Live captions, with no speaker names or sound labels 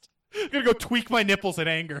gonna go tweak my nipples in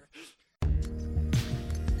anger.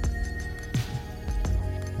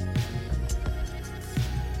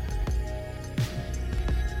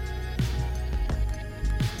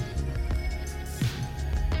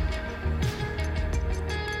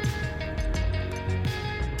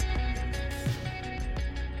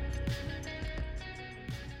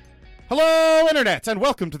 Hello, Internet, and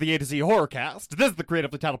welcome to the A to Z Horrorcast. This is the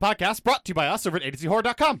creatively titled podcast brought to you by us over at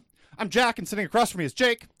AtoZHorror.com. I'm Jack, and sitting across from me is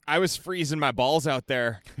Jake. I was freezing my balls out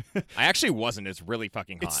there. I actually wasn't. It's really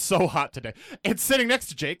fucking hot. It's so hot today. And sitting next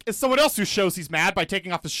to Jake is someone else who shows he's mad by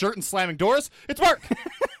taking off his shirt and slamming doors. It's Mark.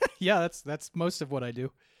 Yeah, that's most of what I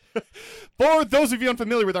do. For those of you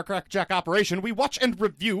unfamiliar with our Crackjack operation, we watch and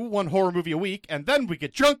review one horror movie a week, and then we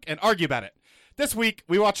get drunk and argue about it. This week,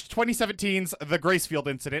 we watched 2017's The Gracefield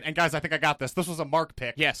Incident, and guys, I think I got this. This was a Mark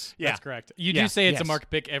pick. Yes. Yeah. That's correct. You do say it's a Mark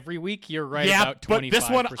pick every week. You're right about 25%. But this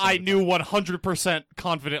one I of the knew time. 100%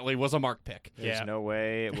 confidently was a Mark pick. There's no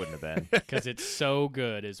way it wouldn't have been. Because it's so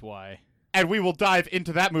good is why. And we will dive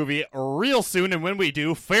into that movie real soon, and when we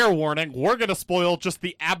do, fair warning, we're going to spoil just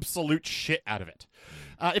the absolute shit out of it.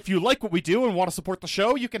 If you like what we do and want to support the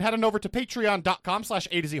show, you can head on over to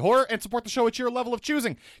patreon.com/A2Z-horror and support the show at your level of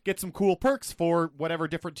choosing. Get some cool perks for whatever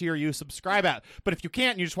different tier you subscribe at. But if you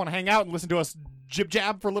can't and you just want to hang out and listen to us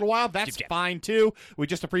jib-jab for a little while, that's fine too. We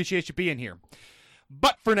just appreciate you being here.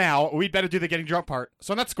 But for now, we'd better do the getting drunk part.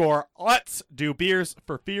 So on that score, let's do beers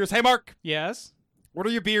for fears. Hey, Mark. Yes? What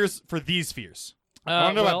are your beers for these fears? I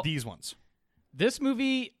want to know about these ones. This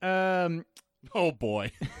movie Oh,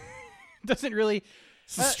 boy. doesn't really...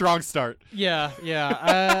 It's a strong start.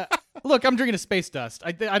 Yeah. Look, I'm drinking a Space Dust.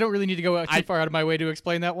 I don't really need to go too far out of my way to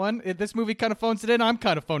explain that one. This movie kind of phones it in. I'm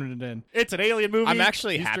kind of phoning it in. It's an alien movie. I'm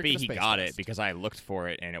actually He's happy drinking a he Space got Dust. it because I looked for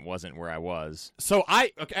it and it wasn't where I was. So I'm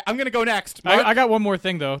going to go next. Mark? I got one more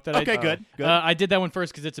thing, though. Good. I did that one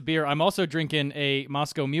first because it's a beer. I'm also drinking a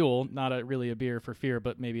Moscow Mule, not really a beer for fear,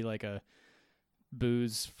 but maybe like a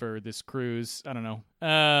booze for this cruise. I don't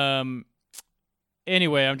know.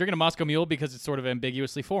 Anyway, I'm drinking a Moscow Mule because it's sort of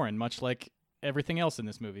ambiguously foreign, much like everything else in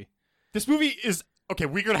this movie. This movie is... Okay,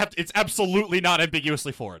 we're going to have to... It's absolutely not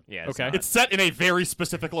ambiguously foreign. Yeah. Okay. It's set in a very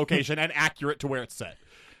specific location and accurate to where it's set.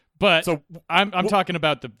 But So I'm talking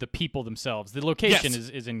about the people themselves. The location Yes.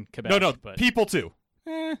 is in Quebec. No, but people too.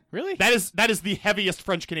 Really? That is the heviest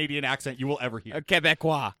French-Canadian accent you will ever hear.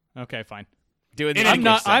 Quebecois. Okay, fine. Doing the In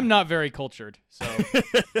English I'm not very cultured, so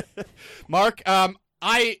Mark,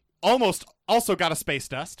 I almost also got a Space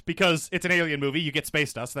Dust because it's an alien movie. You get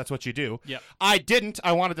Space Dust. That's what you do. Yep. I didn't.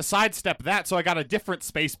 I wanted to sidestep that, so I got a different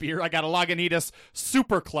space beer. I got a Lagunitas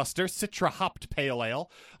Super Cluster Citra Hopped Pale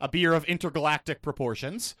Ale, a beer of intergalactic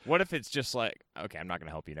proportions. What if it's just like... Okay, I'm not going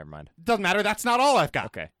to help you. Never mind. Doesn't matter. That's not all I've got.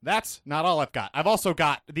 Okay. That's not all I've got. I've also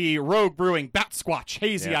got the Rogue Brewing Bat Squatch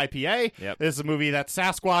Hazy Yep. IPA. Yep. This is a movie that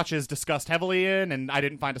Sasquatch is discussed heavily in, and I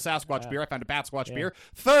didn't find a Sasquatch beer. I found a Bat Squatch beer.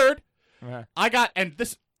 Third, I got... And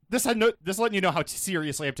this letting you know how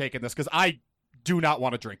seriously I'm taking this, because I do not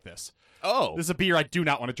want to drink this. Oh. This is a beer I do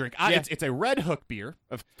not want to drink. It's a Red Hook beer.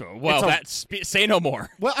 Well, say no more.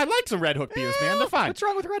 Well, I like some Red Hook beers, man. They're fine. what's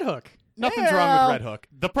wrong with Red Hook? Nothing's wrong with Red Hook.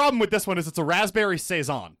 The problem with this one is it's a raspberry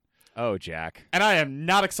saison, Oh, Jack. and I am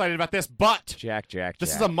not excited about this. But Jack.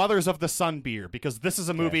 this is a Mothers of the Sun beer, because this is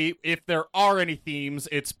a movie. If there are any themes,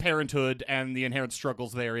 it's parenthood and the inherent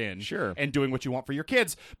struggles therein. Sure. And doing what you want for your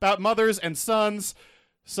kids, about mothers and sons.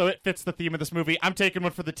 So it fits the theme of this movie. I'm taking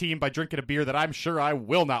one for the team by drinking a beer that I'm sure I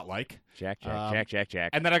will not like. Jack.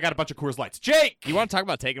 And then I got a bunch of Coors Lights. Jake! You want to talk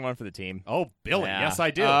about taking one for the team? Oh, Billy. Yeah. Yes,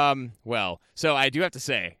 I do. Well, so I do have to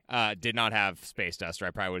say, did not have Space Dust, or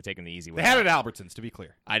I probably would have taken the easy way. They had it at Albertsons, to be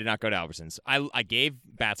clear. I did not go to Albertsons. I gave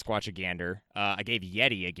Bat Squatch a gander. I gave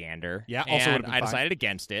Yeti a gander. Yeah, also and would've been I fine. decided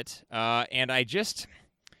against it. And I just,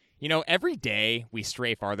 every day we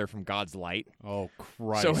stray farther from God's light. Oh,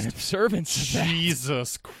 Christ. So in observance of that,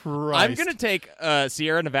 Jesus Christ. I'm going to take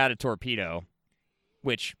Sierra Nevada Torpedo,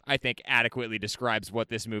 which I think adequately describes what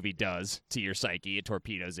this movie does to your psyche. It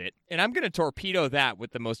torpedoes it. And I'm going to torpedo that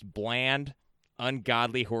with the most bland,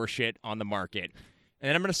 ungodly horseshit on the market. And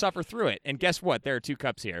then I'm going to suffer through it. And guess what? There are 2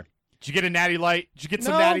 cups here. Did you get a Natty Light? Did you get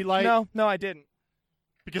some Natty Light? No, I didn't.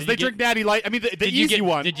 Because Did they you drink Natty Light. I mean, the easy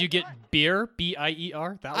one. Did you get beer?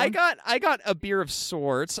 B-I-E-R? That one? I got a beer of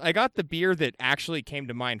sorts. I got the beer that actually came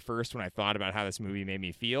to mind first when I thought about how this movie made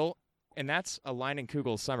me feel, and that's a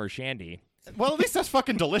Leinenkugel Summer Shandy. Well, at least that's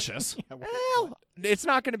fucking delicious. Well, it's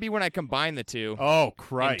not going to be when I combine the two. Oh, And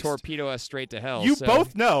Christ. torpedo us straight to hell. You so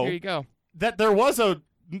both know Here you go. that there was a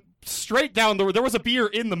straight down there was a beer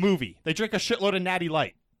in the movie. They drink a shitload of Natty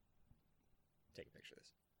Light. Take a picture of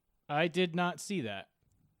this. I did not see that.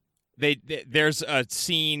 there's a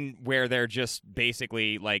scene where they're just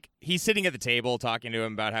basically like he's sitting at the table talking to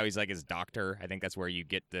him about how he's like his doctor. I think that's where you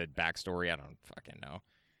get the backstory. I don't fucking know.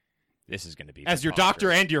 This is going to be as your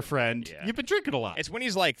doctor and your friend. Yeah. You've been drinking a lot. It's when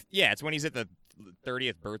he's like, it's when he's at the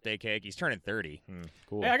 30th birthday cake. He's turning 30.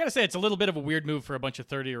 Cool. Hey, I gotta say, it's a little bit of a weird move for a bunch of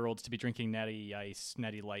 30-year-olds to be drinking Natty Ice,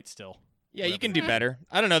 Natty Light still. Yeah, you can do better.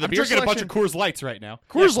 I don't know. I'm drinking a bunch of Coors Lights right now.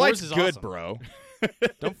 Coors Light's is good, awesome. bro.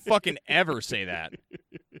 Don't fucking ever say that.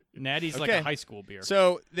 Natty's like a high school beer.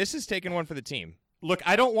 So this is taking one for the team. Look,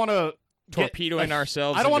 I don't want to torpedoing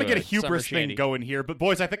ourselves. I don't want to into get a hubris thing shandy. going here, but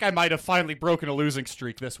boys, I think I might have finally broken a losing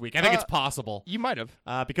streak this week. I think it's possible. You might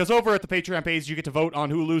have. Because over at the Patreon page, you get to vote on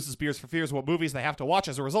who loses Beers for Fears, what movies they have to watch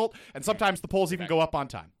as a result, and sometimes the polls even go up on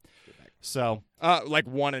time. So, like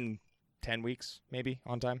 1 in 10 weeks, maybe,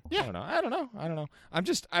 on time? Yeah. I don't know.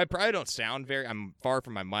 I probably don't sound I'm far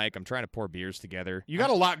from my mic. I'm trying to pour beers together. You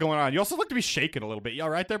got a lot going on. You also look to be shaking a little bit. You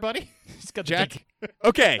all right there, buddy? He's got Jack,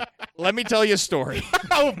 okay, let me tell you a story.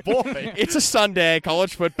 Oh, boy. It's a Sunday.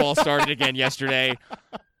 College football started again yesterday.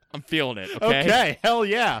 I'm feeling it, Okay, hell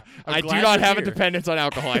yeah. I do not have a dependence on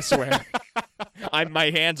alcohol, I swear.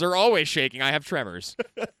 My hands are always shaking. I have tremors.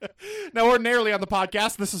 Now, ordinarily on the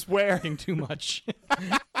podcast, this is where... too much.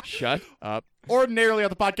 Shut up. Ordinarily on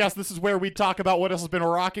the podcast, this is where we talk about what else has been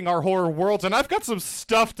rocking our horror worlds, and I've got some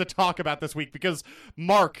stuff to talk about this week because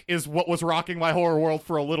Mark is what was rocking my horror world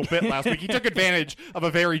for a little bit last week. He took advantage of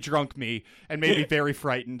a very drunk me and made me very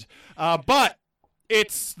frightened. But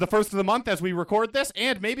it's the first of the month as we record this,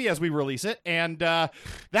 and maybe as we release it, and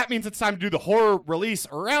that means it's time to do the horror release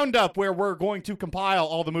roundup, where we're going to compile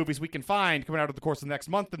all the movies we can find coming out over the course of the next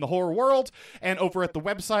month in the horror world, and over at the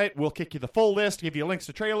website, we'll kick you the full list, give you links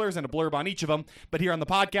to trailers and a blurb on each of them, but here on the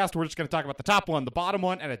podcast, we're just going to talk about the top one, the bottom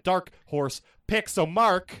one, and a dark horse pick. So,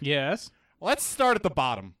 Mark... Yes? Let's start at the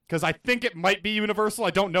bottom, because I think it might be Universal. I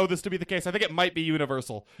don't know this to be the case. I think it might be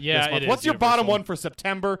Universal. Yeah, this month. it is What's your Universal. bottom one for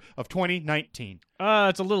September of 2019?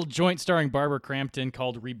 It's a little joint starring Barbara Crampton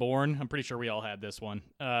called Reborn. I'm pretty sure we all had this one.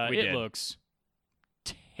 We it did. looks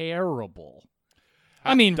terrible.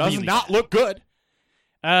 I mean, Does really not bad. look good.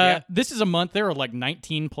 This is a month. There are like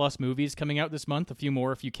 19 plus movies coming out this month. A few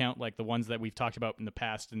more if you count like the ones that we've talked about in the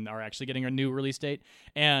past and are actually getting a new release date.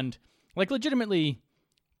 And like legitimately,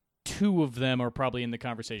 2 of them are probably in the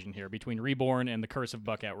conversation here between Reborn and The Curse of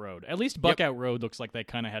Buckout Road. At least Buckout Road looks like they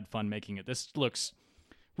kind of had fun making it.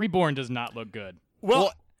 Reborn does not look good.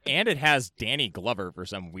 Well, and it has Danny Glover for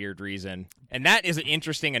some weird reason, and that is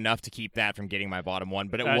interesting enough to keep that from getting my bottom one.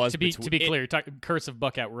 But it was to be clear. Curse of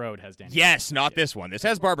Buckout Road has Danny. Yes, not this one. This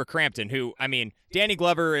has Barbara Crampton, who, I mean, Danny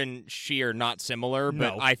Glover and she are not similar,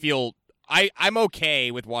 but No. I feel I'm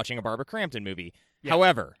okay with watching a Barbara Crampton movie. Yeah.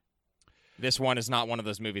 However, this one is not one of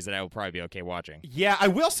those movies that I will probably be okay watching. Yeah, I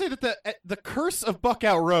will say that the Curse of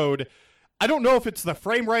Buckout Road, I don't know if it's the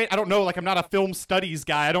frame rate. I don't know. Like, I'm not a film studies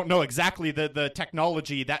guy. I don't know exactly the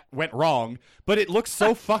technology that went wrong, but it looks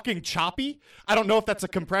so fucking choppy. I don't know if that's a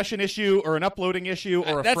compression issue or an uploading issue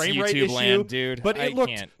or a That's frame rate YouTube issue. land, dude. But I it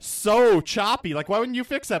looked can't. so choppy. Like, why wouldn't you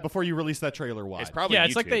fix that before you release that trailer wide? It's probably Yeah,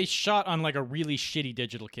 it's like YouTube. they shot on like a really shitty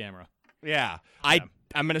digital camera. Yeah. I'm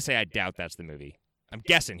going to say I doubt that's the movie. I'm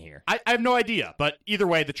guessing here. I have no idea, but either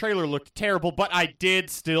way, the trailer looked terrible, but I did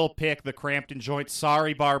still pick the Crampton joint.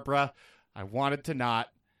 Sorry, Barbara. I wanted to not,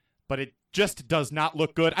 but it just does not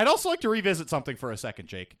look good. I'd also like to revisit something for a second,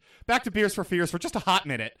 Jake. Back to Beers for Fears for just a hot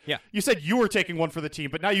minute. Yeah. You said you were taking one for the team,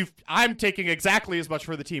 but now I'm taking exactly as much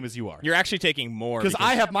for the team as you are. You're actually taking more. Because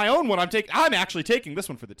I have my own one. I'm actually taking this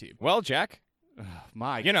one for the team. Well, Jack,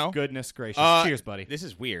 My goodness gracious. Cheers, buddy. This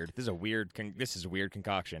is weird. This is a weird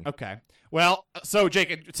concoction. Okay. Well, so Jake,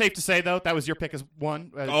 it's safe to say though that was your pick as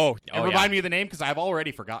one. And remind me of the name because I've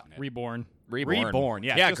already forgotten it. Reborn. Reborn,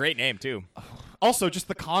 yeah. Yeah, Just- great name too. Also, just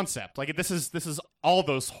the concept. Like, this is all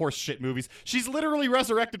those horse shit movies. She's literally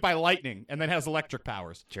resurrected by lightning and then has electric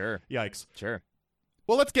powers. Sure. Yikes. Sure.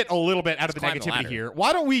 Well, let's get a little bit out of the Let's climb the negativity ladder. here.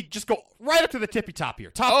 Why don't we just go right up to the tippy top here?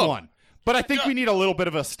 Top one. But I think we need a little bit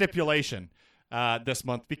of a stipulation this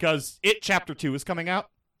month because It Chapter 2 is coming out.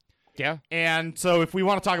 Yeah. And so if we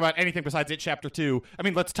want to talk about anything besides It Chapter 2, I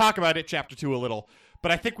mean, let's talk about It Chapter 2 a little. But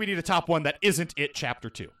I think we need a top one that isn't It Chapter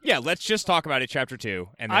 2. Yeah, let's just talk about it, Chapter 2,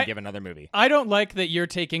 and then give another movie. I don't like that you're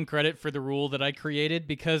taking credit for the rule that I created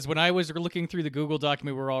because when I was looking through the Google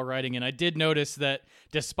document we're all writing, and I did notice that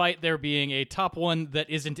despite there being a top one that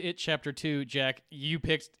isn't It Chapter 2, Jack, you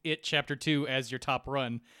picked It Chapter 2 as your top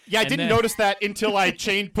run. Yeah, I And didn't then- notice that until I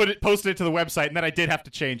posted it to the website, and then I did have to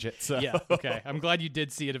change it. So. Yeah, okay. I'm glad you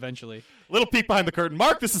did see it eventually. Little peek behind the curtain.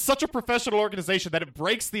 Mark, this is such a professional organization that it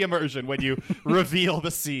breaks the immersion when you reveal the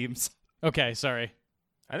seams. Okay, sorry.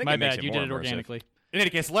 I think My it makes bad. it You more did it immersive. organically. In any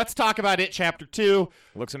case, let's talk about It Chapter 2.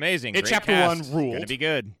 Looks amazing. It Great Chapter cast. 1 ruled. Gonna be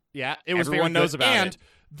good. Yeah, it was Everyone very knows good. about and it.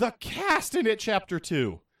 the cast in It Chapter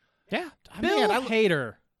 2. Yeah. Bill Man,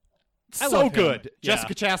 Hader. I so love him. good. Yeah.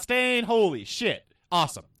 Jessica Chastain, holy shit.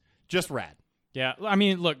 Awesome. Just rad. Yeah, I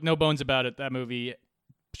mean, look, no bones about it. That movie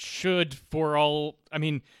should, for all... I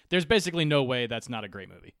mean, there's basically no way that's not a great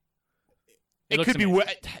movie. It looks could be...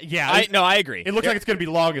 amazing. Yeah. I agree. It looks like it's going to be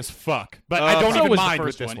long as fuck. But I So don't So even was mind the with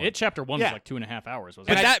first this one. one. It Chapter 1 Yeah. was like 2.5 hours,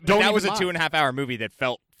 wasn't And it? But don't that was a even mind. 2.5-hour movie that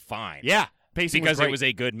felt fine. Yeah. Pacing Because was great. it was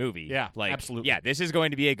a good movie. Yeah, like, absolutely. Yeah, this is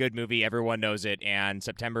going to be a good movie. Everyone knows it. And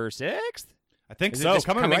September 6th? I think Is so. it this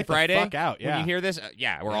coming coming right Friday? the fuck out. Yeah. When you hear this?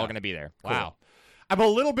 Yeah, we're all Yeah. going to be there. Wow. I'm a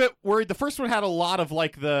little bit worried. The first one had a lot of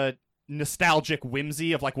like the nostalgic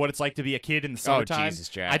whimsy of like what it's like to be a kid in the Oh, summertime. Jesus,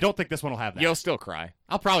 Jack. I don't think this one will have that. You'll still cry.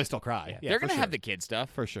 I'll probably still cry. Yeah, They're for going to sure. have the kid stuff.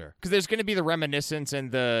 For sure. Because there's going to be the reminiscence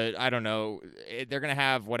and the, I don't know, they're going to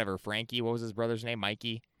have whatever, Frankie, what was his brother's name?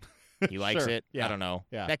 Mikey? He likes Sure. it. Yeah. I don't know.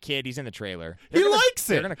 Yeah. That kid, he's in the trailer. He likes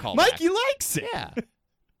it. They're going to call Mikey back. likes it. Yeah.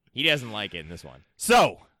 He doesn't like it in this one.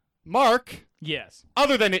 So, Mark, Yes.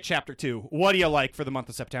 other than It Chapter 2, what do you like for the month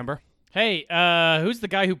of September? Hey, who's the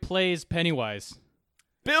guy who plays Pennywise?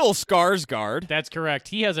 Bill Skarsgård. That's correct.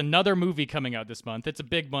 He has another movie coming out this month. It's a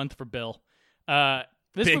big month for Bill.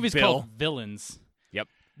 This Big movie's Bill. called Villains. Yep.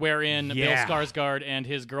 Wherein Yeah. Bill Skarsgård and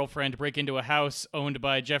his girlfriend break into a house owned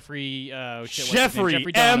by Jeffrey Jeffrey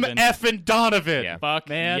Donovan. M.F. and Donovan. Yeah. Fuck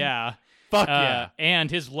Man. yeah. Fuck yeah.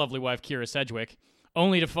 And his lovely wife Kira Sedgwick.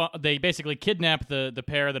 Only to they basically kidnap the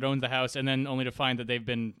pair that owns the house, and then only to find that they've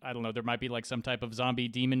been, I don't know, there might be like some type of zombie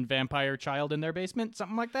demon vampire child in their basement,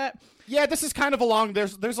 something like that. Yeah, this is kind of along.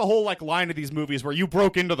 There's a whole like line of these movies where you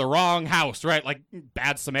broke into the wrong house, right? Like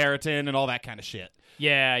Bad Samaritan and all that kind of shit.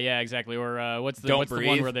 Yeah, exactly. Or what's the Don't what's the one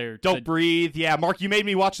Breathe. where they're Don't breathe. Yeah, Mark, you made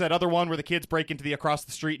me watch that other one where the kids break into the across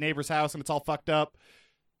the street neighbor's house and it's all fucked up.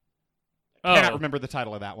 oh. Cannot remember the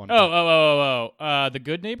title of that one. The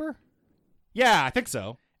Good Neighbor. Yeah, I think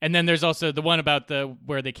so. And then there's also the one about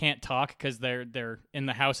where they can't talk because they're in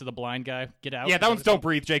the house of the blind guy. Get out. Yeah, that Is one's what Don't it's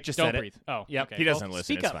Breathe. Jake just called? said Don't breathe. Oh, Yep. okay. He doesn't Well,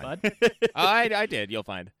 listen, Speak it's up, fine. bud. I did. You'll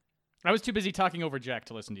find. I was too busy talking over Jack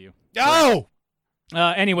to listen to you. it. Oh!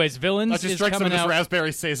 Anyways, Villains I just is drank some of coming this out.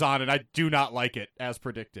 raspberry saison and I do not like it as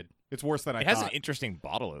predicted. It's worse than I It has thought. an interesting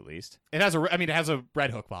bottle, at least. It has a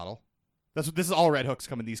Red Hook bottle. This is all Red Hooks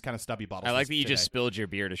come in these kind of stubby bottles. I like that you today. just spilled your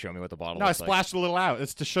beer to show me what the bottle No, I looks like. splashed a little out.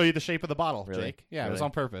 It's to show you the shape of the bottle, Really? Jake. Yeah, it was Really?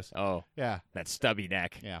 on purpose. Oh, Yeah, that stubby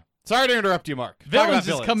neck. yeah. Sorry to interrupt you, Mark. Talk about Villains is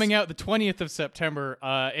Villains. coming out the 20th of September.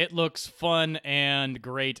 It looks fun and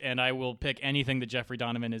great, and I will pick anything that Jeffrey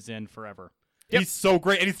Donovan is in forever. He's so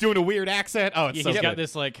great, and he's doing a weird accent. Oh, it's Yeah, so he's good. got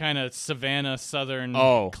this like kind of Savannah Southern,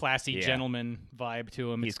 classy yeah. gentleman vibe to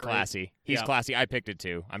him. He's It's great. classy. He's Yeah. classy. I picked it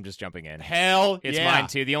too. I'm just jumping in. Hell, It's yeah. mine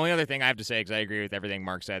too. The only other thing I have to say, because I agree with everything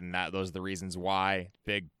Mark said, and those are the reasons why.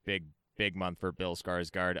 Big month for Bill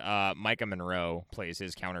Skarsgård. Micah Monroe plays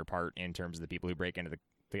his counterpart in terms of the people who break into the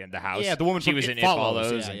house. Yeah, the woman she from was It in Follows. It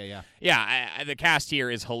Follows. Yeah, and- yeah. Yeah, the cast here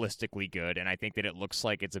is holistically good, and I think that it looks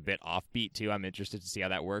like it's a bit offbeat too. I'm interested to see how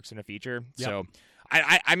that works in a feature. Yep. So.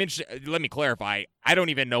 I'm interested. Let me clarify. I don't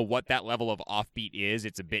even know what that level of offbeat is.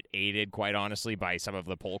 It's a bit aided, quite honestly, by some of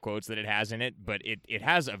the poll quotes that it has in it. But it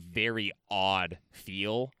has a very odd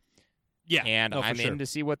feel. Yeah, And no, for I'm sure. in to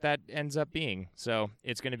see what that ends up being. So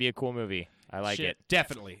it's going to be a cool movie. I like Shit. it.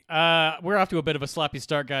 Definitely. We're off to a bit of a sloppy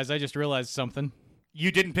start, guys. I just realized something. You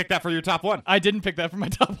didn't pick that for your top one. I didn't pick that for my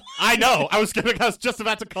top one. I know. I was just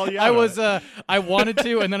about to call you out. I wanted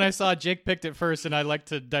to, and then I saw Jake picked it first, and I like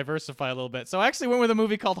to diversify a little bit. So I actually went with a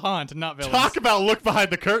movie called Haunt, and not Villains. Talk about look behind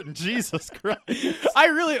the curtain. Jesus Christ. I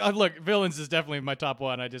really look. Villains is definitely my top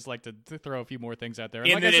one. I just like to throw a few more things out there.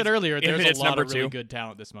 And And like I then said earlier, and there's then a it's lot number of really two. good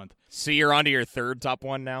talent this month. So you're on to your third top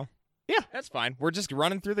one now? Yeah. That's fine. We're just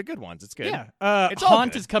running through the good ones. It's good. Yeah. It's all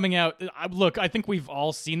Haunt good. is coming out. Look, I think we've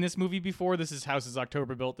all seen this movie before. This is Houses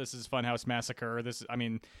October Built. This is Funhouse Massacre. This, I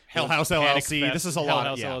mean, Hell House Panic LLC. Fest, This is a Hell lot.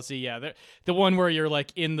 House Yeah. LLC. Yeah, the one where you're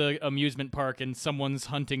like in the amusement park and someone's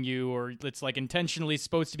hunting you, or it's like intentionally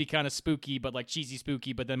supposed to be kind of spooky, but like cheesy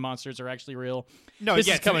spooky, but then monsters are actually real. No, This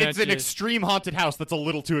yeah, is coming it's at an you. extreme haunted house that's a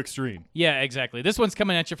little too extreme. Yeah, exactly. This one's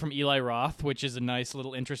coming at you from Eli Roth, which is a nice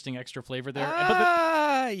little interesting extra flavor there.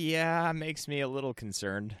 But Yeah, makes me a little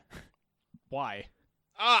concerned. why?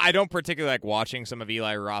 I don't particularly like watching some of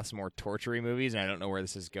Eli Roth's more torture-y movies, and I don't know where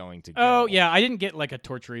this is going to go. Oh, yeah, I didn't get like a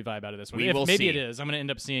torture vibe out of this one. We will Maybe see. it is. I'm going to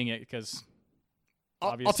end up seeing it because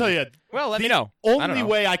I'll tell you, Well, let me the know. I don't only know.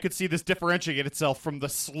 way I could see this differentiate itself from the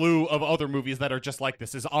slew of other movies that are just like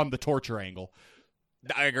this is on the torture angle.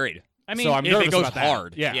 I agreed. I mean, So I'm If nervous it goes about that.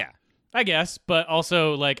 hard. Yeah. Yeah. I guess, but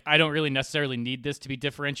also, like, I don't really necessarily need this to be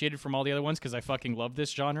differentiated from all the other ones because I fucking love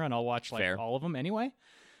this genre and I'll watch, like, Fair. all of them anyway.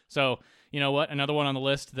 So, you know what? Another one on the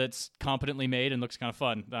list that's competently made and looks kind of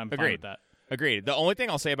fun. I'm fine Agreed. with that. Agreed. The only thing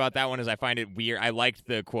I'll say about that one is I find it weird. I liked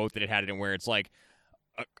the quote that it had it in where it's like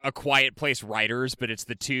a Quiet Place writers, but it's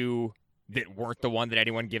the two that weren't the one that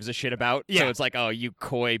anyone gives a shit about. Yeah. So it's like, oh, you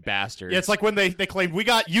coy bastards. Yeah, it's like when they claimed we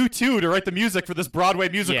got U2 to write the music for this Broadway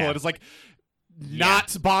musical, Yeah. and it's like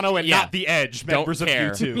not Bono and Yeah. not The Edge, Don't members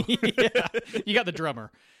care. of U2. Yeah. You got the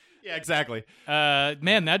drummer. Yeah, exactly.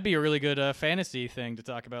 Man, that'd be a really good fantasy thing to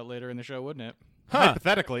talk about later in the show, wouldn't it?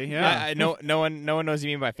 Hypothetically, yeah. I know no one knows what you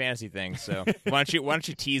mean by fantasy things. So why don't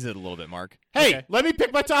you tease it a little bit, Mark? Hey, Okay. let me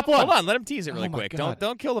pick my top one. Hold on, let him tease it really Oh my quick. God.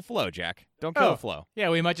 Don't kill the flow, Jack. Don't kill Oh. the flow. Yeah,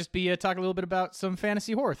 we might just be talking a little bit about some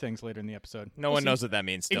fantasy horror things later in the episode. No one knows what that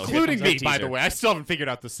means. Still, Including Good me, teaser. by the way. I still haven't figured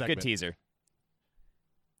out this segment. Good teaser.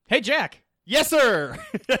 Hey, Jack. Yes, sir.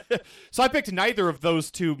 So I picked neither of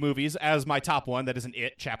those two movies as my top one. That isn't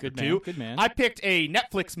It, Chapter Good man, 2. good man. I picked a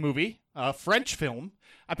Netflix movie, a French film.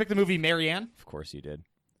 I picked the movie Marianne. Of course you did.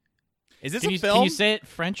 Is this Can a you, film? can you say it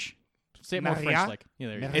French? Say it more Maria? French-like. Yeah,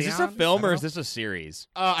 there you go. Maria? Is this a Marianne? film I or don't is this a series?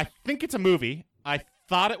 I think it's a movie. I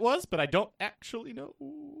thought it was, but I don't actually know.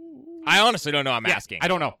 I honestly don't know. I'm Yeah, asking. I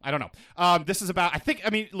don't know. This is about, I think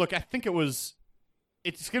it was,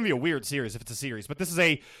 it's going to be a weird series if it's a series, but this is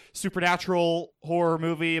a supernatural horror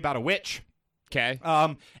movie about a witch. Okay.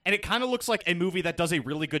 And it kind of looks like a movie that does a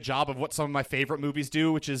really good job of what some of my favorite movies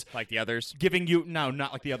do, which is Like the others. giving you, no,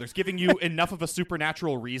 not like the others, giving you enough of a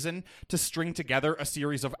supernatural reason to string together a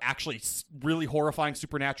series of actually really horrifying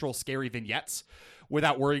supernatural scary vignettes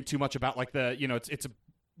without worrying too much about like the, it's a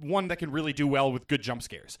one that can really do well with good jump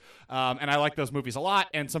scares. And I like those movies a lot,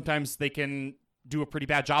 and sometimes they can do a pretty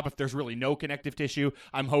bad job if there's really no connective tissue.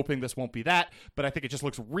 I'm hoping this won't be that, but I think it just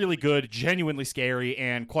looks really good, genuinely scary,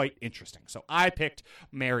 and quite interesting. So I picked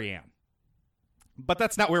Marianne. But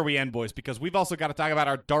that's not where we end, boys, because we've also got to talk about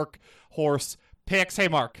our dark horse picks. Hey,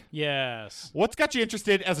 Mark, Yes. what's got you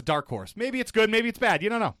interested as a dark horse? Maybe it's good, maybe it's bad. You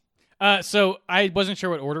don't know. So I wasn't sure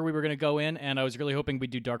what order we were going to go in, and I was really hoping we'd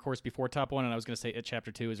do Dark Horse before Top 1, and I was going to say It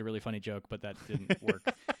Chapter 2 is a really funny joke, but that didn't work.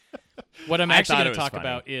 What I'm I actually thought going it to was talk funny.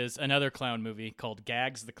 about is another clown movie called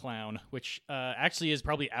Gags the Clown, which actually is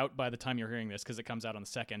probably out by the time you're hearing this because it comes out on the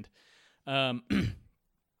 2nd.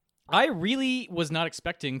 I really was not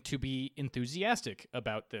expecting to be enthusiastic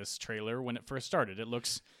about this trailer when it first started. It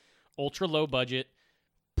looks ultra low budget,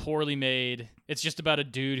 poorly made. It's just about a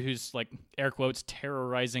dude who's, like, air quotes,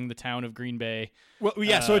 terrorizing the town of Green Bay. Well,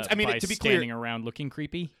 yeah, so it's, by to be clear, standing around looking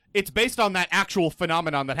creepy. it's based on that actual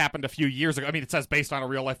phenomenon that happened a few years ago. I mean, it says based on a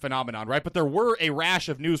real life phenomenon, right? But there were a rash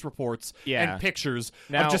of news reports Yeah. and pictures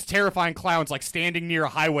Now- of just terrifying clowns like standing near a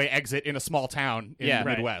highway exit in a small town in Yeah. the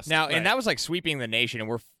Right. Midwest. Now, Right. and that was like sweeping the nation, and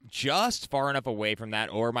we're just far enough away from that,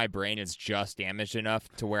 or my brain is just damaged enough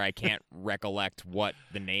to where I can't recollect what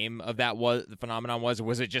the name of that was, the phenomenon was.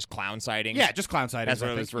 Was it just clown sightings? yeah, just clown sightings. That's what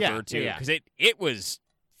I it was think. Yeah, referred to. yeah. Because it was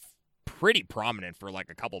pretty prominent for like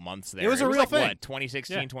a couple months there. It was a real like, thing. What,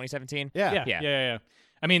 2016, Yeah. 2017? Yeah. Yeah.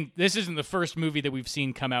 I mean, this isn't the first movie that we've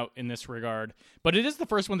seen come out in this regard, but it is the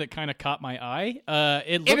first one that kind of caught my eye.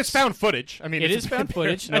 And it's found footage. I mean, It it's is found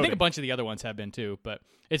footage. I think a noted. bunch of the other ones have been too, but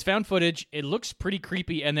it's found footage. It looks pretty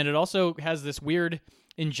creepy, and then it also has this weird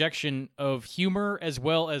injection of humor as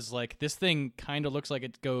well as like this thing kind of looks like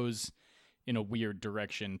it goes in a weird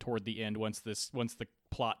direction toward the end once the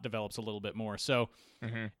plot develops a little bit more. So,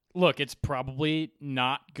 look, it's probably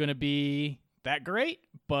not going to be that great,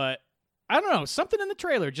 but I don't know, something in the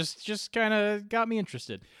trailer just kind of got me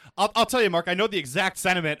interested. I'll tell you, Mark, I know the exact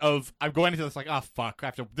sentiment of I'm going into this like, oh, fuck,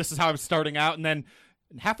 this is how I'm starting out, and then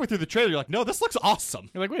halfway through the trailer, you're like, no, this looks awesome.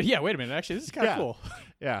 You're like, wait a minute, actually, this is kind of cool.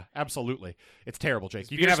 Yeah, absolutely. It's terrible, Jake.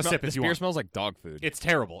 You Beer can have a smell- sip this if you beer want. smells like dog food. It's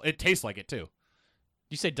terrible. It tastes like it, too.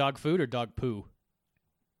 You say dog food or dog poo?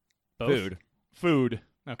 Both? Food.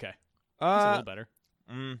 Okay. That's a little better.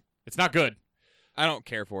 It's not good. I don't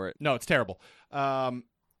care for it. No, it's terrible.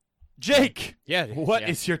 Jake, Yeah. what yeah.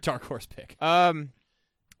 is your dark horse pick? I'm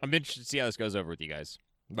interested to see how this goes over with you guys.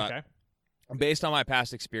 But Okay. based on my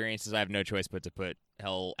past experiences, I have no choice but to put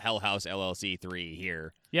Hell House LLC 3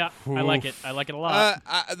 here. Yeah, I like it. I like it a lot.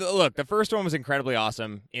 Look, the first one was incredibly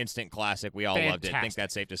awesome. Instant classic. We all loved it. I think Fantastic.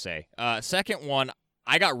 that's safe to say. Second one,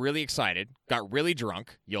 I got really excited, got really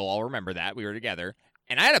drunk. You'll all remember that. We were together.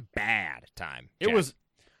 And I had a bad time. It Jack. was.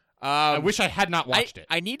 I wish I had not watched it.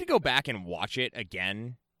 I need to go back and watch it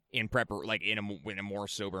again in a more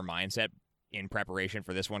sober mindset in preparation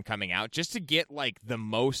for this one coming out, just to get like the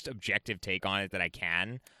most objective take on it that I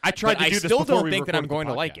can. I tried But to I do this still before don't we think that I'm recorded going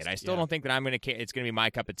the to like it. podcast. I still Yeah. don't think that it's going to be my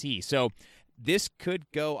cup of tea. So this could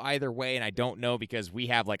go either way, and I don't know because we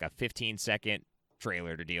have like a 15-second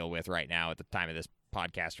trailer to deal with right now at the time of this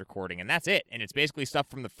podcast recording, and that's it. And it's basically stuff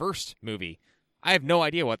from the first movie. I have no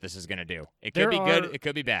idea what this is going to do. It could be good. It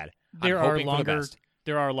could be bad. I'm hoping for the best.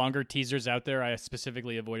 There are longer teasers out there. I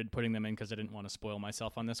specifically avoided putting them in because I didn't want to spoil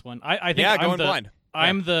myself on this one. I think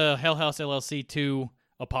I'm the Hell House LLC 2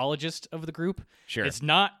 apologist of the group. Sure. It's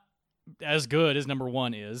not as good as number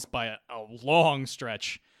 1 is by a long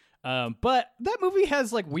stretch. But that movie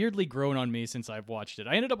has like weirdly grown on me since I've watched it.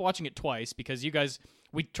 I ended up watching it twice because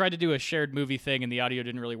we tried to do a shared movie thing and the audio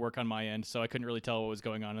didn't really work on my end, so I couldn't really tell what was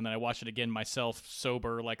going on. And then I watched it again myself,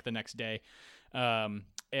 sober, like the next day.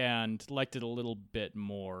 And liked it a little bit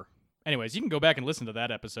more. Anyways, you can go back and listen to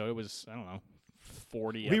that episode. It was, I don't know,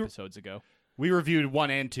 40 episodes ago. We reviewed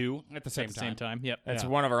 1 and 2 at the same time. Yep. That's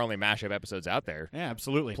one of our only mashup episodes out there. Yeah,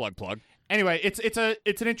 absolutely. Plug. Anyway, it's an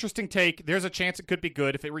interesting take. There's a chance it could be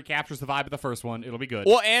good. If it recaptures the vibe of the first one, it'll be good.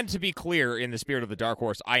 Well, and to be clear, in the spirit of the Dark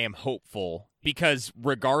Horse, I am hopeful because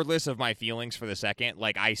regardless of my feelings for the second,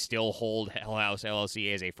 like I still hold Hell House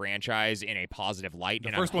LLC as a franchise in a positive light,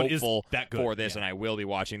 and first I'm one hopeful is that good. for this, and I will be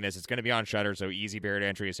watching this. It's going to be on Shudder, so easy barrier to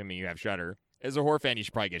entry, assuming you have Shudder. As a horror fan, you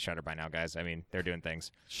should probably get Shudder by now, guys. I mean, they're doing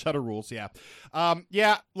things. Shudder rules, yeah.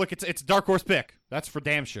 Yeah, look, it's a Dark Horse pick. That's for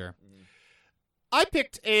damn sure. I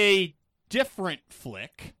picked a different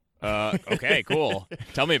flick. Okay, cool.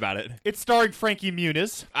 Tell me about it. It's starring Frankie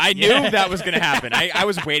Muniz. I knew that was going to happen. I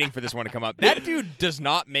was waiting for this one to come up. That dude does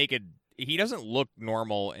not make it. He doesn't look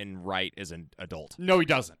normal and right as an adult. No, he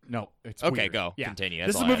doesn't. No, it's okay. Weird. Go. Yeah. Continue.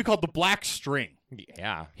 This is a movie called The Black String.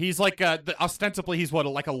 Yeah. He's like ostensibly he's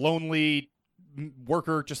like a lonely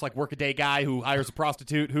worker, just like workaday guy who hires a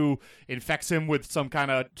prostitute who infects him with some kind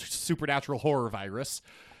of supernatural horror virus.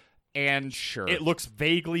 And sure, it looks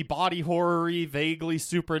vaguely body horror-y, vaguely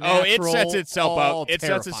supernatural. Oh, it sets itself up. It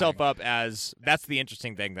terrifying. sets itself up as that's the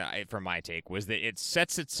interesting thing from my take was that it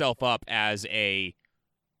sets itself up as a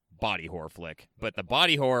body horror flick, but the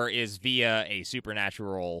body horror is via a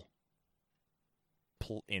supernatural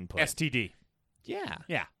input. STD. Yeah.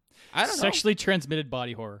 I don't know. Sexually transmitted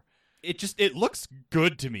body horror. It looks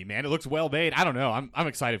good to me, man. It looks well made. I don't know. I'm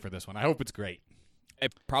excited for this one. I hope it's great.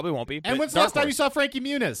 It probably won't be. And when's the last time you saw Frankie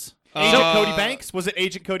Muniz? Agent Cody Banks? Was it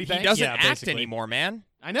Agent Cody Banks? He doesn't act basically. anymore, man.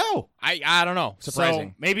 I know. I don't know. Surprising.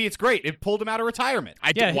 So maybe it's great. It pulled him out of retirement.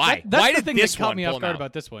 Why? That's Why the did thing this that caught one me pull off him guard out?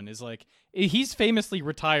 about this one is like he's famously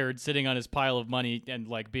retired, sitting on his pile of money and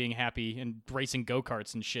like being happy and racing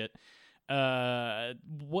go-karts and shit.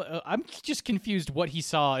 I'm just confused what he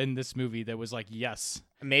saw in this movie that was like, yes.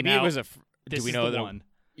 Maybe now, it was this do we is know the that? One.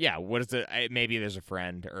 Yeah. What is it? Maybe there's a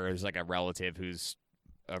friend or there's like a relative who's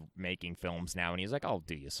making films now, and he's like, "I'll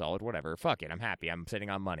do you solid, whatever. Fuck it, I'm happy. I'm sitting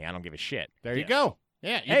on money. I don't give a shit." There you go.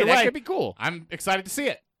 Yeah. Hey, Either that way, could be cool. I'm excited to see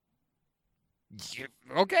it.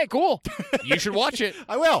 Okay, cool. You should watch it.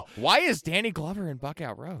 I will. Why is Danny Glover in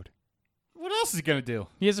Buckout Road? What else is he gonna do?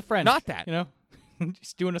 He has a friend. Not that. You know,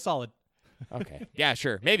 just doing a solid. Okay. Yeah,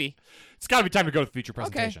 sure. Maybe. It's got to be time to go to the feature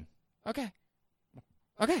presentation. Okay.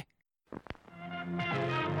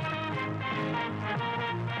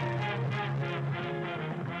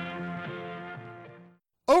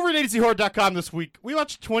 Over at ADCHorror.com this week, we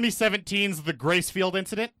watched 2017's The Gracefield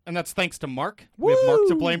Incident, and that's thanks to Mark. We have Mark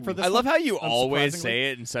to blame for this. I love one, how you always unsurprisingly.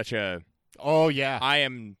 say it in such a. Oh, yeah.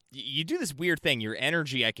 You do this weird thing. Your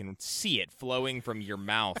energy, I can see it flowing from your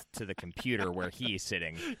mouth to the computer where he's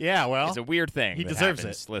sitting. Yeah, well. It's a weird thing. He that deserves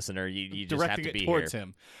happens, it. Listener. You just directing have to it be towards here.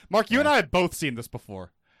 him. Mark, you and I have both seen this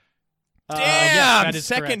before. Damn! yes, that is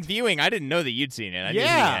Second correct. viewing. I didn't know that you'd seen it. I knew he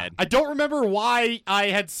Yeah. had. I don't remember why I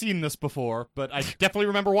had seen this before, but I definitely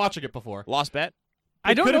remember watching it before. Lost bet?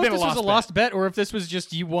 I don't could know have if been this a was a lost lost bet or if this was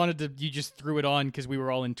just you just threw it on because we were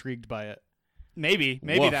all intrigued by it. Maybe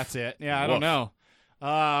Woof. that's it. Yeah, I Woof. don't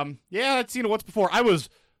know. Yeah, I'd seen it once before. I was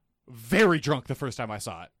very drunk the first time I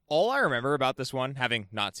saw it. All I remember about this one, having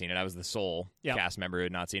not seen it, I was the sole Yep. cast member who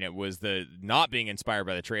had not seen it, was the not being inspired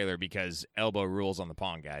by the trailer because elbow rules on the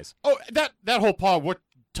Pong guys. Oh, that whole Pong. We'll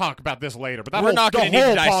talk about this later, but that We're whole, not the gonna need to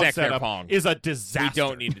whole dissect their setup Pong. is a disaster. We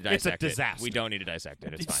don't need to dissect It's a disaster. it. We don't need to dissect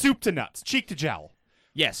it. It's fine. Soup to nuts, cheek to jowl.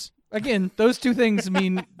 Yes. Again, those two things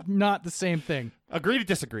mean not the same thing. Agree to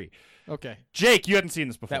disagree. Okay. Jake, you hadn't seen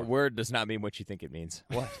this before. That word does not mean what you think it means.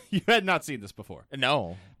 What? You had not seen this before,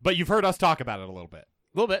 No. but you've heard us talk about it a little bit.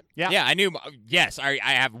 A little bit. Yeah. Yeah, I knew. Yes, I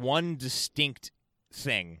have one distinct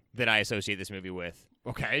thing that I associate this movie with.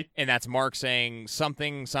 Okay. And that's Mark saying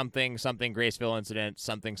something, something, something, Gracefield incident,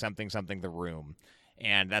 something, something, something, the room.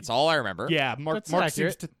 And that's all I remember. Yeah, Mark seems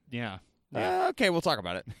accurate. to. Yeah. Okay, we'll talk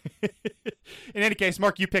about it. In any case,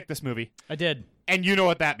 Mark, you picked this movie, I did. and you know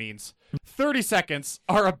what that means. 30 seconds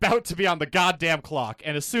are about to be on the goddamn clock,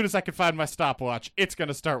 and as soon as I can find my stopwatch, it's going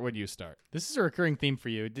to start when you start. This is a recurring theme for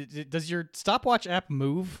you. Does your stopwatch app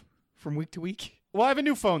move from week to week? Well, I have a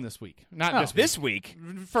new phone this week. Not This week?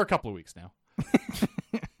 For a couple of weeks now.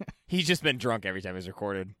 He's just been drunk every time he's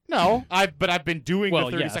recorded. No, I've been doing the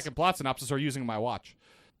 30-second yes. plot synopsis or using my watch.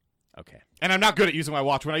 Okay. And I'm not good at using my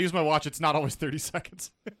watch. When I use my watch, it's not always 30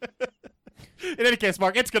 seconds. In any case,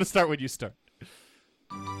 Mark, it's going to start when you start.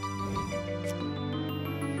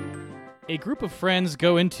 A group of friends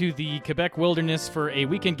go into the Quebec wilderness for a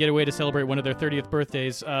weekend getaway to celebrate one of their 30th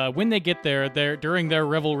birthdays. When they get there, during their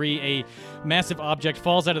revelry, a massive object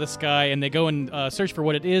falls out of the sky, and they go and search for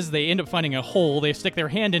what it is. They end up finding a hole. They stick their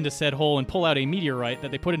hand into said hole and pull out a meteorite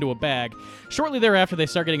that they put into a bag. Shortly thereafter, they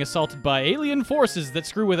start getting assaulted by alien forces that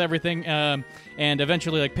screw with everything, and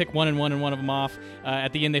eventually pick one of them off.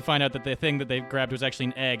 At the end, they find out that the thing that they grabbed was actually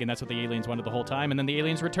an egg, and that's what the aliens wanted the whole time. And then the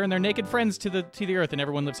aliens return their naked friends to the Earth, and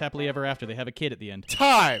everyone lives happily ever after. They have a kid at the end.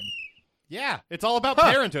 Time. Yeah, it's all about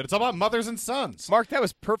parenthood. It's all about mothers and sons. Mark, that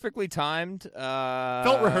was perfectly timed.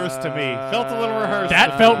 Felt rehearsed to me. Felt a little rehearsed.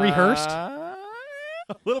 That felt rehearsed? A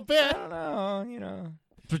little bit. I don't know,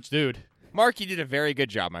 Dude. Mark, you did a very good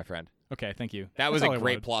job, my friend. Okay, thank you. That was That's a all I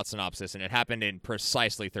great wanted. plot synopsis, and it happened in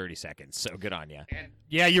precisely 30 seconds, so good on you.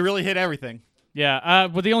 Yeah, you really hit everything. Yeah,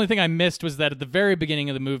 but the only thing I missed was that at the very beginning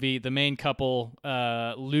of the movie, the main couple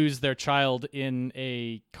lose their child in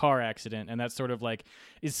a car accident, and that sort of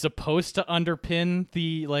is supposed to underpin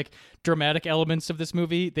the dramatic elements of this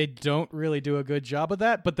movie. They don't really do a good job of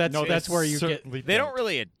that, but that's where you get. They don't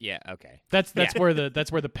really. Yeah, okay. That's where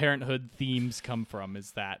the parenthood themes come from.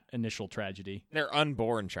 Is that initial tragedy? Their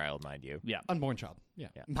unborn child, mind you. Yeah, Unborn child. Yeah.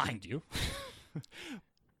 Mind you.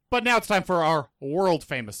 But now it's time for our world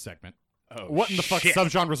famous segment. Oh, What in the fuck shit.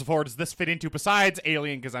 subgenres of horror does this fit into besides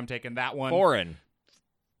Alien? Because I'm taking that one. Foreign.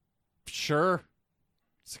 Sure.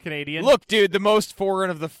 It's Canadian. Look, dude, the most foreign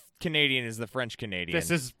of the Canadian is the French Canadian.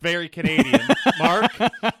 This is very Canadian, Mark.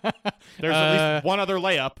 There's at least one other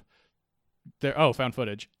layup. Found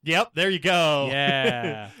footage. Yep, there you go.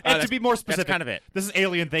 Yeah. And to be more specific, that's kind of it. This is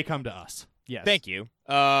Alien, They Come to Us. Yes. Thank you.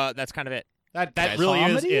 That's kind of it. That Guys. really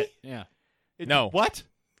Comedy? is it. Yeah. No. What?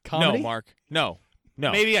 Comedy? No, Mark. No.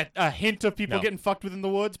 Maybe a hint of people No. getting fucked within the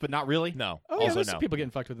woods, but not really. No. Oh yeah, Also there's no. people getting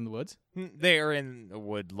fucked within the woods. They are in a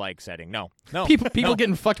wood-like setting. No. People No.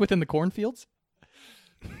 getting fucked within the cornfields.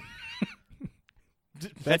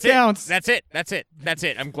 That's counts. It. That's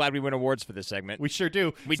it. I'm glad we win awards for this segment. We sure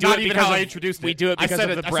do. We It's do not it even because how I of- introduced it. we do it because I said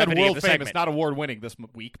of the I said brevity of world the famous, segment. not award winning this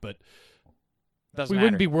week, but Doesn't We matter.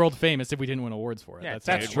 wouldn't be world famous if we didn't win awards for it. Yeah,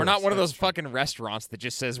 that's dude, true. We're not one of That's those fucking restaurants that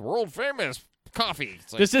just says world famous coffee.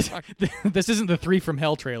 It's like, This is fuck. this isn't the 3 from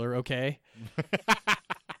Hell trailer, okay?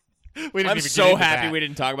 we didn't I'm even so get into happy that. we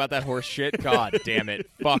didn't talk about that horse shit. God damn it.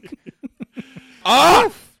 Fuck.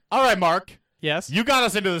 Oh! All right, Mark. Yes. You got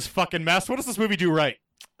us into this fucking mess. What does this movie do right?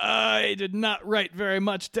 I did not write very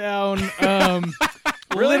much down.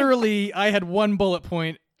 Literally, I had one bullet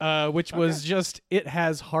point, which was just it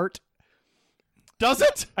has heart. Does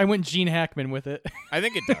it? I went Gene Hackman with it. I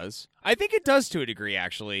think it does. I think it does to a degree,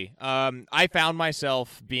 actually. I found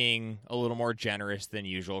myself being a little more generous than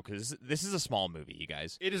usual because this is a small movie, you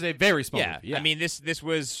guys. It is a very small movie. Yeah. I mean, this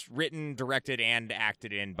was written, directed, and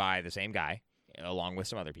acted in by the same guy, along with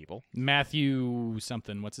some other people. Matthew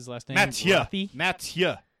something. What's his last name? Mathieu. Rothy?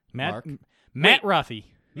 Mathieu. Matt Mark. Matt Rothy.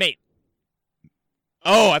 Mate.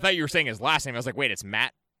 Oh, I thought you were saying his last name. I was like, wait, it's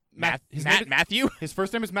Matt? His name is- Matthew? His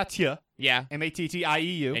first name is Mathieu. Yeah.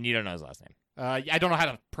 Mattieu. And you don't know his last name. I don't know how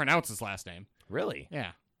to pronounce his last name. Really?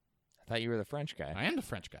 Yeah. I thought you were the French guy. I am the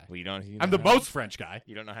French guy. Well, you don't I'm the know- most French guy.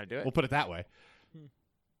 You don't know how to do it? We'll put it that way.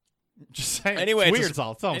 Just saying. Anyway, it's it's weird. It's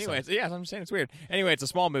all. It's all I'm Anyway, saying. I'm saying it's weird. Anyway, it's a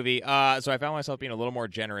small movie, so I found myself being a little more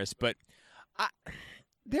generous. But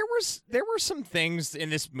there were some things in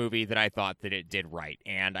this movie that I thought that it did right,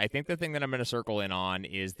 and I think the thing that I'm going to circle in on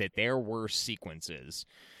is that there were sequences.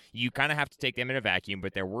 You kind of have to take them in a vacuum,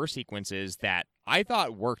 but there were sequences that I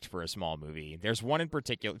thought worked for a small movie. There's one in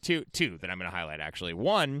particular, two that I'm going to highlight actually.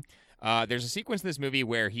 One, there's a sequence in this movie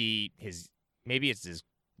where maybe it's his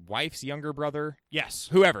wife's younger brother. Yes.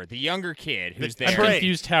 Whoever, the younger kid who's The- there. I'm Trey.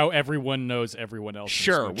 confused how everyone knows everyone else. in this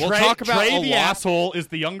Sure, movie. we'll Trey, talk about Trey a the lot. asshole is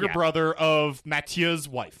the younger Yeah. brother of Mathieu's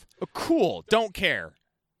wife. Cool. Don't care.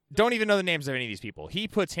 Don't even know the names of any of these people. He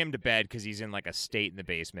puts him to bed because he's in like a state in the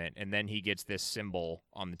basement, and then he gets this symbol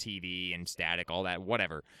on the TV and static, all that,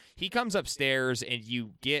 whatever. He comes upstairs, and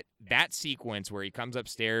you get that sequence where he comes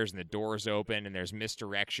upstairs and the door's open and there's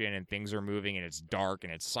misdirection and things are moving and it's dark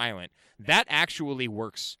and it's silent. That actually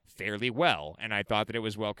works fairly well, and I thought that it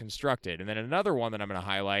was well constructed. And then another one that I'm going to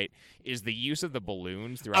highlight is the use of the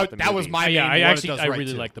balloons throughout the movie. That was my main Yeah, one. I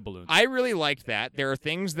really like the balloons. I really liked that. There are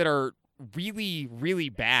things that are really, really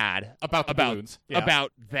bad about the balloons. Yeah.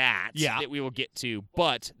 About that we will get to.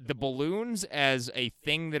 But the balloons as a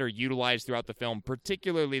thing that are utilized throughout the film,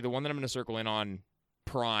 particularly the one that I'm going to circle in on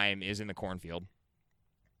prime, is in the cornfield.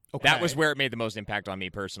 Okay. That was where it made the most impact on me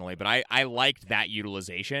personally, but I liked that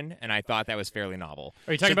utilization, and I thought that was fairly novel.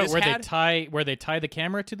 Are you talking about where they tie the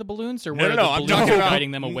camera to the balloons, or No, where no, the I'm balloons talking are about-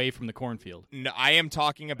 guiding them away from the cornfield? No, I am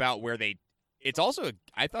talking about where they. It's also,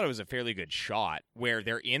 I thought it was a fairly good shot where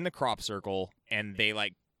they're in the crop circle and they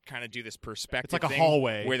like kind of do this perspective. It's like a thing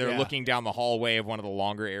hallway, where they're yeah. looking down the hallway of one of the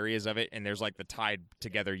longer areas of it, and there's like the tied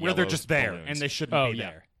together yellow where they're just there balloons. and they shouldn't be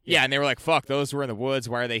there. Yeah, and they were like, "Fuck, those were in the woods.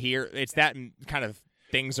 Why are they here?" It's that kind of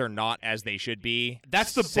things are not as they should be.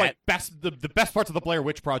 That's the set. best. The best parts of the Blair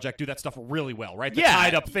Witch Project do that stuff really well, right? The Yeah.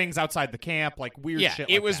 tied up things outside the camp, like weird Yeah, shit.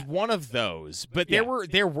 it like was that. one of those, but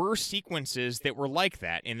there were sequences that were like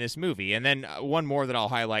that in this movie, and then one more that I'll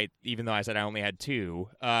highlight, even though I said I only had two.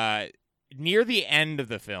 Near the end of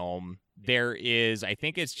the film, there is, I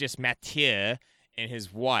think it's just Mathieu and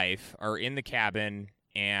his wife are in the cabin,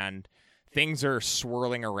 and things are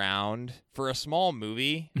swirling around. For a small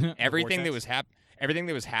movie, everything that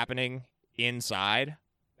was happening inside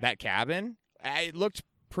that cabin, it looked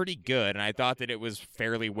pretty good, and I thought that it was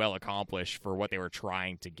fairly well accomplished for what they were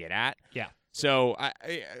trying to get at. Yeah. So, I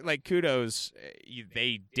like, kudos.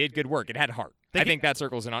 They did good work. It had heart. I think that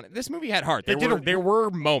circles in on it. This movie had heart. There were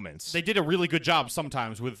moments. They did a really good job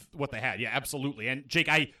sometimes with what they had. Yeah, absolutely. And Jake,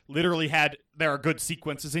 I literally there are good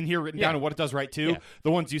sequences in here written down and what it does right too. Yeah.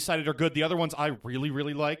 The ones you cited are good. The other ones I really,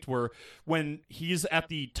 really liked were when he's at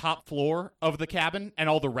the top floor of the cabin and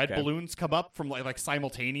all the red balloons come up from like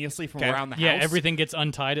simultaneously from around the house. Yeah, everything gets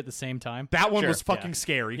untied at the same time. That one was fucking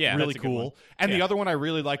scary. Yeah, really that's a good one. cool. And the other one I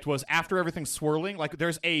really liked was after everything's swirling, like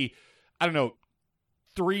there's a, I don't know,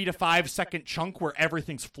 3 to 5 second chunk where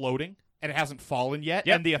everything's floating and it hasn't fallen yet.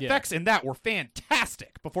 Yep. And the effects in that were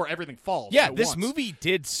fantastic before everything falls. Yeah, at this once. movie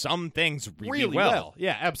did some things really well.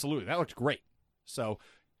 Yeah, absolutely. That looked great. So,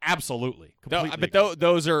 absolutely. But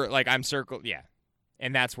those are like I'm circled. Yeah,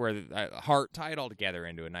 and that's where the heart tied all together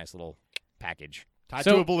into a nice little package. Tied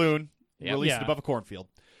to a balloon, Yep. released Yeah. above a cornfield.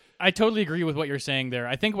 I totally agree with what you're saying there.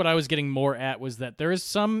 I think what I was getting more at was that there is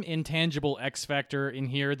some intangible X factor in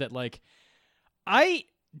here that, like, I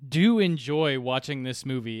do enjoy watching this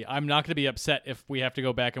movie. I'm not going to be upset if we have to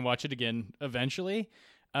go back and watch it again eventually.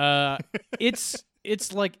 It's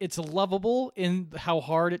lovable in how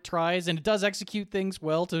hard it tries, and it does execute things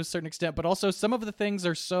well to a certain extent, but also some of the things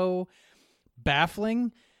are so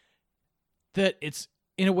baffling that it's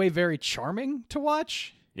in a way very charming to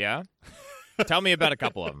watch. Yeah, tell me about a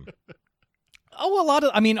couple of them. Oh, a lot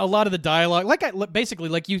of the dialogue, basically,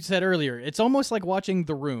 like you said earlier, it's almost like watching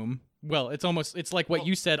The Room. Well, it's like what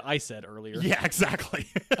you said I said earlier. Yeah, exactly.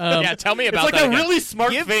 Yeah, tell me about it's like that a again. really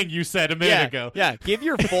smart thing you said a minute ago. Yeah, give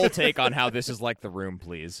your full take on how this is like The Room,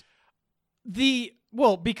 please.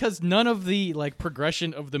 Because none of the like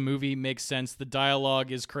progression of the movie makes sense. The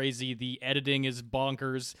dialogue is crazy. The editing is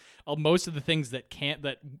bonkers. Most of the things that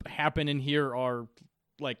happen in here are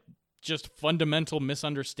like just fundamental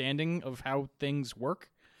misunderstanding of how things work.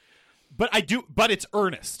 But it's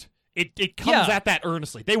earnest. It comes at that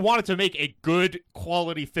earnestly. They wanted to make a good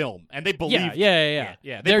quality film, and they believed. Yeah.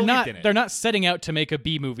 They They're believed in it. They're not setting out to make a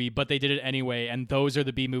B movie, but they did it anyway, and those are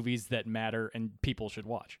the B movies that matter and people should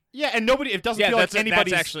watch. Yeah, and it doesn't feel like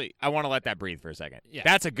anybody's. That's actually, I want to let that breathe for a second. Yeah.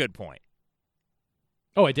 That's a good point.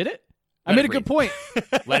 Oh, I did it? I made a good point.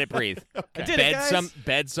 Let it breathe. I did it, guys.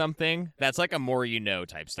 Bed something. That's like a more you know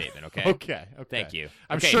type statement, okay? Okay. Thank you.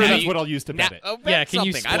 I'm Okay, sure now that's you- what I'll use to bed it. bed Yeah, can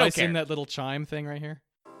you something. I don't splice care. in that little chime thing right here?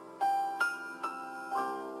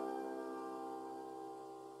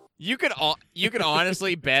 You could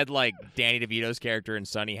honestly bed like Danny DeVito's character in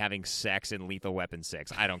Sunny having sex in Lethal Weapon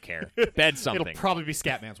 6. I don't care. Bed something. It'll probably be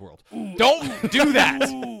Scatman's World. Don't do that.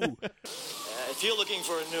 If you're looking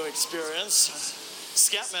for a new experience,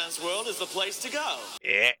 Scatman's World is the place to go.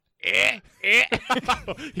 Here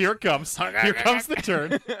it comes. Here comes the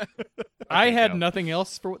turn. I had nothing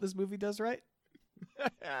else for what this movie does right.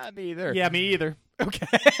 Me either. Yeah, me either. Okay.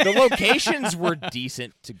 The locations were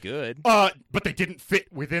decent to good. But they didn't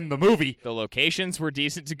fit within the movie. The locations were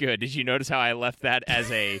decent to good. Did you notice how I left that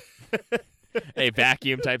as a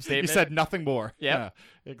vacuum type statement? You said nothing more. Yep.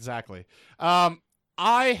 Yeah, exactly.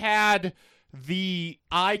 I had the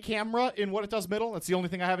eye camera in What It Does Middle. That's the only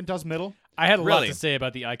thing I have in Does Middle. I had a lot Really? to say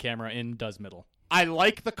about the eye camera in Does Middle. I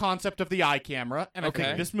like the concept of the eye camera, and I Okay.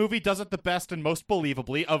 think this movie does it the best and most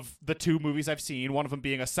believably of the two movies I've seen, one of them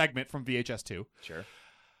being a segment from VHS 2. Sure.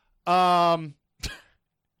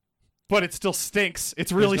 But it still stinks.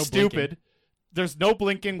 It's really no stupid. blinking. There's no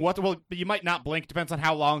blinking. Well, you might not blink. Depends on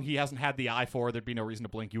how long he hasn't had the eye for. There'd be no reason to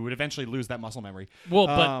blink. You would eventually lose that muscle memory. Well,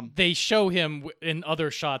 but they show him in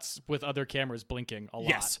other shots with other cameras blinking a lot.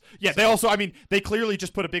 Yes. Yeah, they also, I mean, they clearly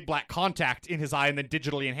just put a big black contact in his eye and then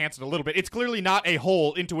digitally enhanced it a little bit. It's clearly not a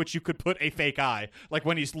hole into which you could put a fake eye, like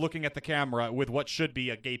when he's looking at the camera with what should be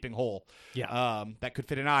a gaping hole. Yeah. That could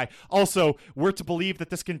fit an eye. Also, we're to believe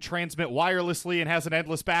that this can transmit wirelessly and has an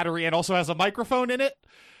endless battery and also has a microphone in it.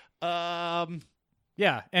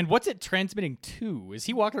 Yeah, and what's it transmitting to? Is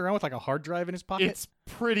he walking around with like a hard drive in his pocket? It's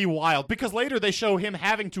pretty wild because later they show him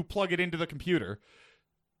having to plug it into the computer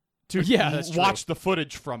to that's watch the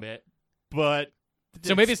footage from it. But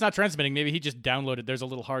so maybe it's not transmitting. Maybe he just downloaded. There's a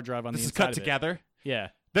little hard drive on this the is inside cut of together. It. Yeah.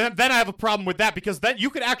 Then I have a problem with that because then you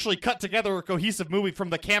could actually cut together a cohesive movie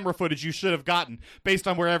from the camera footage you should have gotten based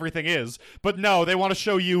on where everything is. But no, they want to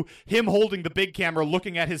show you him holding the big camera,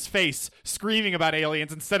 looking at his face, screaming about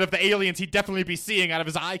aliens instead of the aliens he'd definitely be seeing out of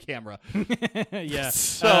his eye camera. Yeah.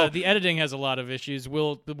 So- The editing has a lot of issues.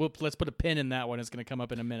 We'll let's put a pin in that one. It's going to come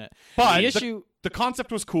up in a minute. But the issue. the concept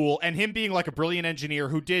was cool, and him being like a brilliant engineer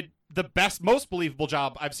who did the best, most believable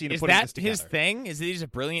job I've seen of Is putting that this together. his thing? Is that he's a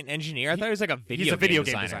brilliant engineer? I thought he was like a video video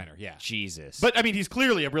game game designer. designer, yeah. Jesus. But I mean, he's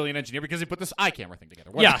clearly a brilliant engineer because he put this eye camera thing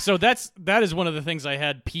together. Yeah, so that is one of the things I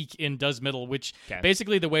had peak in Does Middle, which Okay.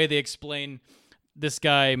 basically the way they explain this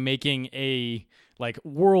guy making a like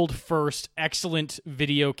world first excellent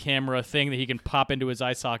video camera thing that he can pop into his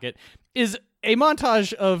eye socket is a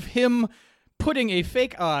montage of him putting a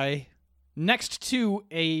fake eye next to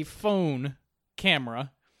a phone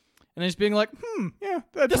camera and then just being like, yeah,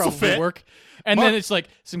 that'd This'll probably fit. work. And Mark- then it's like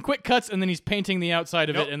some quick cuts, and then he's painting the outside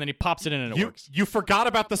of Nope. it, and then he pops it in, and it works. You forgot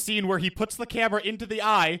about the scene where he puts the camera into the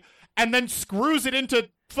eye and then screws it into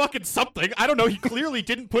fucking something. I don't know. He clearly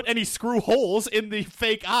didn't put any screw holes in the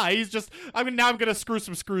fake eye. He's just, I mean, now I'm going to screw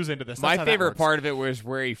some screws into this. That's my how that favorite works. part of it was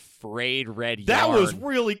where he frayed red That yarn. was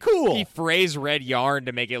really cool. He frays red yarn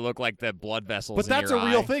to make it look like the blood vessels. But in that's your a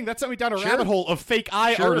real eye. thing. That sent me down a Sure. rabbit hole of fake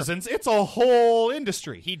eye Sure. artisans. It's a whole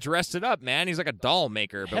industry. He dressed it up, man. He's like a doll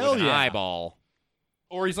maker, but Hell with an yeah. eyeball.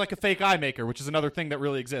 Or he's like a fake eye maker, which is another thing that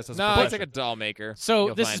really exists. As a No, he's profession. like a doll maker. So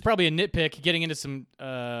You'll this find. is probably a nitpick, getting into some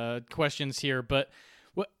questions here, but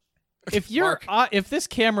if if this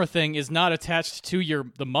camera thing is not attached to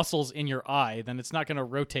the muscles in your eye, then it's not going to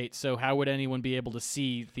rotate. So how would anyone be able to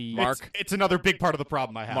see the Mark. It's another big part of the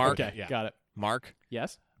problem I have. Mark. Okay, yeah. got it. Mark.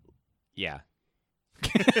 Yes. Yeah.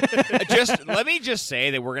 Let me just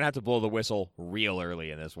say that we're gonna have to blow the whistle real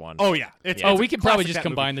early in this one. Oh yeah. It's, Oh, it's we a could probably classic just that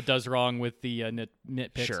movie. combine the does wrong with the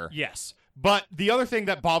nitpicks. sure. Yes. But the other thing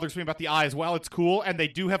that bothers me about the eye is while it's cool and they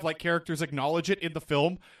do have like characters acknowledge it in the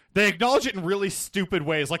film, they acknowledge it in really stupid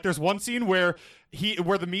ways. Like there's one scene where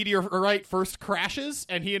the meteorite first crashes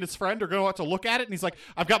and he and his friend are going out to look at it and he's like,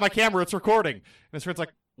 "I've got my camera, it's recording." And his friend's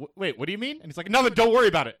like, "Wait, what do you mean?" And he's like, "No, don't worry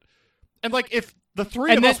about it." And like if the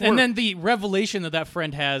three of us were And then the revelation that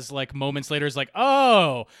friend has like moments later is like,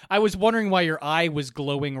 "Oh, I was wondering why your eye was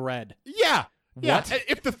glowing red." Yeah. Yeah. What?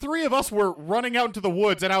 If the three of us were running out into the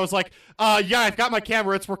woods and I was like, yeah, I've got my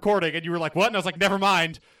camera, it's recording, and you were like, "What?" And I was like, "Never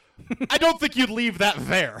mind." I don't think you'd leave that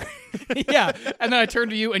there. Yeah. And then I turn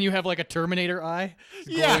to you and you have like a Terminator eye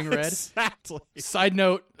glowing red. Exactly. Side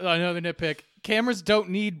note, another nitpick. Cameras don't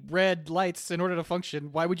need red lights in order to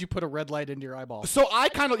function. Why would you put a red light into your eyeball? So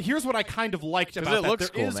here's what I kind of liked about it that. looks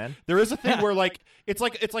There cool, man. There is a thing where like it's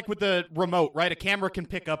like with the remote, right? A camera can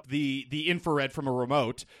pick up the infrared from a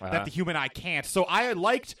remote that the human eye can't. So I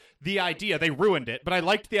liked the idea. They ruined it, but I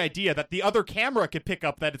liked the idea that the other camera could pick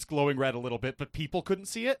up that it's glowing red a little bit, but people couldn't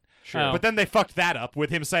see it. Sure. But then they fucked that up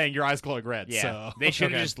with him saying your eye's glowing red. Yeah. So. They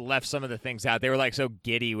should have Okay. just left some of the things out. They were like so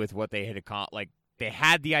giddy with what they had like they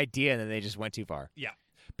had the idea and then they just went too far. Yeah.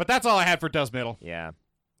 But that's all I had for Does Middle. Yeah.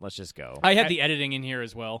 Let's just go. I had the editing in here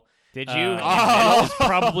as well. Did you? It's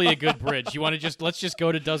probably a good bridge. You want to let's just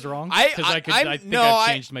go to Does Wrong? Because I think I've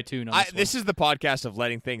changed my tune on This is the podcast of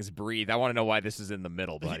letting things breathe. I want to know why this is in the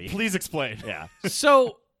middle, buddy. Please explain. Yeah.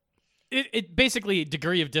 So it basically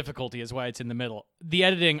degree of difficulty is why it's in the middle. The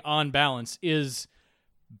editing on balance is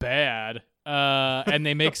bad. And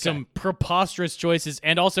they make some preposterous choices.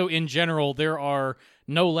 And also in general, there are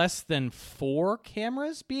no less than 4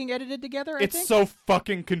 cameras being edited together, I It's think. so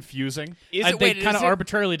fucking confusing. Is And it, they wait, kind is of it-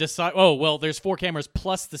 arbitrarily decide. Oh well, there's 4 cameras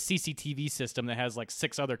plus the CCTV system that has like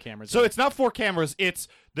 6 other cameras. So in it. it's not 4 cameras, it's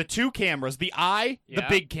the 2 cameras, the eye, the Yeah.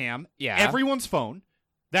 big cam, Yeah. everyone's phone,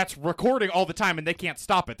 that's recording all the time, and they can't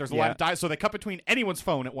stop it. There's a Yeah. lot of so they cut between anyone's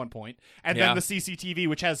phone at one point, and Yeah. then the CCTV,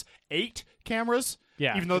 which has 8 cameras.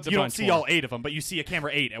 Yeah, even though it's a you don't bunch see more. all 8 of them, but you see a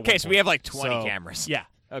camera 8 at one Okay, point. so we have like 20 So, cameras. Yeah.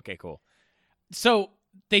 Okay, cool. So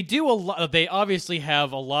they do a lot. They obviously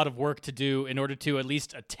have a lot of work to do in order to at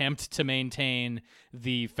least attempt to maintain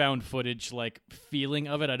the found footage like feeling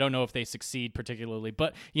of it. I don't know if they succeed particularly,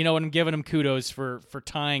 but I'm giving them kudos for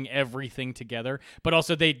tying everything together. But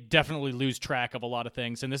also they definitely lose track of a lot of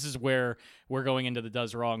things, and this is where we're going into the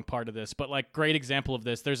does wrong part of this. But like great example of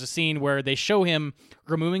this, there's a scene where they show him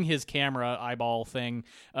removing his camera eyeball thing.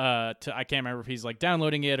 I can't remember if he's like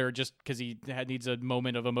downloading it or just because he needs a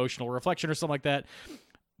moment of emotional reflection or something like that.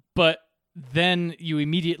 But then you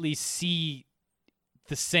immediately see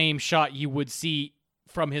the same shot you would see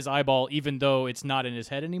from his eyeball, even though it's not in his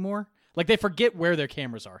head anymore. Like, they forget where their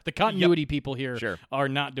cameras are. The continuity people here Sure. are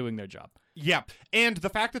not doing their job. Yeah, and the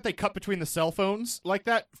fact that they cut between the cell phones like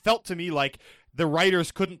that felt to me like the writers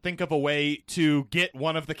couldn't think of a way to get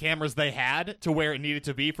one of the cameras they had to where it needed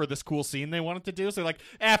to be for this cool scene they wanted to do. So they're like,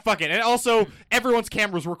 fuck it. And also, everyone's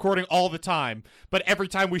camera's recording all the time, but every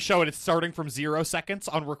time we show it, it's starting from 0 seconds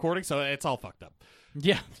on recording, so it's all fucked up.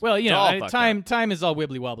 Yeah, well, all fucked time is all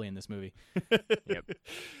wibbly wobbly in this movie. Yep.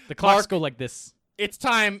 The clocks Mark, go like this. It's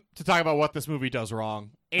time to talk about what this movie does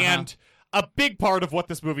wrong. And a big part of what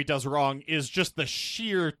this movie does wrong is just the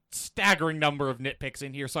sheer staggering number of nitpicks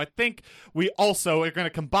in here. So I think we also are going to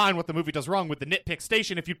combine what the movie does wrong with the nitpick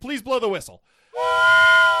station. If you'd please blow the whistle.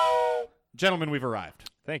 Gentlemen, we've arrived.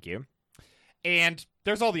 Thank you. And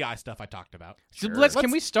there's all the eye stuff I talked about. So Sure.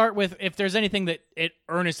 can we start with if there's anything that it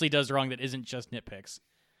earnestly does wrong that isn't just nitpicks?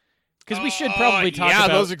 Because we should probably talk yeah,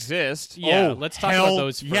 about those exist. Yeah, let's talk hell about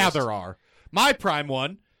those first. Yeah, there are. My prime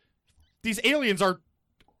one, these aliens are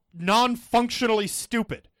non-functionally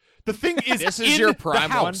stupid. The thing is, This is in your the prime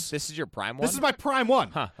one? house. This is your prime one? This is my prime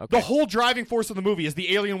one. Huh, okay. The whole driving force of the movie is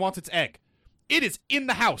the alien wants its egg. It is in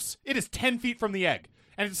the house. It is 10 feet from the egg.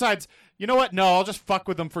 And it decides, you know what? No, I'll just fuck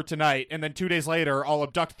with them for tonight. And then 2 days later, I'll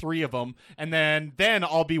abduct 3 of them. And then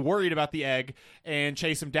I'll be worried about the egg and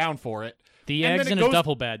chase them down for it. The And egg's then in it a goes-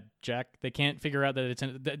 duffel bag, Jack. They can't figure out that it's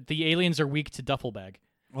in the aliens are weak to duffel bag.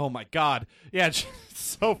 Oh my god. Yeah, it's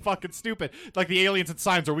so fucking stupid. Like the aliens and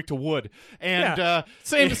signs are weak to wood. And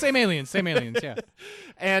Same aliens, yeah.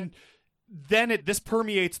 and then this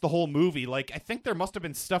permeates the whole movie. Like, I think there must have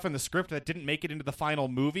been stuff in the script that didn't make it into the final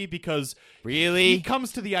movie because Really? he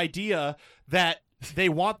comes to the idea that they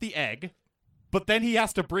want the egg, but then he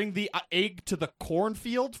has to bring the egg to the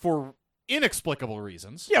cornfield for inexplicable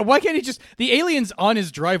reasons. Yeah, why can't he just... The alien's on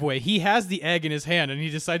his driveway. He has the egg in his hand, and he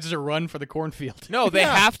decides to run for the cornfield. No, they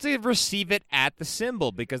Yeah. have to receive it at the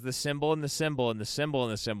symbol because the symbol and the symbol and the symbol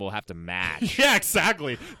and the symbol have to match. Yeah,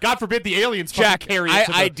 exactly. God forbid the aliens Jack, fucking carry it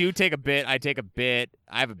to I the... do take a bit.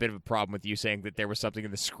 I have a bit of a problem with you saying that there was something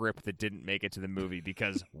in the script that didn't make it to the movie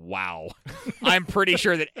because, wow. I'm pretty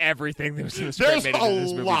sure that everything that was in the script There's made it into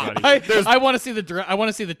this a movie, lot. buddy. I want to see the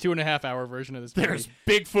 2.5 hour version of this movie. There's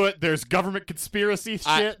Bigfoot. There's government conspiracy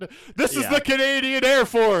I- shit. This is yeah. the Canadian Air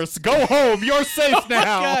Force. Go home. You're safe Oh my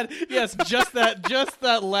now. God! Yes, just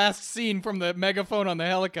that last scene from the megaphone on the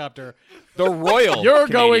helicopter. The Royal You're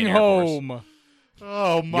Canadian going Air Force. home.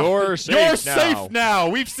 Oh my! You're safe You're now. safe now.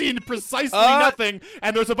 We've seen precisely nothing,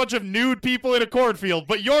 and there's a bunch of nude people in a cornfield.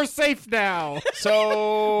 But you're safe now.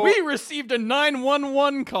 So We received a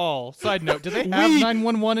 911 call. Side note: do they have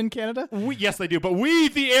 911 in Canada? Yes, they do. But we,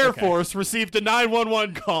 the Air Force, received a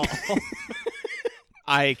 911 call.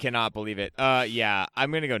 I cannot believe it. Yeah,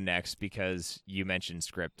 I'm gonna go next because you mentioned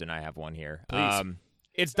script and I have one here. Please.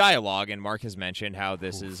 It's dialogue, and Mark has mentioned how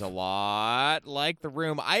this is a lot like The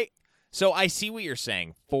Room. So I see what you're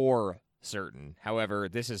saying for certain. However,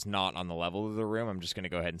 this is not on the level of The Room. I'm just gonna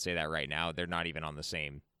go ahead and say that right now. They're not even on the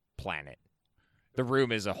same planet. The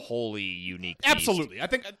Room is a wholly unique beast. Absolutely. I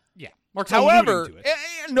think. Yeah. Mark's However, alluding to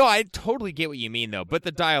it. no, I totally get what you mean, though. But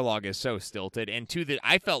the dialogue is so stilted, and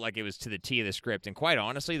I felt like it was to the T of the script. And quite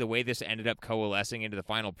honestly, the way this ended up coalescing into the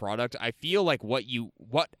final product, I feel like what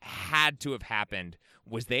had to have happened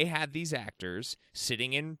was they had these actors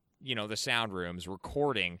sitting in the sound rooms,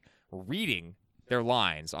 recording, reading their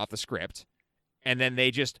lines off the script, and then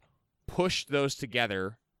they just pushed those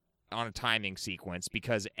together on a timing sequence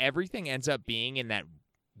because everything ends up being in that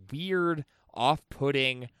weird,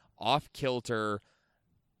 off-putting, off-kilter,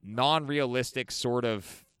 non-realistic sort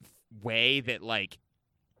of way that, like,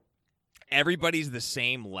 everybody's the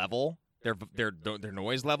same level their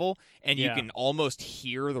noise level, and you Yeah. can almost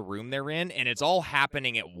hear the room they're in, and it's all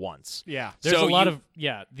happening at once. Yeah. There's So a lot you-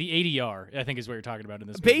 of the ADR, I think, is what you're talking about in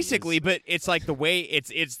this. Basically, movie, but it's like the way it's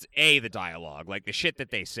the dialogue, like the shit that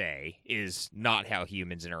they say is not how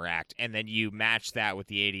humans interact, and then you match that with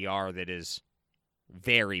the ADR that is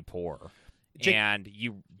very poor. Jake- And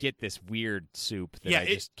you get this weird soup that Yeah, I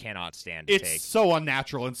just cannot stand to It's take. so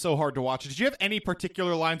unnatural and so hard to watch. Did you have any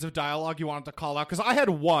particular lines of dialogue you wanted to call out? Because I had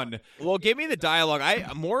one. Well, give me the dialogue.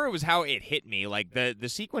 It was how it hit me. Like the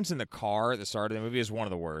sequence in the car at the start of the movie is one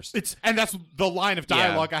of the worst. And that's the line of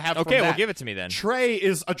dialogue I have. Okay, from well, that. give it to me then. Trey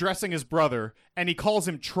is addressing his brother, and he calls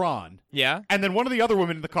him Tron. Yeah. And then one of the other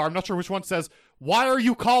women in the car, I'm not sure which one, says, "Why are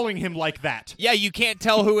you calling him like that?" Yeah, you can't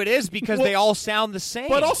tell who it is because Well, they all sound the same.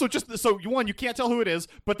 But also, you can't tell who it is,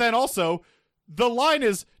 but then also, the line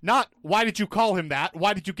is not, "Why did you call him that?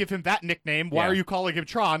 Why did you give him that nickname? Why Yeah. are you calling him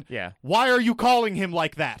Tron? Yeah. Why are you calling him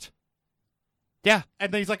like that?" Yeah.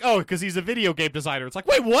 And then he's like, "Oh, because he's a video game designer." It's like,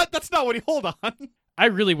 wait, what? That's not what he, hold on. I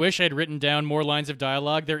really wish I had written down more lines of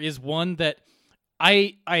dialogue. There is one that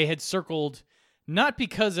I had circled, not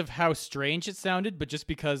because of how strange it sounded, but just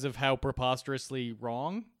because of how preposterously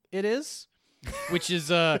wrong it is, which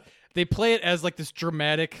is they play it as like this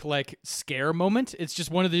dramatic like scare moment. It's just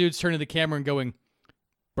one of the dudes turning to the camera and going,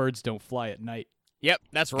 "Birds don't fly at night." Yep,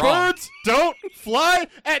 that's wrong. Birds don't fly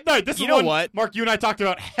at night. This You is know one, what? Mark, you and I talked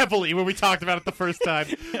about heavily when we talked about it the first time.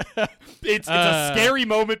 It's a scary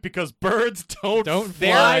moment because birds don't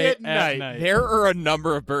fly at night. There are a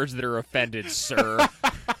number of birds that are offended, sir.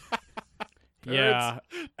 Yeah.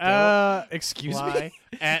 Excuse me. Fly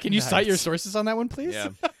at Can you cite your night. sources on that one, please? Yeah.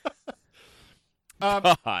 Um,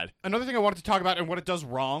 God. Another thing I wanted to talk about and what it does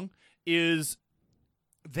wrong is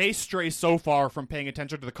they stray so far from paying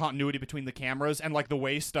attention to the continuity between the cameras and like the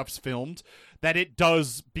way stuff's filmed that it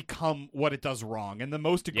does become what it does wrong. And the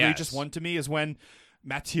most egregious Yes. one to me is when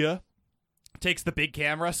Mathieu takes the big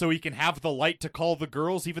camera so he can have the light to call the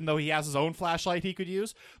girls, even though he has his own flashlight he could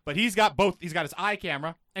use. But he's got both. He's got his eye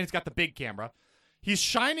camera and he's got the big camera. He's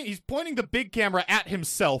pointing the big camera at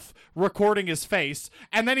himself, recording his face,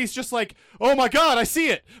 and then he's just like, "Oh my God, I see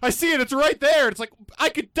it! It's right there!" It's like, I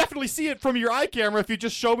could definitely see it from your eye camera if you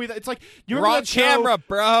just show me that. It's like, you remember Wrong that show, camera,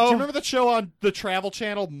 bro. Do you remember that show on the Travel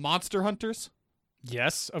Channel, Monster Hunters?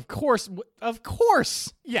 Yes, of course. Of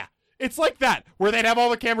course. Yeah. It's like that, where they'd have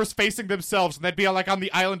all the cameras facing themselves, and they'd be like on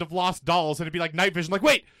the island of lost dolls, and it'd be like night vision, like,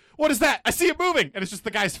 "Wait, what is that? I see it moving!" And it's just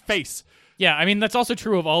the guy's face. Yeah, I mean, that's also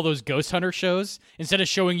true of all those Ghost Hunter shows. Instead of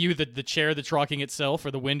showing you the chair that's rocking itself or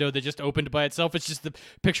the window that just opened by itself, it's just the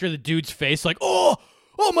picture of the dude's face like, oh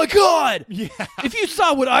my God! Yeah. If you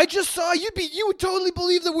saw what I just saw, you would totally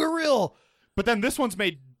believe that we're real. But then this one's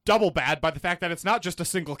made double bad by the fact that it's not just a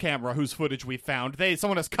single camera whose footage we found.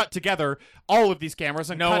 Someone has cut together all of these cameras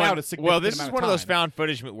and cut out a significant Well, this is amount one of those time. found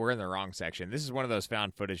footage. We're in the wrong section. This is one of those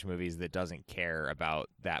found footage movies that doesn't care about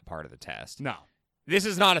that part of the test. No. This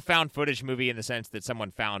is not a found footage movie in the sense that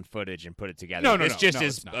someone found footage and put it together. No, This just no,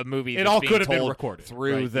 is it's not. a movie It that's all being could have been told recorded,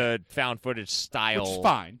 through right? the found footage style. Which is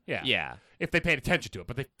fine. Yeah. Yeah. If they paid attention to it,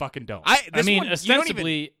 but they fucking don't. I mean, one, you don't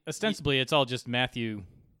even- ostensibly, it's all just Matthew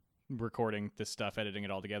recording this stuff, editing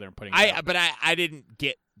it all together, and putting it out. But I didn't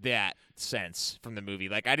get that sense from the movie.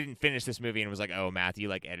 Like, I didn't finish this movie and was like, oh, Matthew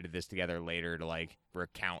like edited this together later to like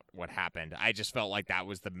recount what happened. I just felt like that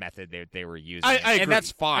was the method that they were using. I agree. And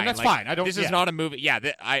that's fine. And that's Like, fine. I don't. This yeah. is not a movie. Yeah,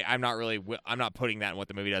 I'm not putting that in what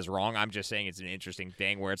the movie does wrong. I'm just saying it's an interesting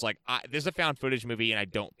thing where it's like this is a found footage movie, and I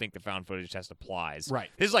don't think the found footage test applies. Right.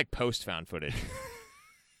 This is like post found footage.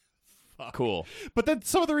 Cool. But then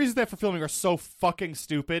some of the reasons they have for filming are so fucking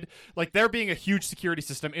stupid. Like, there being a huge security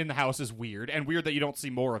system in the house is weird, and weird that you don't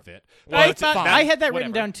see more of it. I But thought fine. I had that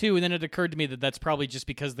written Whatever. down too, and then it occurred to me that that's probably just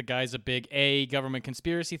because the guy's a big A, government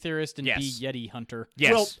conspiracy theorist, and Yes. B, Yeti hunter.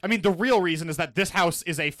 Yes. Well, I mean, the real reason is that this house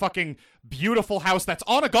is a fucking beautiful house that's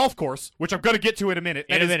on a golf course, which I'm going to get to in a minute.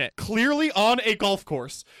 In That a is minute. Clearly on a golf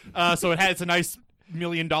course. So it's a nice $1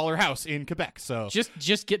 million house in Quebec. So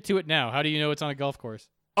Just get to it now. How do you know it's on a golf course?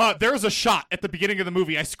 there's a shot at the beginning of the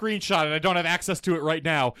movie. I screenshot it. I don't have access to it right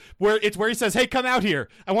now. Where he says, "Hey, come out here.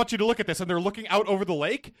 I want you to look at this." And they're looking out over the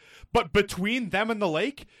lake. But between them and the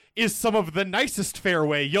lake is some of the nicest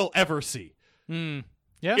fairway you'll ever see.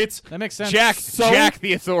 Yeah, It's that makes sense. Jack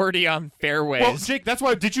the authority on fairways. Well, Jake, that's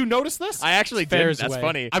why. Did you notice this? I actually Fair's did. That's way.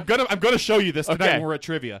 funny. I'm gonna show you this tonight Okay. when we're at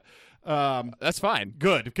trivia. That's fine.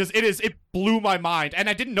 Good, because it blew my mind, and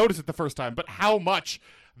I didn't notice it the first time. But how much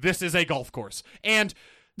this is a golf course, and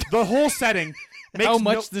the whole setting makes How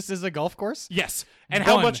much this is a golf course? yes, and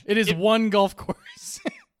how One. much it is one golf course.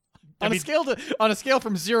 I on mean- a scale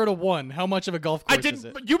from 0 to 1, how much of a golf I course is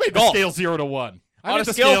it? didn't. You made the Golf. scale 0 to 1. I'm On at a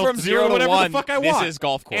the scale from 0 to whatever 1, the fuck I this want. is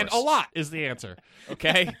golf course. And a lot is the answer.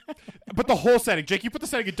 Okay? But the whole setting, Jake, you put the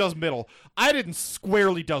setting it does middle. I didn't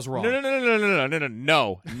squarely does wrong.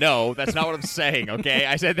 No, that's not what I'm saying, okay?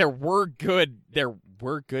 I said there were good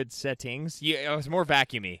settings. It was more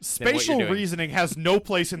vacuumy. Spatial reasoning has no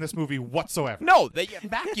place in this movie whatsoever. No, they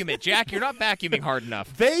vacuum it, Jack. You're not vacuuming hard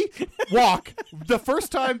enough. They walk the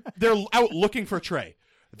first time they're out looking for Trey.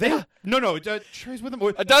 No, Trey's with them.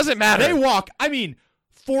 It doesn't matter. They walk,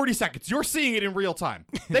 40 seconds. You're seeing it in real time.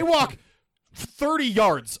 They walk 30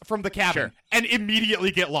 yards from the cabin and immediately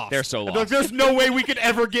get lost. They're so lost. Like, there's no way we could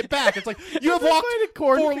ever get back. It's like, you have walked a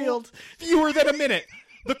cornfield. for fewer than a minute.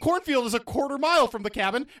 The cornfield is a quarter mile from the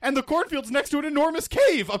cabin, and the cornfield's next to an enormous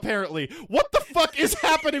cave, apparently. What the fuck is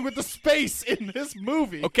happening with the space in this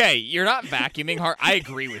movie? Okay, you're not vacuuming hard. I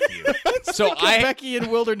agree with you. So The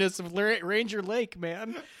Beckian wilderness of Ranger Lake,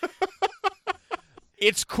 man.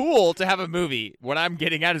 It's cool to have a movie. What I'm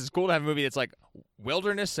getting at is it's cool to have a movie that's like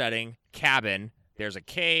wilderness setting, cabin, there's a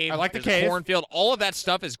cave, I like the there's cave. a cornfield. All of that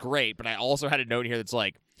stuff is great, but I also had a note here that's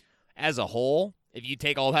like, as a whole, if you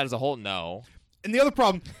take all that as a whole, no. And the other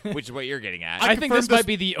problem, Which is what you're getting at. I think this might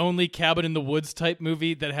be the only cabin in the woods type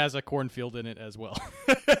movie that has a cornfield in it as well.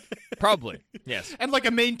 Probably. Yes. and like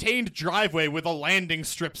a maintained driveway with a landing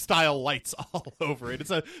strip style lights all over it. It's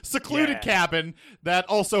a secluded cabin that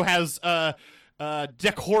also has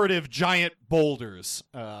decorative giant boulders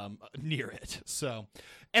near it. So,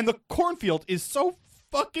 and the cornfield is so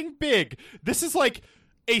fucking big. This is like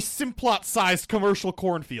a Simplot-sized commercial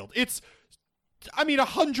cornfield. It's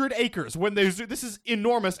 100 acres. This is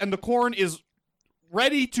enormous, and the corn is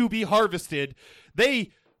ready to be harvested.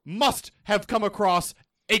 They must have come across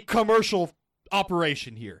a commercial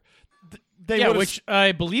operation here. Which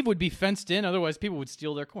I believe would be fenced in. Otherwise, people would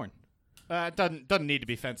steal their corn. It doesn't need to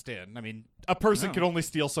be fenced in. A person can only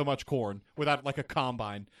steal so much corn without like a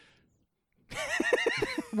combine.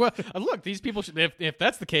 Well, look, these people should. If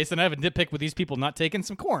that's the case, then I have a nitpick with these people not taking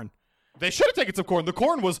some corn. They should have taken some corn. The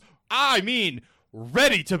corn was,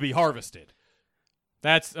 ready to be harvested.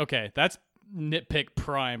 That's okay. That's nitpick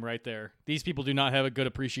prime right there. These people do not have a good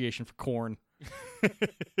appreciation for corn.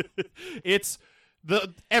 It's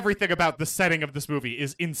everything about the setting of this movie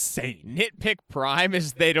is insane. Nitpick prime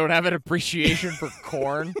is they don't have an appreciation for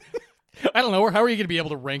corn. I don't know. How are you going to be able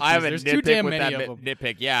to rank I these? have a There's nitpick too damn with many that of them.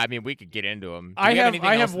 nitpick. Yeah, we could get into them. I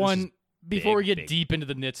have one. Before we get deep into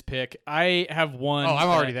the nitpick, I have one. Oh, I'm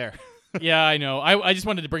already there. Yeah, I know. I just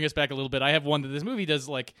wanted to bring us back a little bit. I have one that this movie does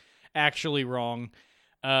actually wrong,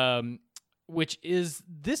 which is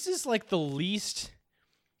this is the least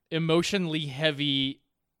emotionally heavy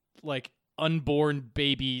unborn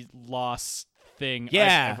baby loss thing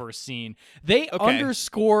I've ever seen. They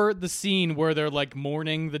underscore the scene where they're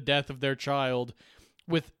mourning the death of their child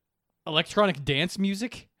with electronic dance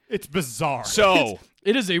music. It's bizarre. So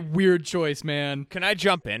it is a weird choice, man. can I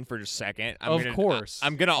jump in for just a second? Of course.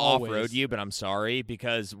 I'm gonna Always. off-road you, but I'm sorry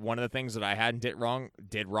because one of the things that I hadn't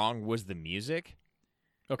did wrong was the music.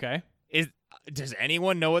 Okay. Does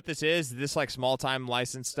anyone know what this is? Is this small time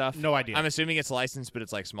licensed stuff? No idea. I'm assuming it's licensed, but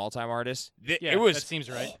it's small time artists. Yeah, that seems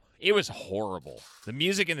right. It was horrible. The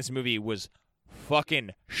music in this movie was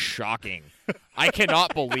fucking shocking. I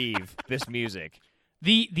cannot believe this music.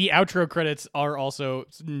 The outro credits are also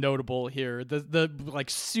notable here. The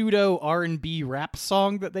pseudo R&B rap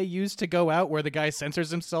song that they use to go out where the guy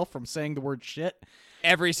censors himself from saying the word shit.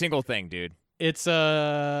 Every single thing, dude. It's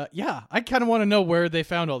I kind of want to know where they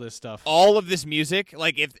found all this stuff. All of this music,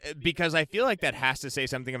 because I feel like that has to say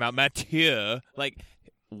something about Mathieu.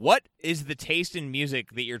 What is the taste in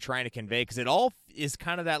music that you're trying to convey? Because it all is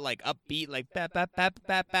kind of that upbeat,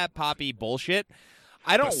 bap poppy bullshit.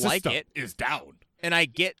 I don't like it. Is down. And I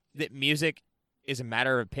get that music is a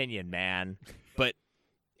matter of opinion, man, but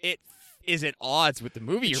it is at odds with the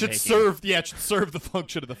movie you're making. It should serve the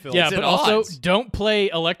function of the film. Yeah, It's but at also odds. don't play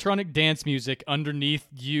electronic dance music underneath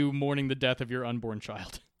you mourning the death of your unborn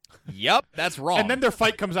child. Yep, that's wrong. And then their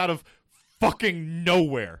fight comes out of fucking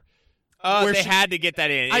nowhere. They had to get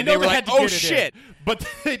that in. I know they were had to oh get it shit. in. But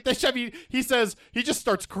he says he just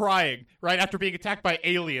starts crying right after being attacked by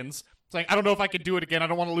aliens. Saying, I don't know if I can do it again. I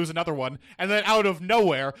don't want to lose another one. And then out of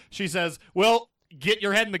nowhere, she says, well, get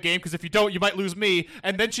your head in the game, because if you don't, you might lose me.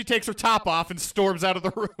 And then she takes her top off and storms out of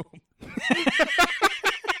the room.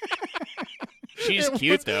 She's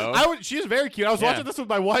cute, though. She is very cute. I was watching this with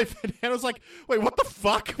my wife, and I was like, wait, what the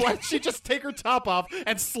fuck? Why did she just take her top off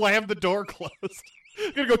and slam the door closed?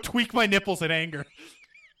 I'm going to go tweak my nipples in anger.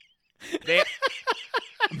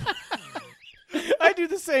 I do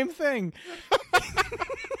the same thing.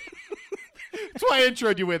 That's why I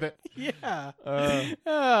introed you with it. Yeah.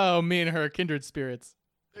 Oh, me and her, kindred spirits.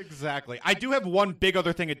 Exactly. I do have one big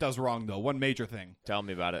other thing it does wrong, though. One major thing. Tell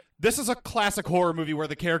me about it. This is a classic horror movie where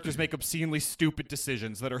the characters make obscenely stupid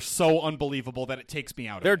decisions that are so unbelievable that it takes me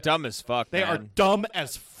out They're of it. dumb as fuck, They are man. dumb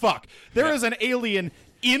as fuck. There is an alien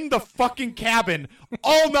in the fucking cabin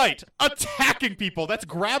all night attacking people. That's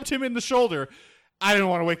grabbed him in the shoulder. I didn't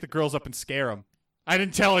want to wake the girls up and scare them. I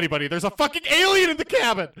didn't tell anybody. There's a fucking alien in the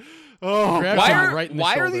cabin. Oh, Grabbed Why him are, right in the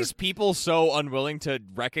why are shoulder. these people so unwilling to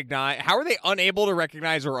recognize? How are they unable to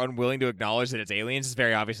recognize or unwilling to acknowledge that it's aliens? It's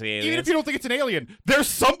very obviously aliens. even if you don't think it's an alien, there's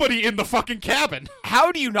somebody in the fucking cabin.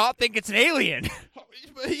 How do you not think it's an alien?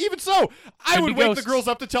 Even so, I Could would be wake ghosts. the girls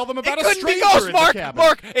up to tell them about It a couldn't be stranger ghosts, in Mark. the cabin.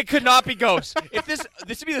 Mark, it could not be ghosts. If this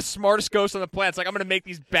would be the smartest ghost on the planet. It's like I'm going to make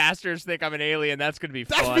these bastards think I'm an alien. That's going to be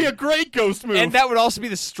That'd fun. be a great ghost move. And that would also be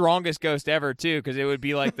the strongest ghost ever too, because it would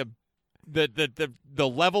be like the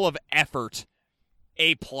level of effort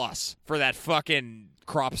A+ for that fucking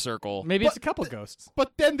crop circle. Maybe it's a couple ghosts.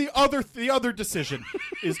 But then the other decision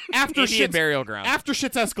is after Indian shit's burial ground. After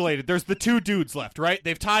shit's escalated, there's the two dudes left, right?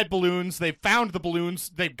 They've tied balloons. They've found the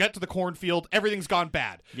balloons. They get to the cornfield. Everything's gone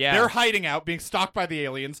bad. Yeah. They're hiding out, being stalked by the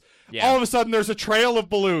aliens. Yeah. All of a sudden, there's a trail of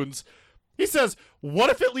balloons. He says, "What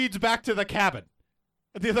if it leads back to the cabin?"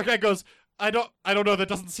 And the other guy goes, I don't know. That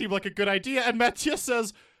doesn't seem like a good idea." And Mathieu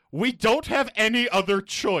says, "We don't have any other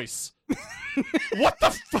choice." What the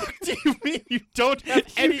fuck do you mean you don't have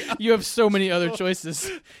any? You have so many other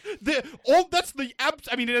choices.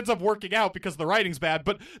 I mean, it ends up working out because the writing's bad,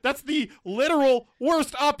 but that's the literal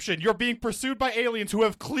worst option. You're being pursued by aliens who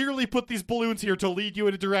have clearly put these balloons here to lead you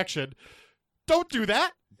in a direction. Don't do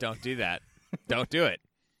that. Don't do that. Don't do it.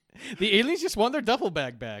 The aliens just want their duffel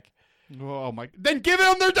bag back. Oh my! Then give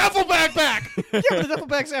them their duffel bag back. Yeah, but the duffel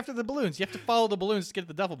bag's after the balloons. You have to follow the balloons to get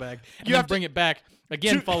the duffel bag, and You then have to- bring it back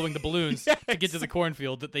again, following the balloons Yes. to get to the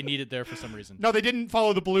cornfield that they needed there for some reason. No, they didn't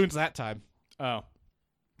follow the balloons that time. Oh,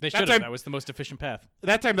 they That should have. time- That was the most efficient path.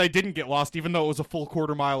 That time they didn't get lost, even though it was a full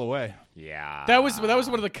quarter mile away. Yeah. That was one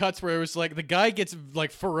of the cuts where it was like the guy gets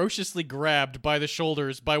like ferociously grabbed by the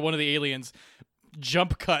shoulders by one of the aliens.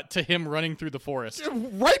 Jump cut to him running through the forest.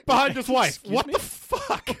 Right behind his wife. Excuse What me? the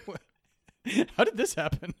fuck? How did this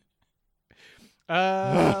happen?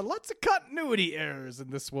 Lots of continuity errors in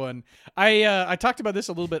this one. I talked about this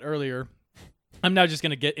a little bit earlier. I'm now just going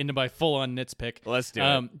to get into my full-on nitpick. Let's do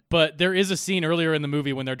it. But there is a scene earlier in the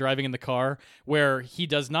movie when they're driving in the car where he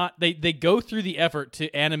does not. They go through the effort to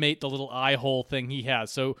animate the little eye hole thing he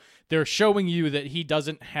has. So they're showing you that he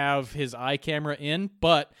doesn't have his eye camera in,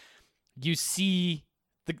 but you see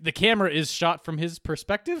the camera is shot from his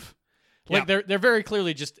perspective. Like they're very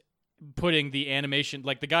clearly just putting the animation,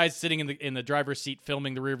 like the guy's sitting in the driver's seat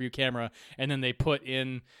filming the rear view camera, and then they put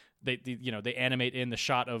in they animate in the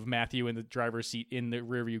shot of Matthew in the driver's seat in the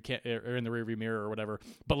rear view or in the rear view mirror or whatever.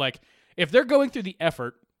 But like if they're going through the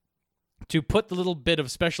effort to put the little bit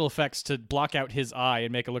of special effects to block out his eye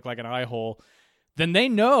and make it look like an eye hole, then they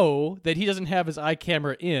know that he doesn't have his eye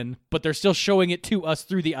camera in, but they're still showing it to us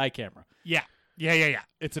through the eye camera. Yeah.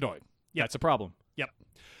 It's annoying. Yeah, it's a problem. Yep.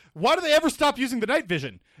 Why do they ever stop using the night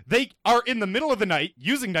vision? They are in the middle of the night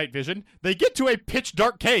using night vision. They get to a pitch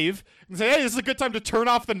dark cave and say, "Hey, this is a good time to turn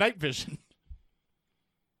off the night vision."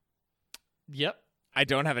 Yep. I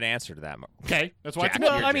don't have an answer to that. Okay, that's why Jack. it's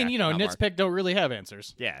Well, Well, Well, I mean, Jack, not Mark. nitpick don't really have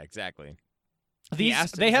answers. Yeah, exactly. These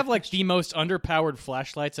asked they him have the like the most underpowered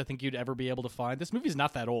flashlights I think you'd ever be able to find. This movie's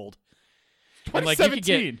not that old. And, like, you could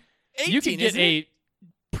get- 2017. You could get isn't it? a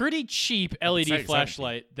pretty cheap LED Say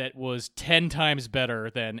flashlight that was 10 times better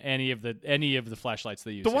than any of the flashlights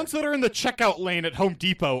they use. The here. ones that are in the checkout lane at Home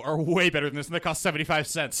Depot are way better than this, and they cost 75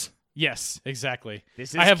 cents. Yes, exactly.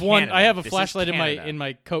 This is I have one. Canada. I have a This is flashlight Canada. in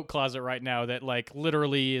my coat closet right now that like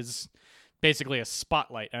literally is basically a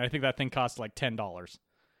spotlight, and I think that thing costs like $10.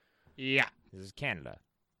 Yeah. This is Canada.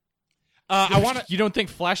 I want to. You don't think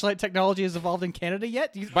flashlight technology has evolved in Canada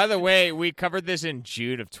yet? By the way, we covered this in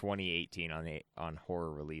June of 2018 on Horror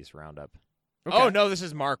Release Roundup. Okay. Oh no, this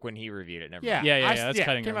is Mark when he reviewed it. Never Yeah, mind. Yeah, that's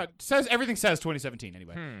cutting came room. out. Everything says 2017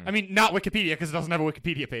 anyway. I mean, not Wikipedia because it doesn't have a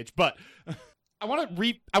Wikipedia page. But I want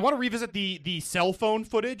to revisit the cell phone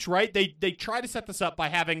footage. Right? They try to set this up by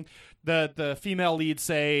having the female lead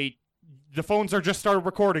say the phones are just started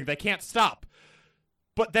recording. They can't stop.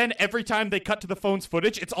 But then every time they cut to the phone's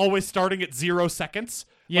footage, it's always starting at 0 seconds.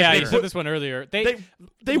 Yeah, Like, you said this one earlier. They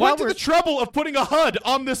while went to we're- the trouble of putting a HUD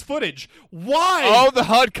on this footage. Why? Oh, the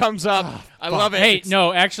HUD comes up. I love it. Hey, It's-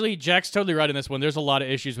 no, actually, Jack's totally right in this one. There's a lot of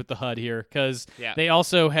issues with the HUD here because Yeah. they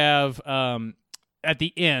also have at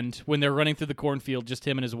the end when they're running through the cornfield, just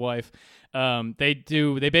him and his wife, they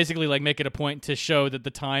basically like make it a point to show that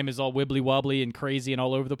the time is all wibbly wobbly and crazy and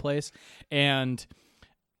all over the place, and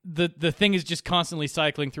the thing is just constantly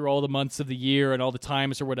cycling through all the months of the year and all the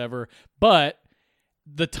times or whatever, but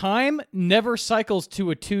the time never cycles to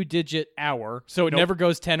a 2-digit hour, so it never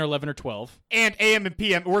goes 10 or 11 or 12. And AM and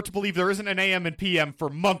PM, we're to believe there isn't an AM and PM for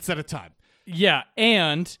months at a time. Yeah,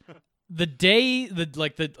 and the day,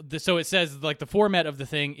 so it says like the format of the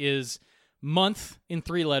thing is month in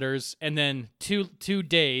 3 letters, and then two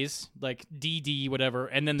days, like DD whatever,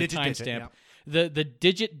 and then the timestamp. Yeah. The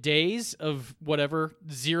digit days of whatever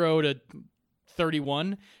 0 to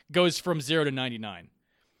 31 goes from 0 to 99.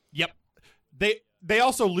 Yep. They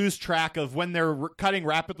also lose track of when they're cutting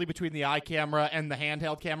rapidly between the eye camera and the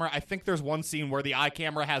handheld camera. I think there's one scene where the eye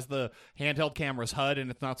camera has the handheld camera's HUD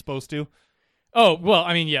and it's not supposed to. Oh, well,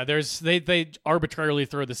 I mean, yeah, they arbitrarily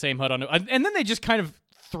throw the same HUD on it. And then they just kind of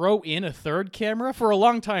throw in a third camera. For a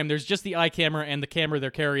long time, there's just the eye camera and the camera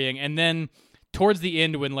they're carrying. And then towards the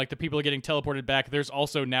end, when like the people are getting teleported back, there's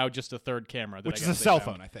also now just a third camera. Which is a cell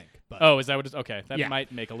phone, I think. But. Oh, is that what it's... Okay, that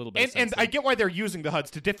might make a little bit of sense. And I get why they're using the HUDs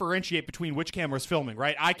to differentiate between which camera is filming,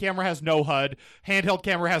 right? Eye camera has no HUD. Handheld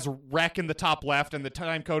camera has rec in the top left and the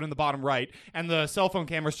time code in the bottom right. And the cell phone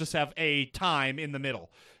cameras just have a time in the middle.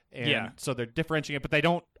 And so they're differentiating it, but they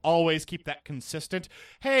don't always keep that consistent.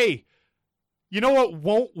 Hey, you know what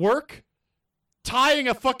won't work? Tying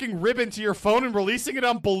a fucking ribbon to your phone and releasing it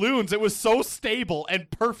on balloons. It was so stable and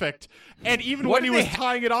perfect. And even when he was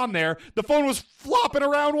tying it on there, the phone was flopping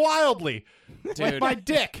around wildly. Dude. Like my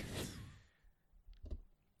dick.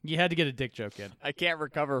 You had to get a dick joke in. I can't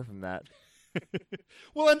recover from that.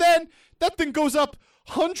 Well, and then that thing goes up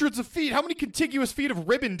hundreds of feet. How many contiguous feet of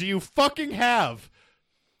ribbon do you fucking have?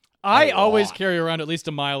 I always carry around at least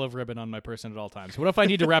a mile of ribbon on my person at all times. What if I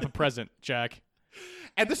need to wrap a present, Jack?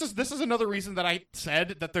 And this is another reason that I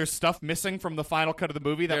said that there's stuff missing from the final cut of the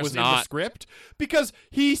movie that was in the script. Because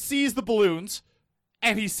he sees the balloons,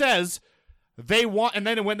 and he says, and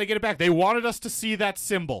then when they get it back, they wanted us to see that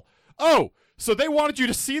symbol. Oh, so they wanted you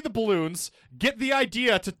to see the balloons, get the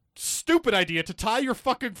stupid idea to tie your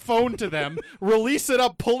fucking phone to them, release it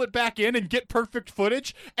up, pull it back in, and get perfect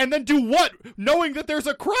footage, and then do what? Knowing that there's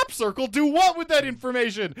a crop circle, do what with that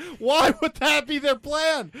information? Why would that be their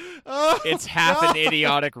plan? It's half an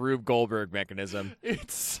idiotic Rube Goldberg mechanism.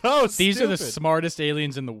 It's so stupid. These are the smartest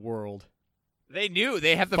aliens in the world. They knew.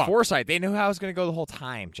 They have the foresight. They knew how it was going to go the whole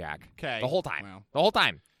time, Jack. Okay. The whole time. Wow. The whole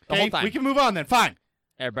time. The whole time. We can move on then. Fine.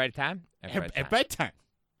 Everybody time? Everybody time.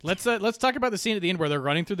 Let's talk about the scene at the end where they're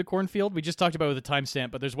running through the cornfield. We just talked about it with the timestamp,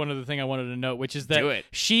 but there's one other thing I wanted to note, which is that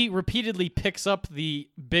she repeatedly picks up the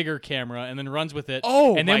bigger camera and then runs with it.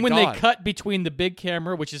 Oh, and then my when God. they cut between the big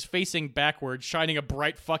camera, which is facing backwards, shining a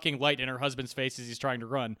bright fucking light in her husband's face as he's trying to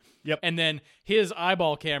run. Yep. And then his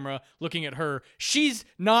eyeball camera looking at her. She's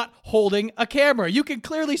not holding a camera. You can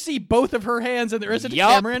clearly see both of her hands, and there isn't a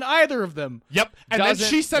camera in either of them. Yep. And then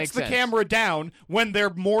she sets the camera down when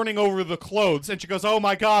they're mourning over the clothes, and she goes, "Oh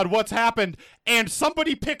my God, what's happened?" And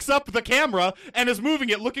somebody picks up the camera and is moving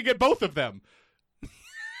it, looking at both of them.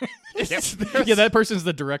 Yeah, that person's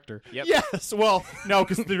the director. Yep. Yes. Well, no,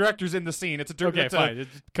 because the director's in the scene. It's a Okay, fine.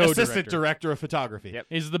 It's assistant director of photography. Yep.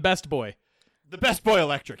 He's the best boy. The best boy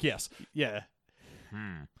electric, yes. Yeah.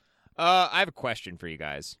 I have a question for you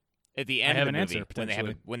guys. At the end I have of the an movie, answer,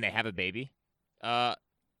 potentially. when they have a baby,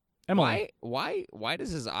 Emily. why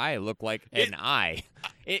does his eye look like an eye?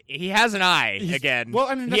 He has an eye again. Well,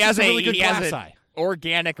 I mean, he has a really good he has glass an eye.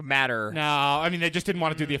 Organic matter. No, I mean, they just didn't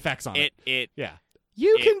want to do the effects on it. Yeah.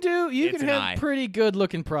 You it's can an have eye. pretty good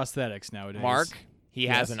looking prosthetics nowadays. Mark, he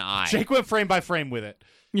has an eye. Jake went frame by frame with it.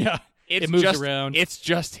 Yeah. It moves just, around. It's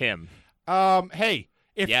just him. Hey,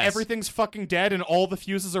 if everything's fucking dead and all the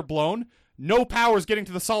fuses are blown, no power's getting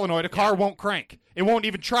to the solenoid. A car won't crank. It won't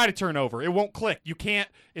even try to turn over. It won't click. You can't.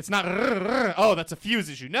 It's not. Oh, that's a fuse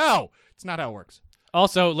issue. No, it's not how it works.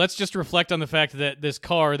 Also, let's just reflect on the fact that this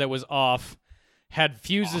car that was off had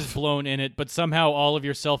fuses blown in it, but somehow all of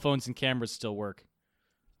your cell phones and cameras still work.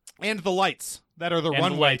 And the lights that are the And the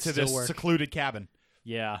runway lights to still this work. secluded cabin.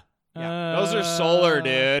 Yeah. Those are solar,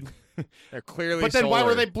 dude. They're clearly But then solar. why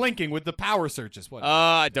were they blinking with the power surges? What?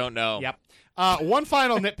 I don't know. Yep. One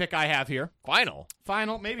final nitpick I have here. Final,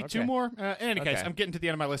 Maybe two Okay. more. In any case, Okay. I'm getting to the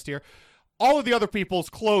end of my list here. All of the other people's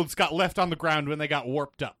clothes got left on the ground when they got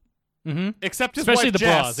warped up. Mm-hmm. Except his Especially wife the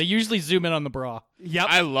Jess. bras. They usually zoom in on the bra. Yep.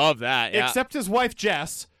 I love that. Yeah. Except his wife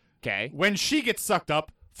Jess, Okay. when she gets sucked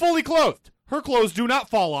up, fully clothed. Her clothes do not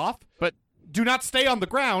fall off, But do not stay on the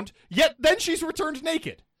ground, yet then she's returned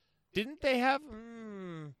naked. didn't they have...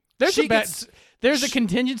 There's a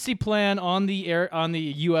contingency plan on the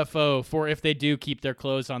UFO for if they do keep their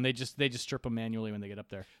clothes on. They just strip them manually when they get up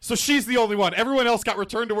there. So she's the only one. Everyone else got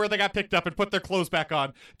returned to where they got picked up and put their clothes back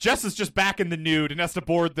on. Jess is just back in the nude and has to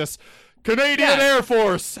board this Canadian Air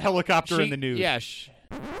Force helicopter in the nude. Yeah.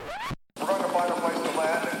 We're going to find a place to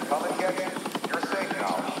land and come and get you. You're safe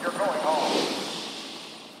now. You're going home.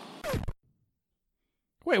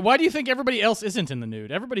 Wait, why do you think everybody else isn't in the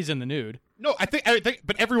nude? Everybody's in the nude. No, I think,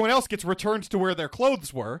 but everyone else gets returned to where their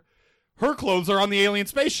clothes were. Her clothes are on the alien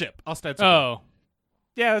spaceship, ostensibly. Oh.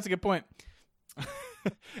 Yeah, that's a good point.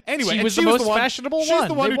 Anyway, she was the most fashionable one. She's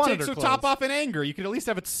the one They who wanted takes her her top clothes. off in anger. You could at least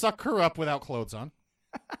have it suck her up without clothes on.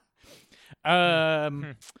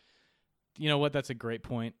 You know what? That's a great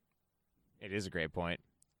point. It is a great point.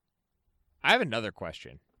 I have another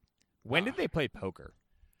question. When did they play poker?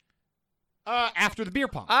 After the beer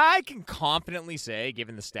pong. I can confidently say,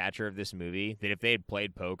 given the stature of this movie, that if they had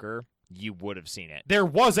played poker, you would have seen it. There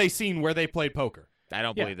was a scene where they played poker. I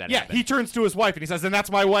don't believe that Yeah, happened. he turns to his wife and he says, and that's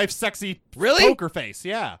my wife's sexy Really? poker face.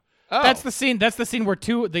 Yeah. Oh. That's the scene. That's the scene where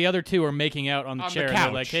the other two are making out on the On the chair. And they're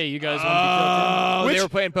couch. like, "Hey, you guys want to be killed?" Oh, Which they were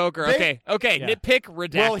playing poker. they- Okay. Yeah. Nitpick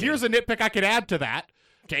redacted. Well, here's a nitpick I could add to that.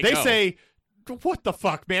 Okay, They go. say, what the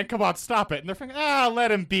fuck, man? Come on, stop it. And they're thinking,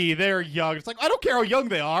 let him be. They're young. It's like, I don't care how young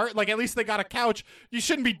they are. Like, at least they got a couch. You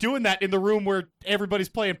shouldn't be doing that in the room where everybody's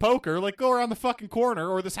playing poker. Like, go around the fucking corner,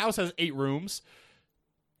 or this house has 8 rooms.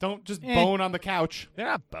 Don't just bone on the couch. They're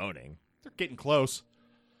not boning. They're getting close.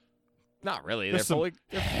 Not really. There's They're some fully.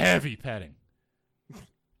 heavy petting.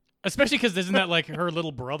 Especially because isn't that like her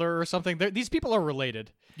little brother or something? These people are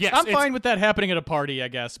related. Yes, I'm it's- fine with that happening at a party, I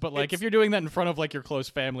guess. But like, It's- if you're doing that in front of like your close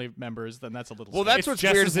family members, then that's a little. Well, strange. that's what's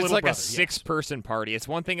Jess's weird. Is it's little like brother, a yes. 6-person party. It's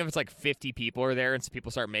one thing if it's like 50 people are there and some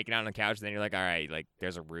people start making out on the couch, and then you're like, all right, like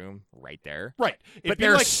there's a room right there. Right. But It'd be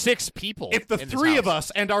there are like 6 people. if the in this 3 of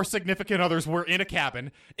house. us and our significant others were in a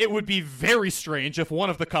cabin, it would be very strange if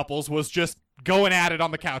one of the couples was just going at it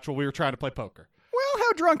on the couch while we were trying to play poker. Well,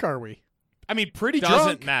 how drunk are we? I mean, pretty doesn't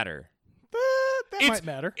drunk. matter. That might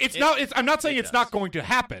matter. I'm not saying it it's not does. going to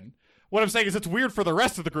happen. What I'm saying is it's weird for the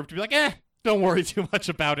rest of the group to be like, don't worry too much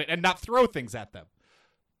about it and not throw things at them.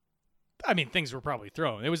 I mean, things were probably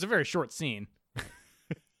thrown. It was a very short scene.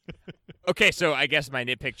 Okay, so I guess my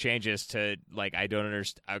nitpick changes to like I don't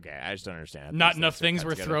understand. Okay, I just don't understand. how Not these enough are things cut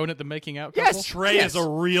were together. thrown at the making out. Yes, couple? Trey Yes. is a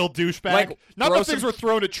real douchebag. Like, not throw enough things some- were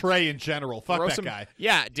thrown at Trey in general. Fuck Throw that some- guy.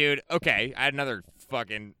 Yeah, dude. Okay, I had another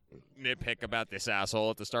fucking nitpick about this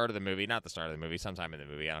asshole at the start of the movie. Not the start of the movie. Sometime in the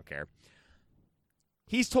movie. I don't care.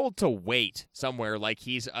 He's told to wait somewhere like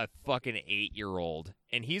he's a fucking 8-year-old,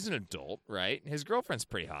 and he's an adult, right? His girlfriend's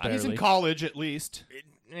pretty hot. He's in Barely. college at least.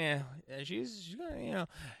 Yeah, she's you know.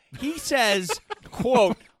 He says,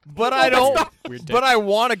 "quote, but I don't, Weird but I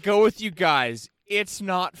want to go with you guys. It's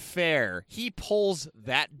not fair." He pulls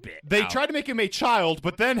that bit. They out. try to make him a child,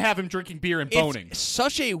 but then have him drinking beer and It's boning.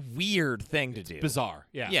 such a weird thing to do. Bizarre.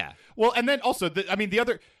 Yeah. Yeah. Well, and then also, the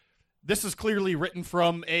other. This is clearly written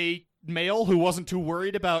from a male who wasn't too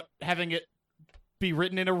worried about having it be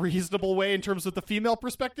written in a reasonable way in terms of the female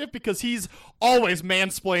perspective, because he's always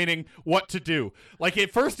mansplaining what to do. Like,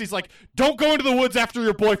 at first he's like, don't go into the woods after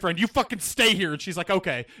your boyfriend, you fucking stay here. And she's like,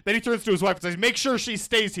 okay. Then he turns to his wife and says, make sure she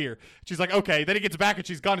stays here. She's like, okay. Then he gets back and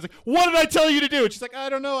she's gone. He's like, what did I tell you to do? And she's like, I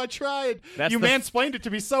don't know, I tried. That's You the- mansplained it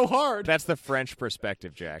to me so hard. That's the French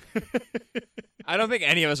perspective, Jack. I don't think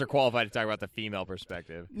any of us are qualified to talk about the female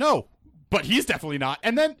perspective. No, but he's definitely not.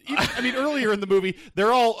 And then, I mean, earlier in the movie,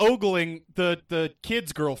 they're all ogling the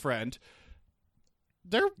kid's girlfriend.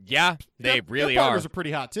 Yeah, they Their really partners are. are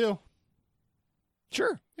pretty hot too.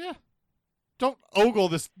 Sure. Yeah. Don't ogle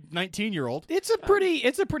this 19-year-old. It's a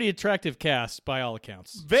pretty attractive cast by all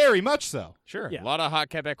accounts. Very much so. Sure. Yeah. A lot of hot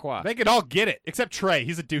Quebecois. They can all get it, except Trey.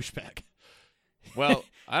 He's a douchebag. Well,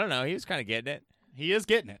 I don't know. He was kind of getting it. He is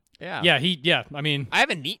getting it. Yeah. Yeah. I mean, I have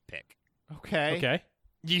a neat pick. Okay. okay.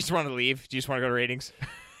 You just want to leave? Do you just want to go to ratings?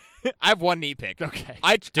 I have one neat pick. Okay.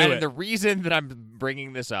 And it. the reason that I'm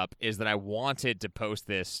bringing this up is that I wanted to post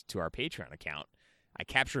this to our Patreon account. I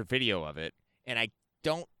captured video of it, and I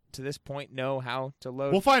don't, to this point, know how to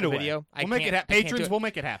load We'll find the a way. video. We'll make it happen. I can't do Patrons, it. we'll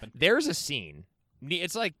make it happen. There's a scene.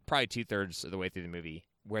 It's like probably 2/3 of the way through the movie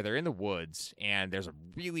where they're in the woods and there's a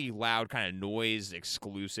really loud kind of noise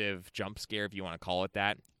exclusive jump scare, if you want to call it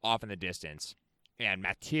that, off in the distance. And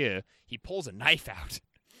Mathieu, he pulls a knife out,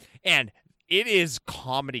 and it is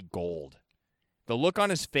comedy gold. The look on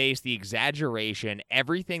his face, the exaggeration,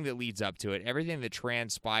 everything that leads up to it, everything that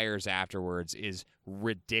transpires afterwards is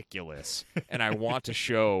ridiculous. And I want to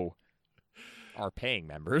show our paying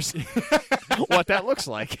members what that looks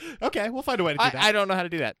like. Okay, we'll find a way to do that. I don't know how to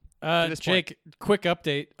do that. this Jake, quick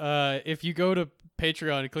update. If you go to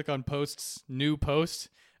Patreon and click on posts, new post,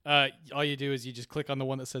 all you do is you just click on the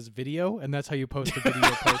one that says video, and that's how you post a video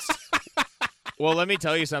post. Well, let me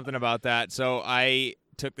tell you something about that. So I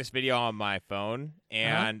took this video on my phone,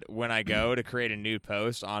 and when I go to create a new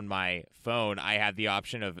post on my phone, I have the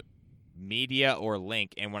option of media or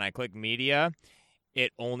link, and when I click media,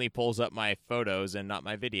 it only pulls up my photos and not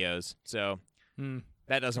my videos. So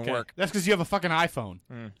that doesn't work. That's because you have a fucking iPhone.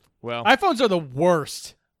 Well, iPhones are the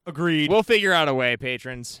worst. Agreed. we'll figure out a way,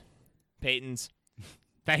 patrons. Patons.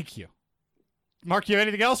 Thank you. Mark, you have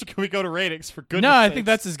anything else, or can we go to ratings for goodness No, I sakes? think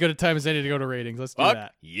that's as good a time as any to go to ratings. Let's do Fuck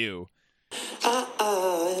that. you. You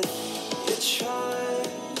try,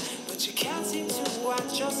 but you can't seem to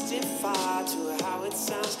quite justify to how it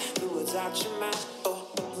sounds. The words out your mouth. Oh,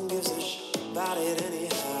 who gives a shit about it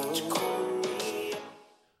anyhow? You call me.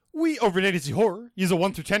 We over at ADC Horror use a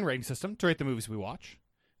 1 through 10 rating system to rate the movies we watch.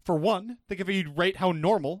 For 1, think if you'd rate how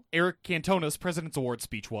normal Eric Cantona's President's Award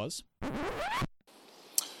speech was.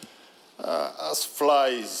 As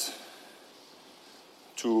flies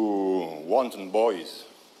to wanton boys,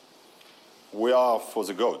 we are for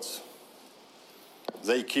the gods.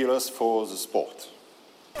 They kill us for the sport.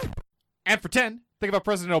 And for 10, think about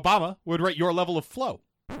President Obama would rate your level of flow.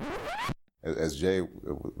 As Jay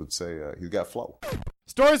would say, he's got flow.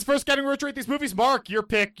 Stories the first category to rate these movies. Mark, your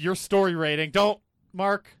pick, your story rating. Don't,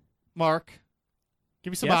 Mark,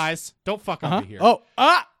 give me some Yes? eyes. Don't fuck on me here. Oh,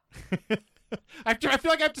 I feel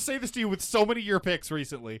like I have to say this to you with so many of your picks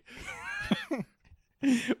recently.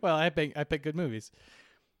 well, I pick good movies.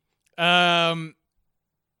 I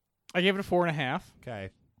gave it a 4.5. Okay.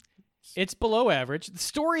 It's below average. The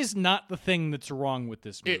story is not the thing that's wrong with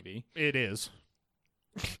this movie. It is.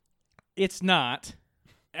 It's not.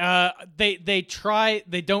 They try.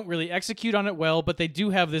 They don't really execute on it well, but they do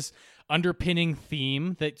have this underpinning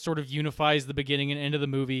theme that sort of unifies the beginning and end of the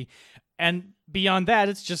movie. And beyond that,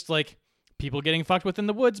 it's just like people getting fucked with in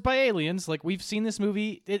the woods by aliens. Like, we've seen this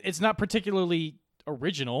movie. It's not particularly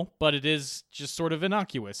original, but it is just sort of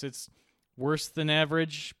innocuous. It's worse than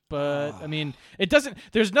average, but I mean, it doesn't.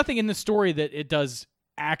 There's nothing in the story that it does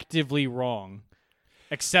actively wrong,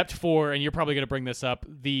 except for, and you're probably going to bring this up,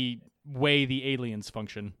 the way the aliens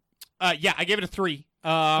function. Yeah, I gave it a 3.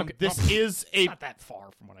 This is a Not that far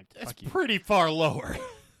from what I. It's pretty far lower.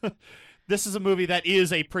 This is a movie that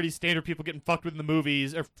is a pretty standard people getting fucked with in the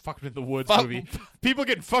movies, or fucked with in the woods movie. People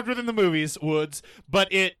getting fucked with in the movies, woods,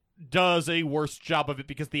 but it does a worse job of it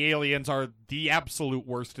because the aliens are the absolute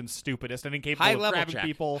worst and stupidest and incapable High of level, grabbing Jack.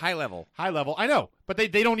 people. High level. High level. I know, but they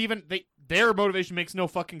don't even their motivation makes no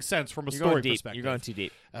fucking sense from a You're story going deep. perspective. You're going too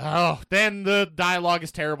deep. Oh, then the dialogue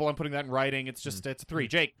is terrible. I'm putting that in writing. It's just it's a 3.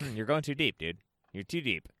 Jake. You're going too deep, dude. You're too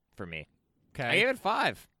deep for me. Okay. I gave it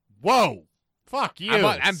 5. Whoa. Fuck you.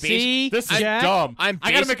 I'm See, This is Jack? dumb. I'm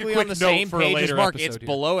I gotta make a basically quick on the note same for a page as later Mark. episode It's here.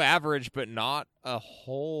 below average, but not a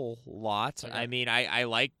whole lot. Okay. I mean, I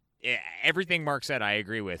like everything Mark said. I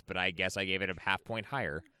agree with, but I guess I gave it a half point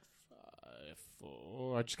higher.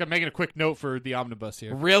 I just got making a quick note for the omnibus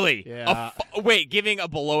here. Really? Yeah. Wait, giving a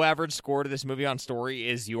below average score to this movie on story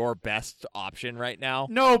is your best option right now?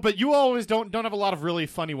 No, but you always don't have a lot of really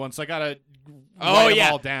funny ones, so I gotta Oh, write them yeah.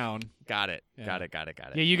 all down. Got it. Yeah. Got it.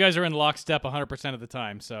 Yeah, you guys are in lockstep 100% of the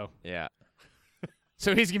time. So Yeah.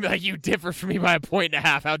 So he's gonna be like, "You differ from me by 1.5 points.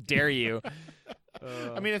 How dare you?"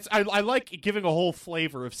 I mean, I like giving a whole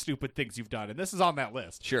flavor of stupid things you've done, and this is on that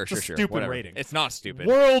list. Sure. It's a stupid Whatever. rating. It's not stupid.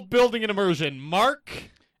 World building and immersion. Mark.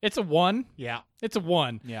 it's a 1. Yeah. It's a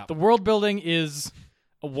 1. Yeah. The world building is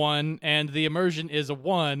a 1, and the immersion is a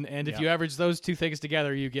 1. And if Yeah. you average those two things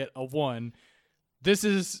together, you get a 1. This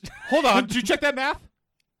is. Hold on. Did you check that math?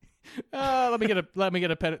 Let me get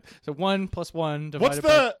a pen. So 1 plus 1 What's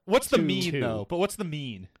divided the two. mean 2. though? But what's the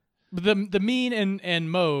mean? The mean and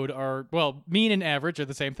mode are, well, mean and average are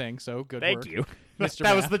the same thing. So good Thank work, you. Mr.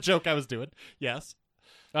 That was Math. the joke I was doing. Yes.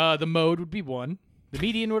 The mode would be 1. The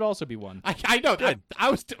median would also be 1. I know. Good. I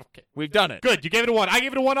was okay. We've done it. Good. You gave it a 1. I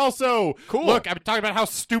gave it a 1 also. Cool. Look, I'm talking about how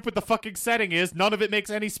stupid the fucking setting is. None of it makes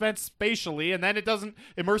any sense spatially, and then it doesn't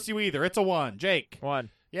immerse you either. It's a 1. Jake. 1.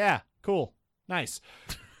 Yeah. Cool. Nice.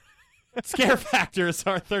 Scare factor is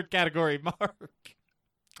our third category. Mark.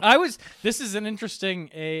 This is an interesting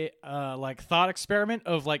thought experiment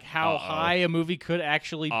of like how high a movie could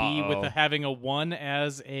actually be with having a 1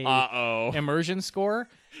 as a immersion score.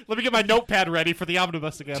 Let me get my notepad ready for the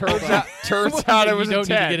omnibus again. Turns Well, out it was you don't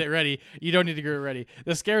a need 10. to get it ready. You don't need to get it ready.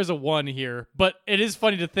 The scare is a 1 here, but it is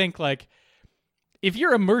funny to think like, if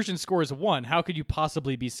your immersion score is a 1, how could you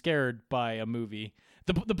possibly be scared by a movie?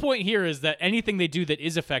 the point here is that anything they do that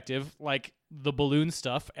is effective, like the balloon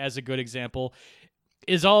stuff as a good example,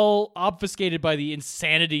 is all obfuscated by the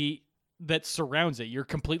insanity that surrounds it. You're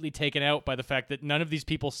completely taken out by the fact that none of these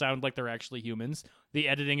people sound like they're actually humans. The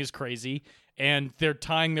editing is crazy, and they're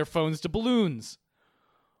tying their phones to balloons.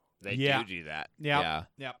 They do that. Yeah.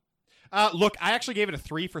 Look, I actually gave it a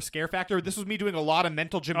 3 for scare factor. This was me doing a lot of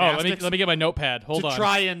mental Oh, gymnastics. let me get my notepad. Hold on. To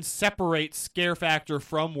try and separate scare factor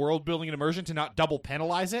from world building and immersion to not double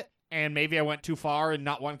penalize it. And maybe I went too far in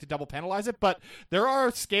not wanting to double penalize it, but there are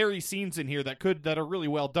scary scenes in here that are really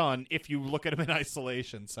well done if you look at them in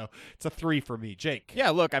isolation. So it's a 3 for me. Jake.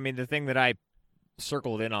 Yeah, look, I mean, the thing that I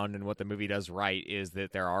circled in on and what the movie does right is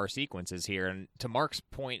that there are sequences here. And to Mark's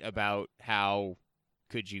point about how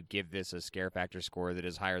could you give this a scare factor score that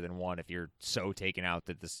is higher than 1 if you're so taken out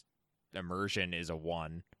that this immersion is a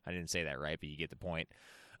 1. I didn't say that right, but you get the point.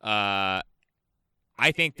 I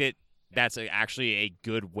think that that's actually a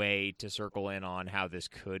good way to circle in on how this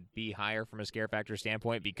could be higher from a scare factor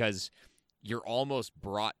standpoint, because you're almost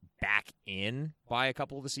brought back in by a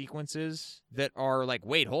couple of the sequences that are like,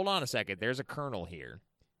 wait, hold on a second, there's a kernel here.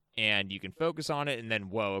 And you can focus on it, and then,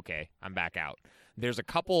 whoa, okay, I'm back out. There's a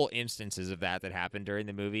couple instances of that happen during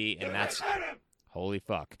the movie, and that's, holy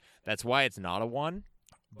fuck. That's why it's not a 1,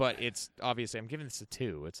 but it's, obviously, I'm giving this a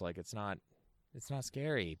 2. It's like, it's not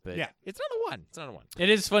scary, but yeah. It's not a 1. It's not a 1. It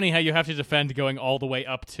is funny how you have to defend going all the way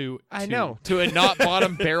up to 2. I know, to a not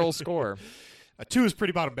bottom barrel score. A 2 is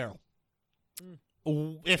pretty bottom barrel.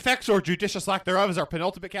 Effects or judicious lack thereof is our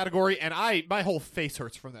penultimate category, and my whole face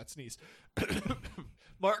hurts from that sneeze.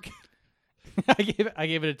 Mark? I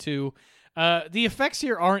gave it a 2. The effects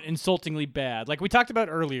here aren't insultingly bad. Like we talked about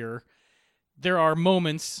earlier, there are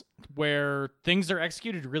moments where things are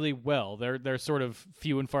executed really well. They're sort of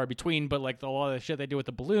few and far between, but like a lot of the shit they do with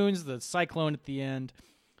the balloons, the cyclone at the end,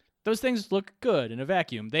 those things look good in a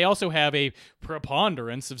vacuum. They also have a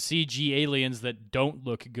preponderance of CG aliens that don't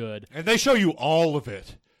look good. And they show you all of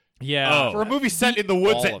it. Yeah. For a movie set in the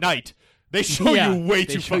woods at night, they show you way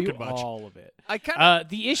too fucking much. All of it. I kind of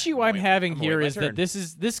the issue I'm having here is that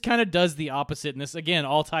this kind of does the opposite, and this again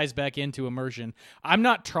all ties back into immersion. I'm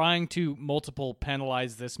not trying to multiple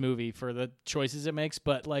penalize this movie for the choices it makes,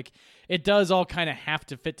 but like it does all kind of have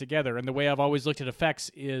to fit together. And the way I've always looked at effects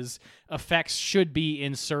is effects should be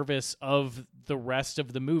in service of the rest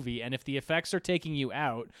of the movie, and if the effects are taking you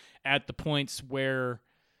out at the points where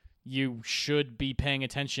you should be paying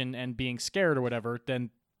attention and being scared or whatever,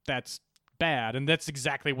 then that's bad, and that's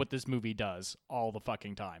exactly what this movie does all the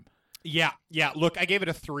fucking time. Yeah. Look, I gave it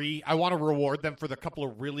a 3. I want to reward them for the couple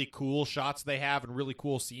of really cool shots they have and really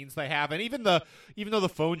cool scenes they have, and even though the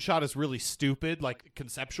phone shot is really stupid, like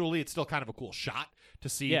conceptually, it's still kind of a cool shot to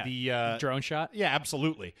see the drone shot. Yeah,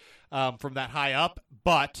 absolutely, from that high up.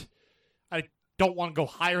 But I don't want to go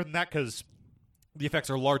higher than that because the effects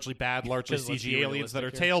are largely bad, largely CG aliens that are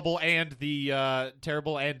terrible, and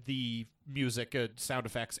the music, sound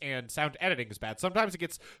effects, and sound editing is bad. Sometimes it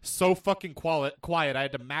gets so fucking quiet, I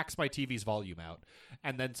had to max my TV's volume out,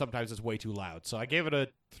 and then sometimes it's way too loud. So I gave it a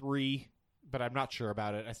 3, but I'm not sure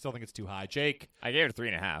about it. I still think it's too high. Jake? I gave it a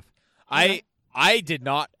 3.5. I did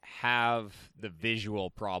not have the visual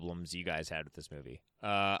problems you guys had with this movie.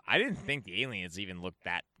 I didn't think the aliens even looked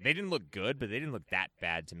that... They didn't look good, but they didn't look that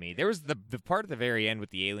bad to me. There was the part at the very end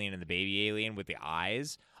with the alien and the baby alien with the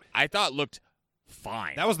eyes, I thought looked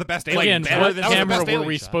fine. That was the best alien. Again, what camera were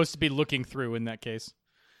we supposed to be looking through in that case?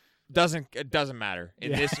 It doesn't matter.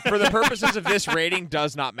 For the purposes of this rating,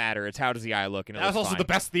 does not matter. It's how does the eye look, and that was also fine. the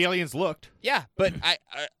best the aliens looked. Yeah, but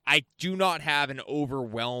I do not have an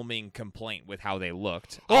overwhelming complaint with how they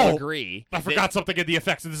looked. I'll agree. I forgot something in the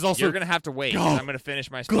effects. This is also you're gonna have to wait. 'Cause I'm gonna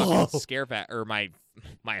finish my scare or my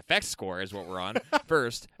effects score is what we're on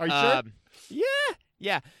first. Are you sure?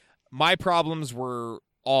 Yeah. My problems were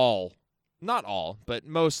not all, but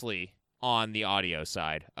mostly on the audio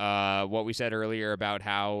side. What we said earlier about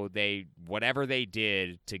how whatever they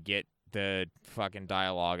did to get the fucking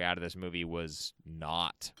dialogue out of this movie was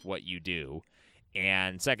not what you do.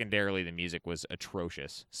 And secondarily, the music was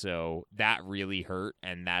atrocious. So that really hurt,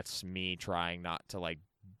 and that's me trying not to like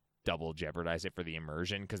double jeopardize it for the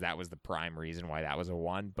immersion, because that was the prime reason why that was a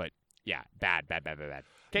 1. But yeah, bad.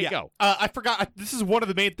 Okay, go. I forgot. This is one of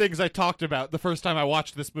the main things I talked about the first time I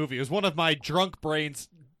watched this movie. It was one of my drunk brain's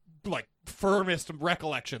like firmest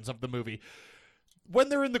recollections of the movie. When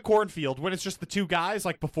they're in the cornfield, when it's just the two guys,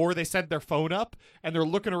 like before they send their phone up and they're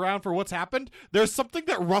looking around for what's happened, there's something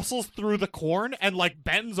that rustles through the corn and like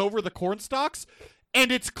bends over the corn stalks,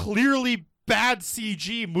 and it's clearly bad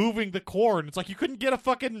CG moving the corn. It's like you couldn't get a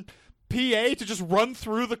fucking PA to just run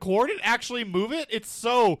through the cord and actually move it? It's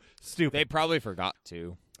so stupid. They probably forgot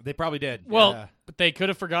to. They probably did. Well, yeah. but they could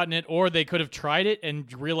have forgotten it, or they could have tried it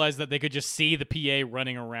and realized that they could just see the PA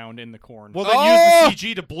running around in the corn. Well, then use the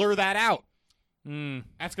CG to blur that out.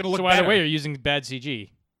 That's going to look so better. either way, you're using bad CG.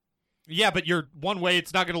 Yeah, but you're one way.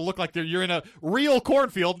 It's not going to look like you're in a real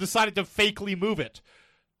cornfield and decided to fakely move it.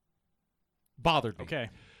 Bothered me. Okay.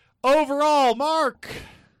 Overall, Mark.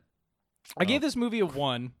 I gave this movie a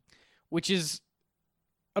 1, which is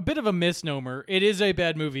a bit of a misnomer. It is a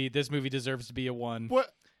bad movie. This movie deserves to be a 1.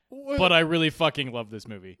 What? But I really fucking love this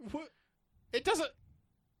movie. What? It doesn't.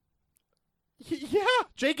 Yeah,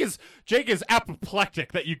 Jake is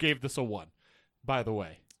apoplectic that you gave this a 1. By the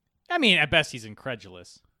way, I mean, at best, he's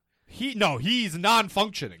incredulous. He's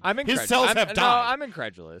non-functioning. I'm incredulous. His cells have died. No, I'm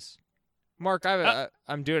incredulous. Mark,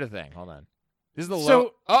 I'm doing a thing. Hold on. This is the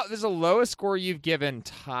this is the lowest score you've given.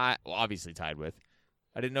 Obviously tied with.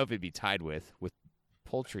 I didn't know if it'd be tied with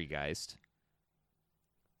Poultrygeist.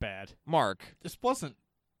 Bad. Mark. This wasn't.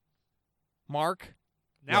 Mark.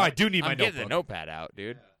 Now I do need my I'm getting notebook. the notepad out,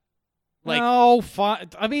 dude. Like, no, fine.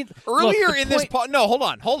 I mean, earlier look, in this no, hold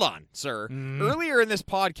on, sir. Earlier in this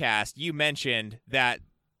podcast, you mentioned that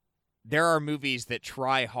there are movies that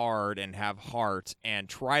try hard and have heart and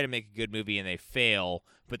try to make a good movie and they fail,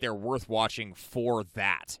 but they're worth watching for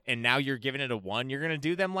that. And now you're giving it a 1. You're going to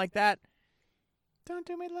do them like that? Don't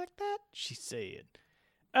do me like that, she said.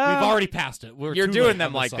 We've already passed it. You're doing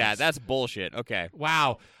them like that. That's bullshit. Okay.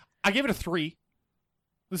 Wow. I gave it a 3.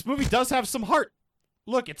 This movie does have some heart.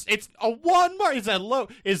 Look, it's a 1 mark.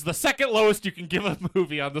 Is the second lowest you can give a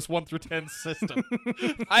movie on this 1 through 10 system.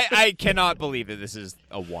 I cannot believe that this is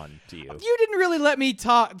a 1 to you. You didn't really let me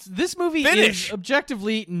talk. This movie is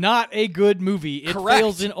objectively not a good movie. It Correct.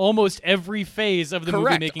 fails in almost every phase of the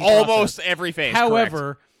movie making Almost process. every phase.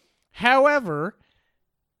 However,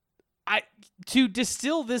 to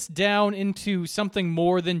distill this down into something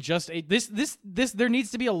more than just this, there needs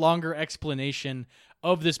to be a longer explanation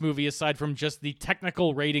of this movie aside from just the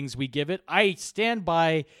technical ratings we give it. I stand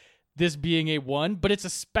by this being a 1, but it's a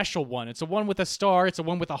special 1. It's a 1 with a star. It's a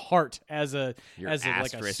 1 with a heart as a like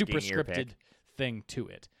a superscripted thing to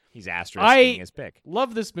it. He's asterisking his pick.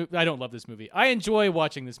 Love this movie. I don't love this movie. I enjoy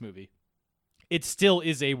watching this movie. It still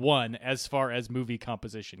is a 1 as far as movie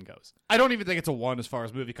composition goes. I don't even think it's a 1 as far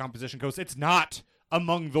as movie composition goes. It's not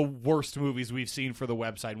among the worst movies we've seen for the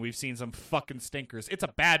website, and we've seen some fucking stinkers. It's a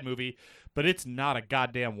bad movie, but it's not a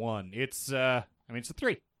goddamn 1. It's it's a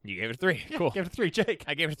 3. You gave it a 3. Yeah, Cool. Gave it a 3, Jake.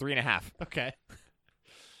 I gave it a 3.5. Okay.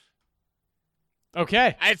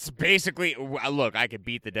 Okay. It's basically, look, I could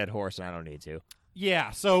beat the dead horse, and I don't need to.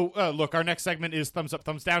 Yeah, so, look, our next segment is thumbs up,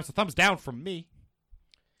 thumbs down. It's a thumbs down from me.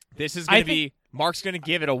 This is going to be, Mark's going to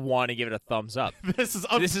give it a 1 and give it a thumbs up. This is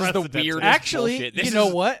the weirdest Actually, bullshit. you know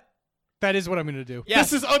what? That is what I'm going to do.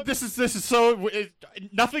 Yes. This is so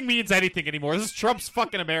nothing means anything anymore. This is Trump's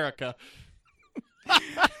fucking America.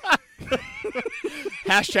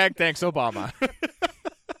 Hashtag thanks Obama.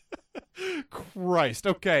 Christ.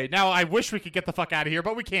 Okay, now I wish we could get the fuck out of here,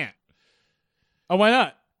 but we can't. Oh, why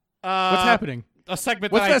not? What's happening? A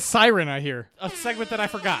segment. What's that siren I hear? A segment that I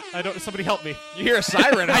forgot. Somebody help me. You hear a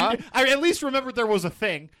siren, huh? I at least remembered there was a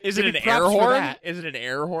thing. Is it Maybe an air props for horn? that. Is it an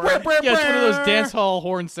air horn? Yeah, it's one of those dance hall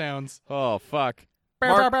horn sounds. Oh, fuck.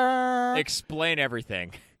 Mark, explain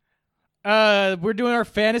everything. We're doing our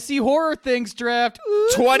fantasy horror things draft. Ooh.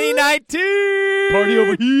 2019! Party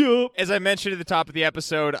over here. As I mentioned at the top of the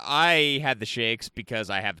episode, I had the shakes because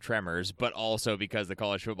I have tremors, but also because the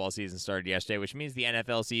college football season started yesterday, which means the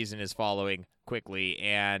NFL season is following quickly.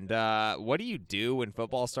 And what do you do when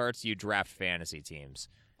football starts? You draft fantasy teams.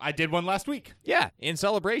 I did one last week. Yeah, in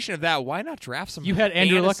celebration of that, why not draft some You had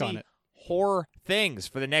Andrew Luck fantasy on it. horror things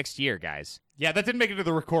for the next year, guys? Yeah, that didn't make it to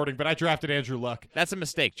the recording, but I drafted Andrew Luck. That's a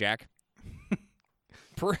mistake, Jack.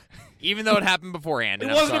 Even though it happened beforehand. It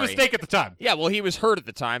And wasn't I'm a sorry. mistake at the time. Yeah, well, he was hurt at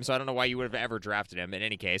the time, so I don't know why you would have ever drafted him. In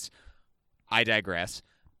any case, I digress.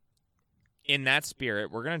 In that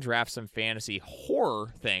spirit, we're going to draft some fantasy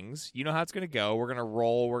horror things. You know how it's going to go. We're going to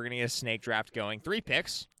roll. We're going to get a snake draft going. 3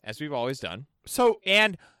 picks, as we've always done.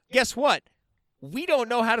 And guess what? We don't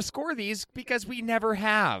know how to score these because we never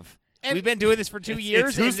have. And we've been doing this for 2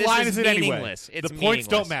 years, Whose and this line is it anyway? meaningless. It's the points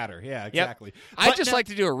don't meaningless. matter. Yeah, exactly. I'd just like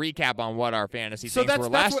to do a recap on what our fantasy things were that's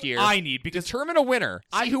last what year. I need because Determine a winner.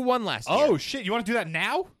 See who won last year. Oh shit! You want to do that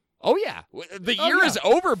now? Oh, yeah. The year is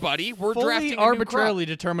over, buddy. We're Fully drafting arbitrarily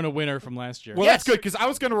determine a winner from last year. Well, Yes. that's good because I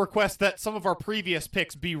was going to request that some of our previous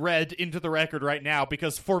picks be read into the record right now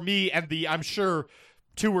because for me and the I'm sure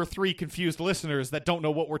 2 or 3 confused listeners that don't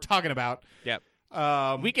know what we're talking about. Yep.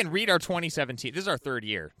 We can read our 2017. This is our third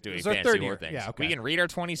year doing This is our fantasy third horror year. things. Yeah, okay. We can read our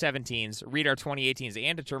 2017s, read our 2018s,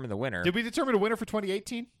 and determine the winner. Did we determine a winner for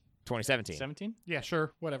 2018? 2017. 17? Yeah,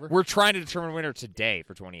 sure, whatever. We're trying to determine a winner today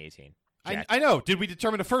for 2018. I know. Did we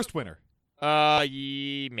determine a first winner?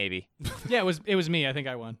 Maybe. Yeah, it was me. I think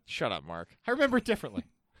I won. Shut up, Mark. I remember it differently.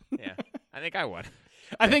 Yeah, I think I won.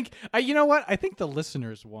 I think you know what? I think the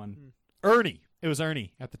listeners won. Ernie. It was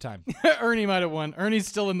Ernie at the time. Ernie might have won. Ernie's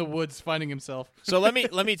still in the woods finding himself. So let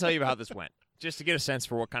me tell you how this went, just to get a sense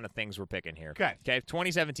for what kind of things we're picking here. Okay.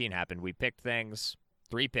 2017 happened. We picked things.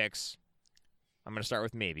 3 picks. I'm going to start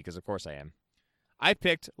with me because, of course, I am. I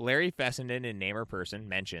picked Larry Fessenden in Name or Person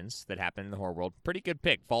mentions that happened in the horror world. Pretty good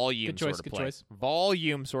pick. Volume Good choice, sort of good play. choice.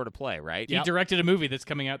 Volume sort of play, right? He directed a movie that's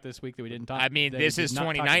coming out this week that we didn't talk about. I mean, that this we is did not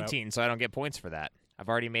talk about. 2019, so I don't get points for that. I've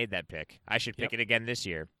already made that pick. I should pick it again this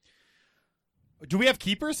year. Do we have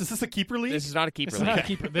keepers? Is this a keeper league? This is not a keeper. This is not a league.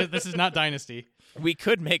 keeper. This is not Dynasty. We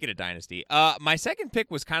could make it a dynasty. My second pick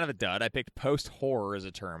was kind of a dud. I picked post-horror as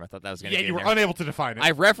a term. I thought that was going to Yeah, get you in were there. unable to define it.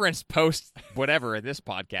 I referenced post whatever in this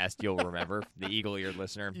podcast. You'll remember the eagle-eared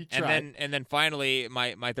listener. You and tried. then finally,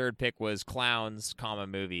 my third pick was clowns,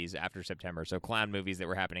 movies after September. So clown movies that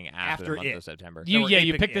were happening after the month It. of September. You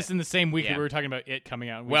aping picked it. this in the same week Yeah. that we were talking about it coming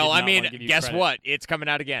out. We Well, did I not mean, wanna give you guess credit. what? It's coming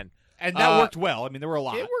out again. and that worked well. I mean, there were a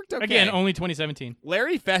lot. It worked okay. Again, only 2017.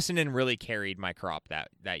 Larry Fessenden really carried my crop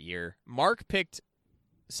that year. Mark picked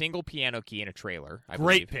Single Piano Key in a Trailer. I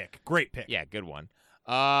Great believe. pick. Great pick. Yeah, good one.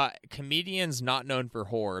 Comedians not known for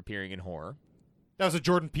horror appearing in horror. That was a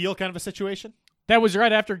Jordan Peele kind of a situation. That was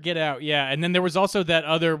right after Get Out, yeah. And then there was also that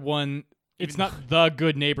other one. It's not The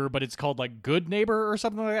Good Neighbor, but it's called like Good Neighbor or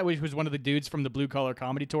something like that, which was one of the dudes from the Blue Collar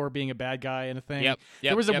Comedy Tour being a bad guy and a thing. Yep,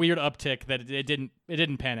 There was a yep. weird uptick that it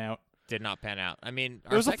didn't pan out. Did not pan out. I mean,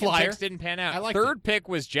 There our was a second flyer. picks didn't pan out. I liked Third pick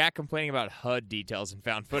was Jack complaining about HUD details and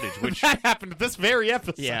found footage, which that happened this very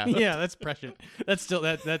episode. yeah, Yeah, that's prescient. That's still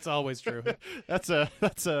that's always true. that's a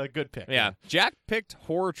good pick. yeah. Jack picked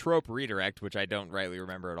horror trope redirect, which I don't rightly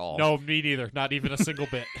remember at all. No, me neither. Not even a single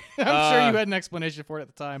bit. I'm sure you had an explanation for it at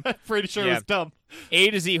the time. I'm pretty sure it Yeah. was dumb. A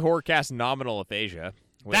to Z Horrorcast nominal aphasia.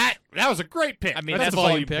 Which, That was a great pick. I mean, that's that's a a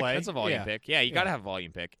volume volume pick. play. That's a volume Yeah. pick. Yeah, you got to have a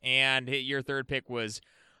volume pick. And your third pick was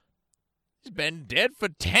he's been dead for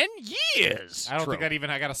 10 years. I don't Trope. think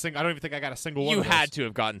I got a single. I don't even think I got a single one. You of those. had to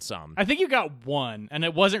have gotten some. I think you got one, and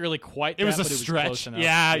it wasn't really quite. It was that, a but stretch. close enough.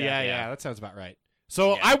 Yeah. That sounds about right.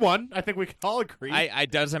 So Yeah. I won. I think we can all agree. I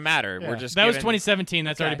doesn't matter. Yeah. We're just That was giving- 2017.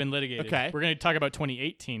 That's Okay. already been litigated. Okay. We're going to talk about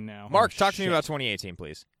 2018 now. Mark, talk to me shit. about 2018,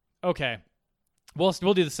 please. Okay. We'll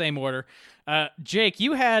do the same order. Jake,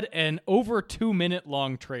 you had an over 2 minute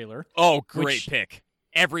long trailer. Oh, great Which- pick.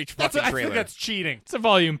 Every fucking I trailer. think that's cheating. It's a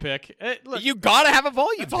volume pick. Look, You gotta have a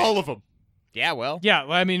volume. That's pick. all of them, Yeah, well. yeah,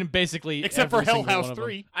 well, I mean, basically, except for every Hell single House one of them.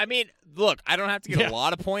 3. I mean, look, I don't have to get Yeah. a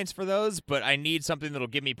lot of points for those, but I need something that'll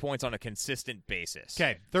give me points on a consistent basis.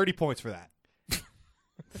 Okay, 30 points for that.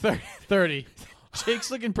 30.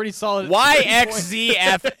 Jake's looking pretty solid. at 30 points.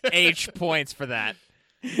 YXZFH points for that.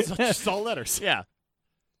 Just all letters. Yeah.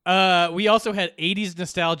 We also had 80s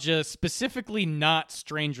nostalgia, specifically not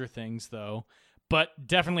Stranger Things, though, but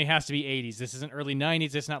definitely has to be 80s. This isn't early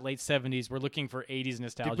 90s. It's not late 70s. We're looking for 80s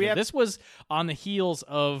nostalgia. we have- This was on the heels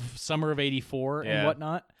of Summer of 84 Yeah. and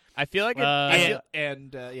whatnot. I feel like it, Yeah.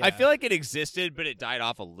 I feel like it existed, but it died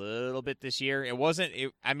off a little bit this year. It wasn't.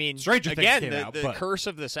 I mean, Stranger Things again, came the, out, the but- curse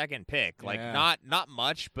of the second pick. Like Yeah. not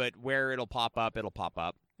much, but where it'll pop up, it'll pop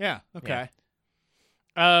up. Yeah. Okay.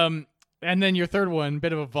 And then your third one,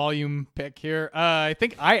 bit of a volume pick here. I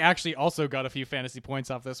think I actually also got a few fantasy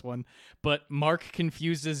points off this one, but Mark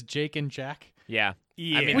confuses Jake and Jack. Yeah.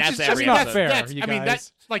 Yeah. I mean, Which that's is every not episode. fair. That's, you I mean, guys.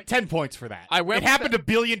 that's like 10 points for that. I went it with happened a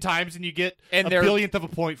billion times, and you get And a they're- billionth of a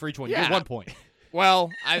point for each one. You Yeah. get 1 point.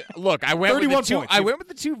 Well, I went with 31 the two. points. I went with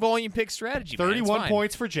the two volume pick strategy. man. It's 31 fine.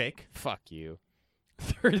 points for Jake. Fuck you.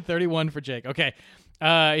 31 for Jake. Okay.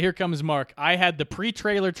 Here comes Mark. I had the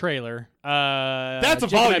pre-trailer trailer. That's a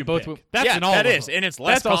Jake and I volume both pick. That's yeah, an all that of is, them. and it's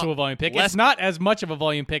less. That's also a volume pick. less- It's not as much of a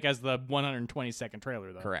volume pick as the 120-second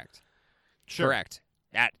trailer, though. correct. Sure. Correct.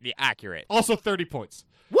 Accurate. Also 30 points.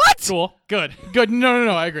 What? Cool. Good. No.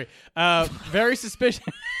 I agree. Very suspicious.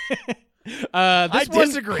 This one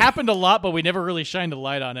disagree. happened a lot, but we never really shined a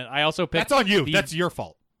light on it. I also picked That's on you. the- That's your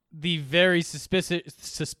fault. the very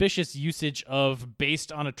suspicious usage of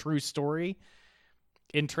based on a true story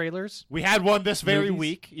in trailers. We had one this very Movies?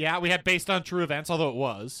 week. Yeah, we had based on true events, although it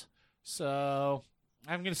was. So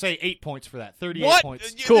I'm going to say 8 points for that. 38 What?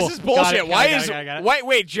 points. Cool. This is bullshit. Got it, Why got it, is got it.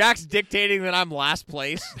 wait? Jack's dictating that I'm last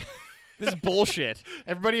place. This is bullshit.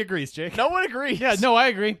 Everybody agrees, Jake. No one agrees. Yeah, no, I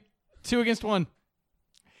agree. 2 against 1.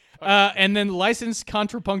 And then licensed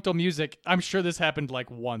contrapuntal music. I'm sure this happened like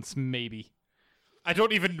once, maybe. I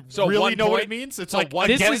don't even So really 1 know what point? it means. It's So like one-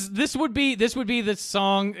 This would be the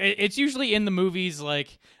song. It's usually in the movies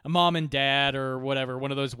like a Mom and Dad or whatever.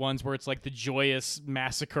 One of those ones where it's like the joyous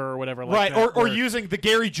massacre or whatever. Like right, that, or where- using the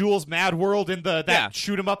Gary Jules Mad World in that Yeah.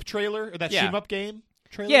 shoot 'em up trailer or that Yeah. shoot 'em up game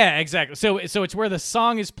trailer. Yeah, exactly. So it's where the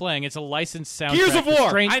song is playing. It's a licensed soundtrack. Gears of The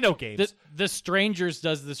War. I know games. The Strangers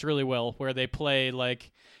does this really well, where they play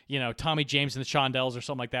like Tommy James and the Shondells or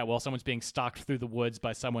something like that while someone's being stalked through the woods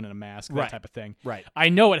by someone in a mask, that Right. type of thing. Right. I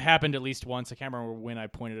know it happened at least once. I can't remember when I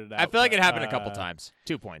pointed it out. I feel like it but, happened a couple times.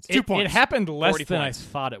 2 points. It, points. It happened less 40 than points.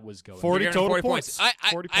 I thought it was going. 40 You're getting total 40 points. I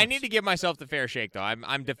 40 I points. need to give myself the fair shake, though.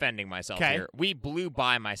 I'm defending myself 'Kay. here. We blew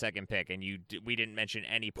by my second pick, and we didn't mention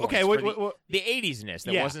any points. Okay, for what- the 80s-ness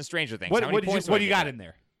that Yeah. wasn't Stranger Things. What, How many what, points what do I you get got for in that?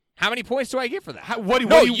 there? How many points do I get for that? What do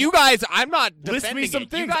No, you you guys, I'm not List defending me some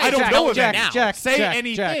it. things. You guys I don't tell know me of any. now. Jack, Say Jack,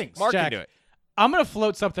 anything. Mark Jack. can do it. I'm gonna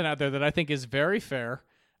float something out there that I think is very fair,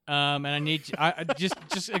 and I need I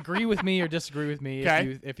just agree with me or disagree with me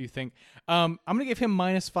Okay. if you think. I'm gonna give him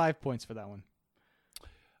 -5 points for that one.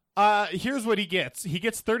 Here's what he gets. He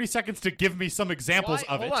gets 30 seconds to give me some examples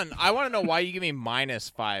of it. Hold on. I want to know why you give me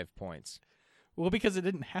 -5 points. Well, because it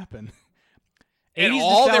didn't happen. At 80s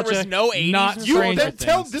all? There nostalgia, was no 80s not nostalgia? You Stranger then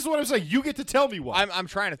tell. Things. This is what I'm saying. You get to tell me why. I'm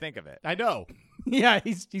trying to think of it. I know. Yeah,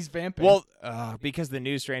 he's vamping. Well, because the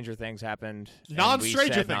new Stranger Things happened. and we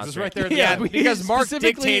Non-Stranger said Things is non-Stranger- right there at the Yeah, end. we because Mark specifically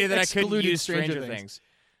dictated that I couldn't excluded use Stranger Stranger Things. Things.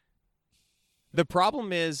 The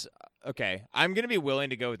problem is, okay, I'm going to be willing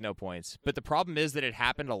to go with no points, but the problem is that it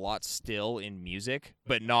happened a lot still in music,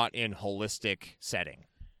 but not in holistic setting.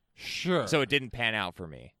 Sure. So it didn't pan out for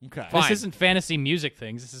me. okay. Fine. This isn't fantasy music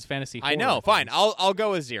things. This is fantasy. I horror know, fine. things. I'll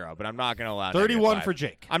go with 0, but I'm not going to allow 31 -5. for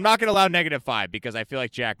Jake. I'm not going to allow -5 because I feel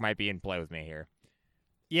like Jack might be in play with me here.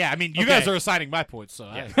 Yeah, I mean, you Okay. guys are assigning my points, so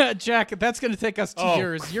Jack, that's going to take us to Oh,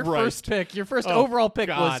 yours. Your Christ. first pick, your first Oh, overall pick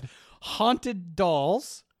was God. Haunted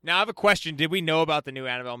Dolls. Now I have a question. Did we know about the new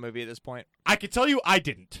Annabelle movie at this point? I can tell you I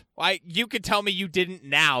didn't. You could tell me you didn't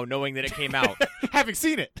now, knowing that it came out. Having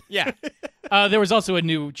seen it. Yeah. There was also a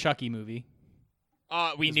new Chucky movie.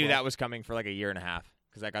 We knew that was coming for like a year and a half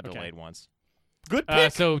because that got Okay. delayed once. Good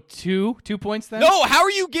pick. So two points then? No, how are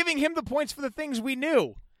you giving him the points for the things we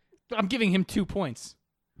knew? I'm giving him 2 points.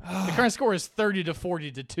 The current score is 30 to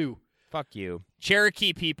 40 to 2. Fuck you.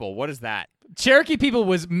 Cherokee People, what is that? Cherokee People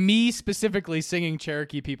was me specifically singing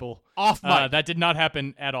Cherokee People. Off mic. That did not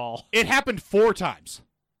happen at all It happened 4 times.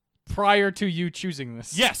 prior to you choosing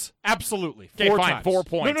this. Yes, absolutely. Okay, 4 fine, times. 4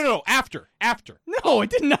 points. No. After. No, it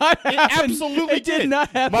did not happen. It absolutely It did not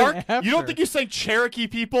happen. Mark, after. you don't think you sang Cherokee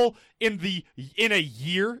People in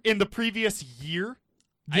the previous year?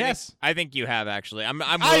 Yes. I think you have actually. I'm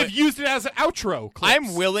willing, I've used it as an outro clips.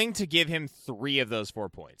 I'm willing to give him 3 of those 4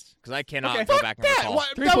 points because I cannot Okay, go fuck back and that. recall.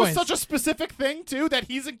 What- 3 that was points. such a specific thing too that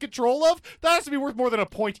he's in control of. That has to be worth more than a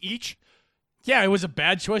point each. Yeah, it was a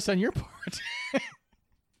bad choice on your part.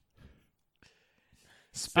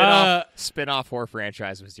 Spin-off horror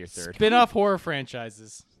franchise was your third. Spin-off horror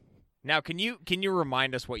franchises. Now, can you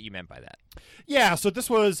remind us what you meant by that? Yeah, so this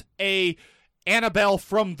was a Annabelle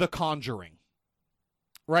from The Conjuring.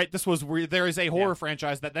 Right? This was where there is a horror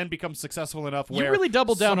franchise that then becomes successful enough where You really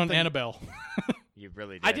doubled down on something- Annabelle. You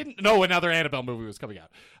really did. I didn't know another Annabelle movie was coming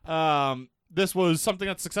out. This was something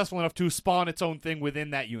that's successful enough to spawn its own thing within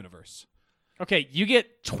that universe. Okay, you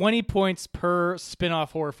get 20 points per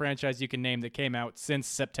spin-off horror franchise you can name that came out since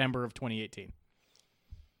September of 2018.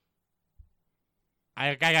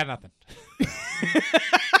 I got nothing.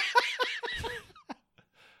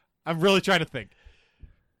 I'm really trying to think.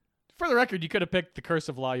 For the record, you could have picked The Curse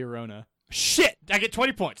of La Llorona. Shit! I get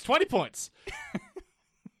 20 points. 20 points.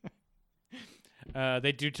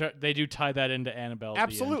 They do tie that into Annabelle. at the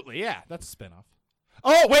end. Absolutely, yeah. That's a spinoff.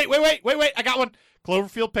 Oh, wait. I got one.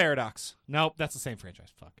 Cloverfield Paradox. Nope, that's the same franchise.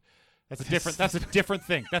 Fuck. That's a different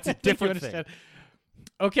thing. That's a I think you different thing. understand.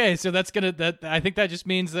 Okay, so I think that just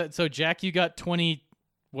means that Jack, you got 20.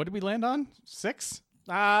 What did we land on? 6?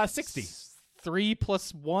 60. 3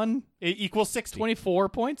 plus 1 Equals 60. 24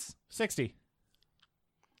 points. 60.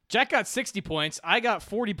 Jack got 60 points. I got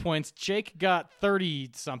 40 points. Jake got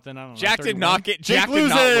 30 something. I don't know. Jack did 31. not get. Jake Jack did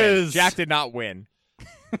not win. loses. Jack did not win.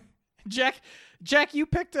 Jack, you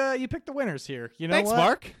picked the winners here. You know Thanks, what?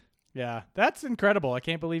 Mark. Yeah, that's incredible. I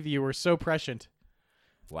can't believe you were so prescient.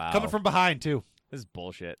 Wow. Coming from behind, too. This is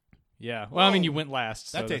bullshit. Yeah. Well, I mean, you went last.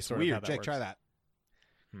 So That that's tastes sort of how weird. that Jake, works. try that.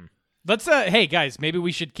 Let's hey guys, maybe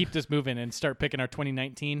we should keep this moving and start picking our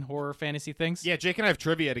 2019 horror fantasy things. Yeah, Jake and I have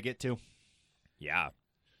trivia to get to. Yeah.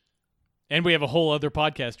 And we have a whole other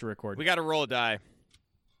podcast to record. We got to roll a die.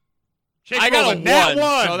 Jake I got rolled a nat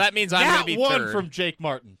one, so that means I'm Nat gonna be one third. from Jake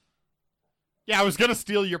Martin. Yeah, I was gonna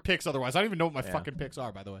steal your picks otherwise. I don't even know what my Yeah. fucking picks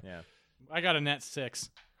are, by the way. Yeah. I got a net 6.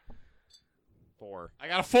 4. I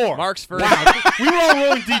got a 4. Mark's first. Wow, we were all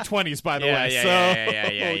rolling d20s, by the Yeah, way. yeah, so yeah.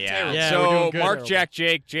 terrible. Yeah, we're So doing good. Mark, Terrible. Jack,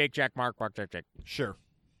 Jake, Jake, Jack, Mark, Jack, Jake. Sure.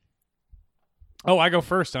 Oh, I go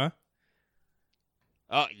first, huh?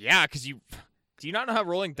 Oh yeah, because you do you not know how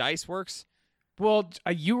rolling dice works? Well,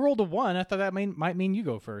 you rolled a 1. I thought that might mean you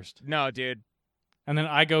go first. No, dude. And then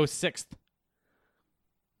I go 6th.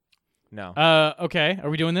 No. Okay. Are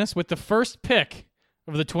we doing this? With the first pick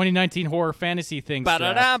of the 2019 horror fantasy things draft.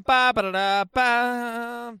 Ba-da-da-ba,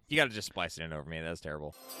 ba-da-da-ba. You got to just splice it in over me. That's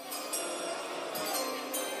terrible.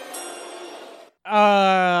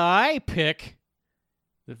 I pick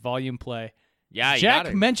the volume play. Yeah, you Jack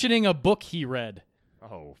got it. mentioning a book he read.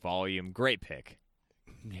 Oh, volume. Great pick.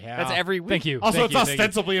 Yeah. That's every week. Thank you. Also, Thank it's you, thank you.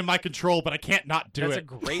 ostensibly in my control, but I can't not do That's a it.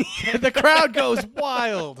 great pick. The crowd goes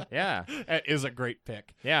wild. Yeah. It is a great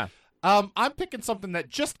pick. Yeah. I'm picking something that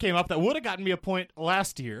just came up that would have gotten me a point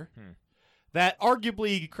last year. That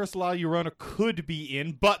arguably Chris La Llorona could be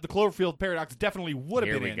in, but the Cloverfield Paradox definitely would have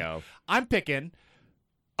Here been we in. go. I'm picking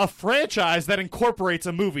a franchise that incorporates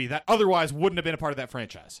a movie that otherwise wouldn't have been a part of that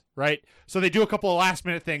franchise, right? So they do a couple of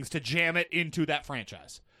last-minute things to jam it into that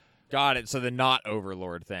franchise. Got it. So the not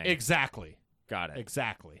Overlord thing. Exactly. Got it.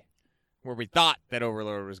 Exactly. Where we thought that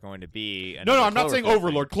Overlord was going to be. No, I'm not saying Cloverfield thing.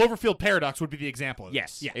 Overlord. Cloverfield Paradox would be the example of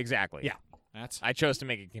Yes. this. Yeah. Exactly. Yeah. That's I chose to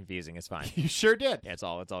make it confusing. It's fine. you sure did. Yeah, it's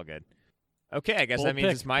all good. Okay, I guess Bold that means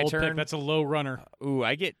pick, it's my bold turn. pick. That's a low runner. Ooh,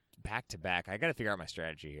 I get back to back. I got to figure out my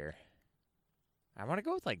strategy here. I want to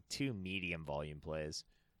go with like 2 medium volume plays.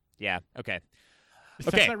 Yeah, okay.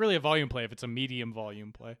 That's Okay. not really a volume play if it's a medium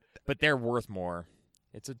volume play. But they're worth more.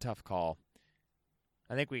 It's a tough call.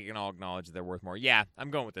 I think we can all acknowledge that they're worth more. Yeah,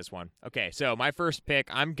 I'm going with this one. Okay, so my first pick,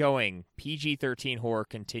 I'm going PG-13 horror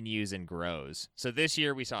continues and grows. So this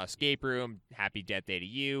year we saw Escape Room, Happy Death Day to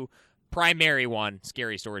You. Primary one,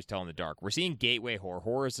 Scary Stories Tell in the Dark. We're seeing gateway horror.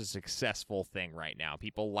 Horror is a successful thing right now.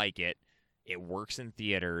 People like it. It works in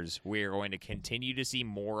theaters. We're going to continue to see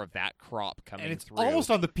more of that crop coming And it's through.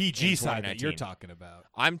 almost on the PG in side that you're 2019. talking about.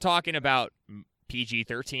 I'm talking about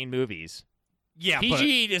PG-13 movies. Yeah,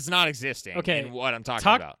 PG is not existing Okay, in what I'm talking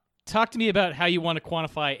talk- about. Talk to me about how you want to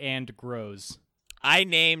quantify and grows.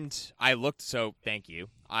 Thank you.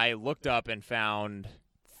 I looked up and found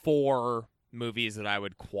 4 movies that I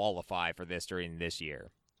would qualify for this during this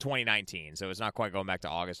year, 2019. So it's not quite going back to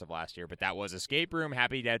August of last year, but that was Escape Room,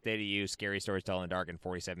 Happy Death Day to You, Scary Stories Tell in the Dark, and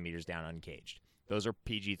 47 Meters Down Uncaged. Those are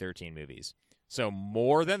PG-13 movies. So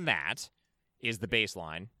more than that is the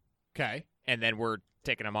baseline, Okay. and then we're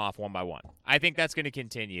taking them off one by one. I think that's going to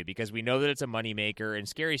continue because we know that it's a moneymaker, and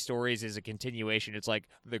Scary Stories is a continuation. It's like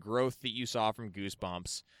the growth that you saw from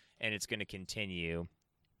Goosebumps, and it's going to continue.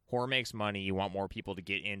 Horror makes money. You want more people to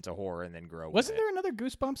get into horror and then grow Wasn't with there another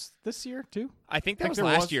Goosebumps this year too? I think that was there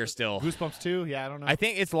last was. year still. Goosebumps 2? Yeah, I don't know. I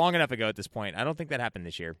think it's long enough ago at this point. I don't think that happened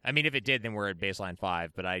this year. I mean, if it did, then we're at baseline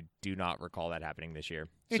 5, but I do not recall that happening this year.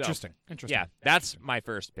 So, Interesting. Interesting. yeah, that's my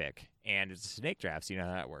first pick. And it's a snake draft, so you know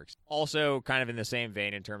how that works. Also, kind of in the same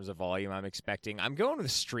vein in terms of volume, I'm going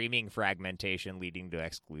with streaming fragmentation leading to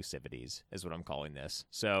exclusivities, is what I'm calling this.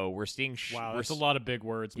 So we're seeing... Wow, that's a lot of big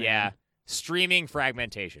words, man. Yeah. Streaming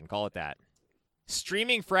fragmentation. Call it that.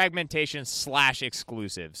 Streaming fragmentation /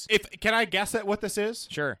 exclusives. Can I guess at what this is?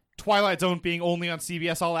 Sure. Twilight Zone being only on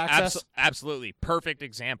CBS All Access? Absolutely. Perfect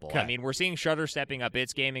example. Okay. I mean, we're seeing Shudder stepping up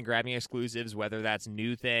its game and grabbing exclusives, whether that's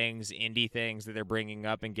new things, indie things that they're bringing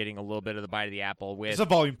up and getting a little bit of the bite of the apple with. It's a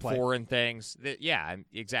volume play. Foreign things. Yeah,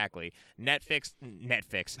 exactly.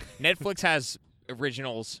 Netflix has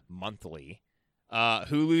originals monthly.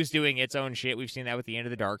 Hulu's doing its own shit. We've seen that with the End of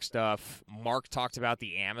the Dark stuff. Mark talked about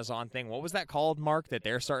the Amazon thing. What was that called, Mark, that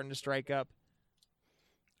they're starting to strike up?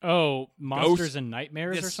 Oh, Monsters Ghost- and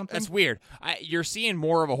Nightmares or something? That's weird. You're seing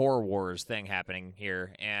more of a Horror Wars thing happening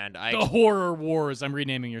here, and The Horror Wars. I'm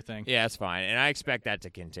renaming your thing. yeah, it's fine, and I expect that to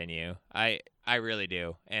continue. I really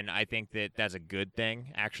do, and I think that that's a good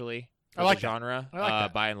thing, actually. For I like the that. genre, I like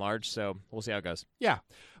that. by and large. So we'll see how it goes. Yeah.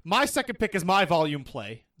 My second pick is my volume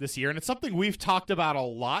play this year, and it's something we've talked about a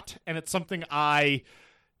lot, and it's something I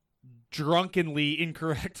drunkenly,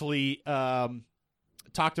 incorrectly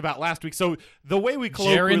talked about last week. So the way we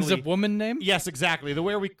colloquially... Jaren's a woman name? Yes, exactly. The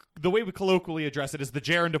way we colloquially address it is the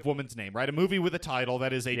gerund of woman's name, right? A movie with a title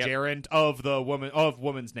that is a Yep. gerund of the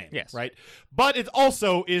woman's name. Yes. Right? But it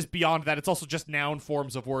also is beyond that. It's also just noun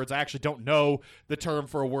forms of words. I actually don't know the term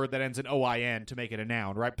for a word that ends in OIN to make it a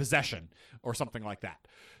noun, right? Possession or something like that.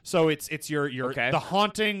 So it's your Okay. the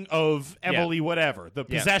haunting of Emily whatever. The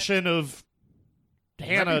Yeah. possession of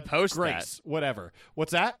Hannah, post Grace, whatever.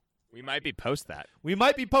 What's that? We might be post that. We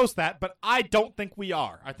might be post that, but I don't think we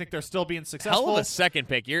are. I think they're still being successful. Hell of a second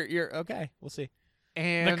pick. You're okay. We'll see.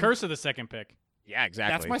 And The curse of the second pick. Yeah,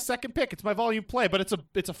 exactly. that's my second pick. It's my volume play, but it's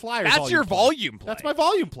a Flyers. That's volume your play. volume play. That's my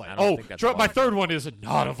volume play. I don't think that's a my volume third one is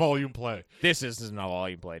not a volume play. This isn't a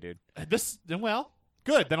volume play, dude. Well,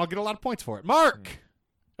 good. Then I'll get a lot of points for it. Mark,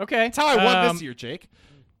 Okay. that's how I won this year, Jake.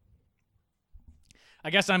 I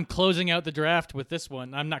guess I'm closing out the draft with this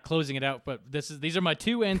one. I'm not closing it out, but these are my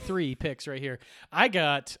 2 and 3 picks right here. I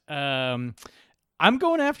got I'm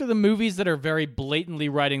going after the movies that are very blatantly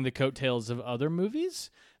riding the coattails of other movies.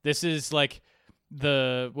 This is like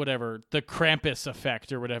the Krampus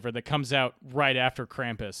effect or whatever that comes out right after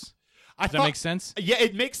Krampus. Does that make sense? Yeah,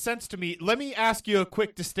 it makes sense to me. Let me ask you a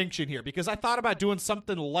quick distinction here, because I thought about doing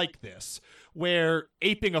something like this, where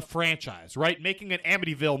aping a franchise, right? Making an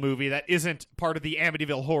Amityville movie that isn't part of the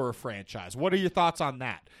Amityville horror franchise. What are your thoughts on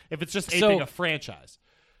that? If it's just aping a franchise.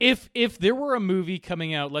 If there were a movie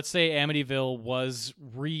coming out, let's say Amityville was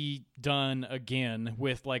redone again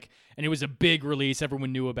with and it was a big release,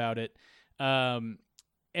 everyone knew about it.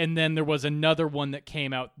 And then there was another one that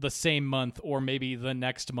came out the same month or maybe the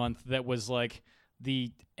next month that was like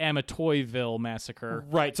the Amityville Massacre.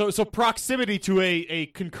 Right. So proximity to a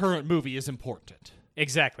concurrent movie is important.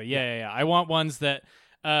 Exactly. Yeah. I want ones that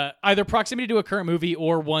either proximity to a current movie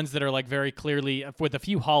or ones that are like very clearly, with a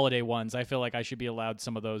few holiday ones. I feel like I should be allowed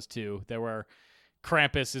some of those too. There were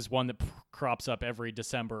Krampus is one that crops up every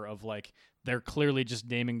December of like they're clearly just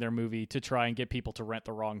naming their movie to try and get people to rent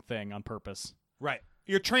the wrong thing on purpose. Right.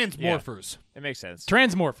 You're transmorphers. It makes sense.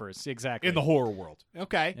 Transmorphers, exactly. In the horror world.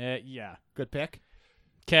 Okay. Yeah. Good pick.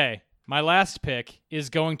 Okay. My last pick is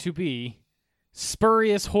going to be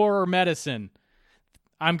spurious horror medicine.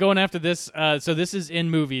 I'm going after this. So this is in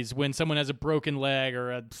movies when someone has a broken leg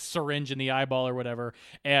or a syringe in the eyeball or whatever,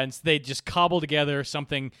 and they just cobble together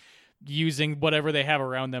something using whatever they have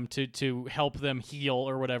around them to help them heal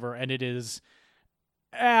or whatever, and it is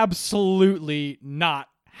absolutely not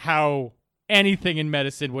how anything in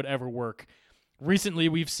medicine would ever work. Recently,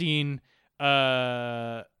 we've seen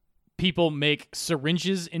people make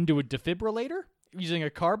syringes into a defibrillator using a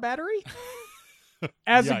car battery.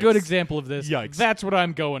 As a good example of this, that's what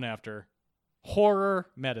I'm going after. Horror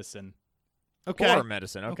medicine. Okay. Horror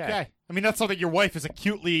medicine, okay. I mean, that's something your wife is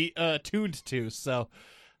acutely tuned to, so.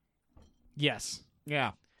 Yes.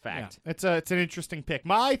 Yeah. Fact. Yeah. It's an interesting pick.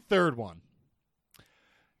 My third one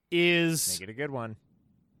is Make it a good one.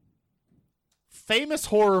 famous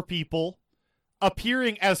horror people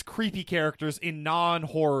appearing as creepy characters in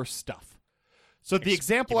non-horror stuff. So the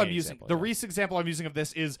example I'm using, the recent example I'm using of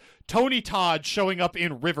this is Tony Todd showing up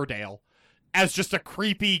in Riverdale as just a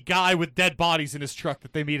creepy guy with dead bodies in his truck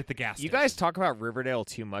that they meet at the gas station. You guys talk about Riverdale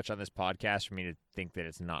too much on this podcast for me to think that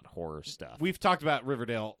it's not horror stuff. We've talked about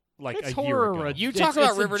Riverdale like It's a year horror. ago. You talk about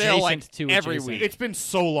it's Riverdale like adjacent to every adjacent. week. It's been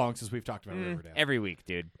so long since we've talked about Riverdale. Every week,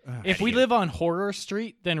 dude. If we live on Horror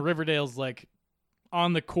Street, then Riverdale's like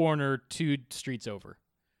on the corner 2 streets over.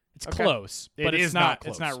 It's close, but It it's is not.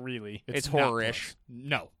 close. It's not really. It's not horror-ish. close.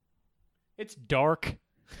 No. It's dark.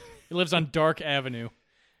 It lives on Dark Avenue.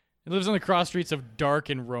 It lives on the cross streets of Dark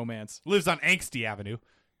and Romance. Lives on Angsty Avenue.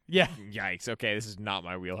 Yeah. Yikes. Okay, this is not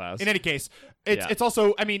my wheelhouse. In any case, it's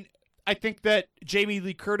also, I mean, I think that Jamie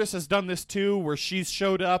Lee Curtis has done this too, where she's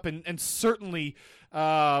showed up, and certainly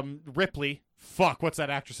Ripley. Fuck, what's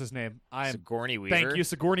that actress's name? Sigourney Weaver. Thank you,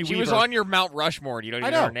 Sigourney Weaver. She was on your Mount Rushmore, and you don't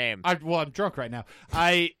even know her name. I'm drunk right now.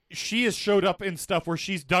 She has showed up in stuff where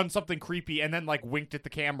she's done something creepy and then like winked at the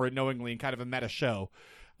camera knowingly in kind of a meta show.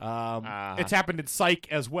 It's happened in Psych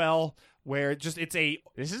as well, where it's a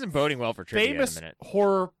This isn't boding well for trivia famous in a minute.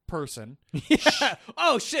 horror person. Yeah.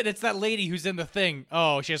 Oh shit! It's that lady who's in the thing.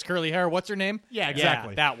 Oh, she has curly hair. What's her name? Yeah,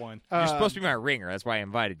 exactly. Yeah, that one. You're supposed to be my ringer. That's why I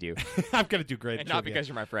invited you. I'm gonna do great. And at not trivia. because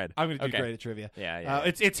you're my friend. I'm gonna do Okay. great at trivia. Yeah.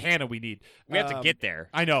 It's Hannah we need. We have to get there.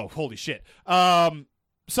 I know. Holy shit.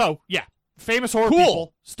 So yeah, famous horror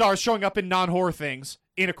people, stars showing up in non-horror things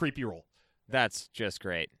in a creepy role. That's just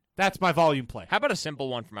great. That's my volume play. How about a simple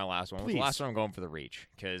one for my last one? With Please. the last one, I'm going for the Reach,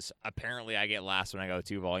 because apparently I get last when I go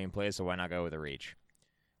 2 volume plays, so why not go with the Reach?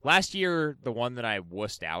 Last year, the one that I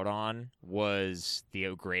wussed out on was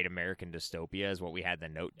the Great American Dystopia, is what we had the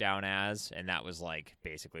note down as, and that was like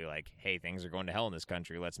basically like, hey, things are going to hell in this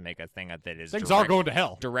country. Let's make a thing that is Things are going to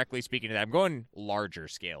hell. Directly speaking to that, I'm going larger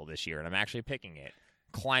scale this year, and I'm actually picking it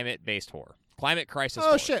climate-based horror, climate crisis.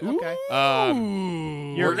 horror. Shit. Okay.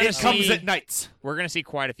 We're gonna It comes see- at nights. We're gonna see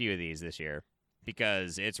quite a few of these this year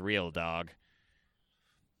because it's real, dog.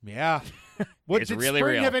 Yeah. What It's did really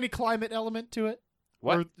spring real. have any climate element to it?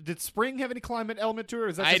 What? Or did spring have any climate element to it? Or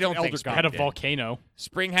is that I just don't an think elder spring god? Had a volcano.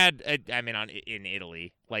 Spring had, in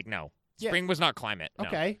Italy. Like, no. Yeah. Spring was not climate. No.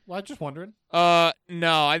 Okay, well, I'm just wondering.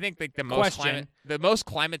 No, I think like Question. the most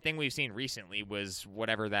climate thing we've seen recently was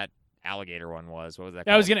whatever that alligator one was. What was that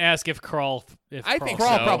I was called? going to ask if Crawl. If I think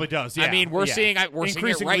Crawl so. probably does, yeah. I mean, we're Yeah. seeing we're seeing it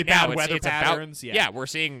Increasingly right bad now. weather it's patterns, About, yeah. we're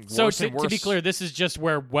seeing So worse to, and worse. to be clear, this is just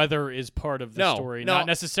where weather is part of the No, story, no. not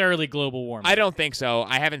necessarily global warming. I don't think so.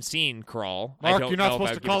 I haven't seen Crawl. I Mark, don't you're not know if supposed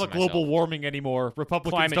I to would give call it it to global myself. warming anymore.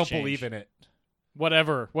 Republicans Climate don't change. believe in it.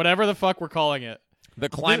 Whatever the fuck we're calling it. The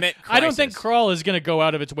climate. I don't think crisis. Crawl is going to go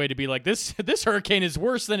out of its way to be like this. This hurricane is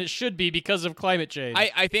worse than it should be because of climate change.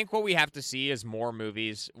 I think what we have to see is more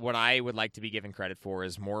movies. What I would like to be given credit for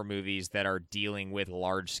is more movies that are dealing with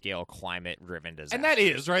large-scale climate-driven disasters. And that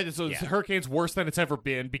is, right? So Yeah. the hurricane's worse than it's ever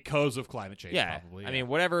been because of climate change, yeah. probably. I mean,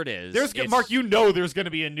 whatever it is. there's it's- Mark, you know there's going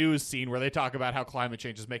to be a news scene where they talk about how climate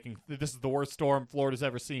change is making this is the worst storm Florida's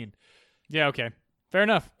ever seen. yeah, okay. Fair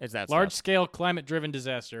enough. It's that Large stuff. scale climate driven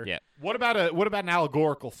disaster. Yeah. What about an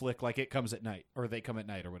allegorical flick like It Comes at Night or They Come at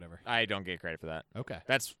Night or whatever? I don't get credit for that. Okay.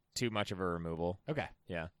 That's too much of a removal. Okay.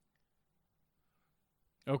 Yeah.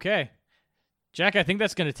 Okay. Jack, I think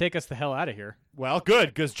that's going to take us the hell out of here. Well, good,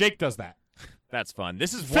 because Jake does that. That's fun.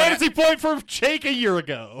 This is Fantasy point from Jake a year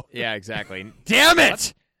ago. Yeah, exactly. Damn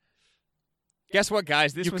it! Guess what,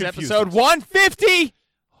 guys? This You was confused episode us. 150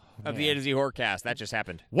 of the man. A to Z Horrorcast. That just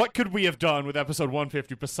happened. What could we have done with episode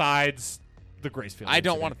 150 besides the Gracefield? I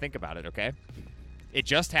don't want to think about it, okay? It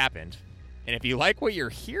just happened. And if you like what you're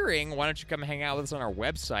hearing, why don't you come hang out with us on our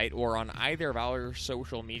website or on either of our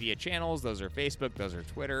social media channels. Those are Facebook, those are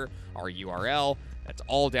Twitter, our URL. That's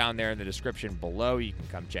all down there in the description below. You can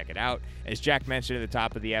come check it out. As Jack mentioned at the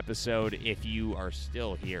top of the episode, if you are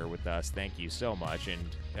still here with us, thank you so much.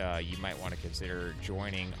 And you might want to consider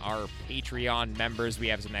joining our Patreon members. We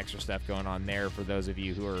have some extra stuff going on there for those of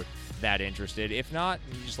you who are that interested. If not,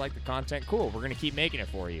 and you just like the content, cool. We're going to keep making it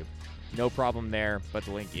for you. No problem there, but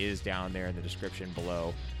the link is down there in the description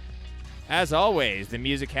below. As always, the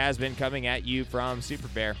music has been coming at you from Super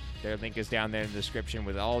Bear. Their link is down there in the description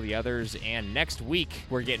with all the others. And next week,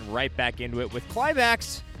 we're getting right back into it with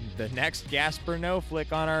Climax, the next Gasper No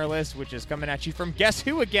flick on our list, which is coming at you from Guess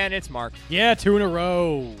Who again? It's Mark. Yeah, 2 in a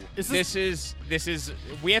row. This is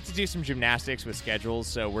we have to do some gymnastics with schedules,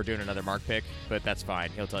 so we're doing another Mark pick, but that's fine.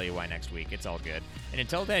 He'll tell you why next week. It's all good. And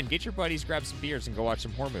until then, get your buddies, grab some beers, and go watch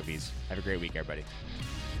some horror movies. Have a great week, everybody.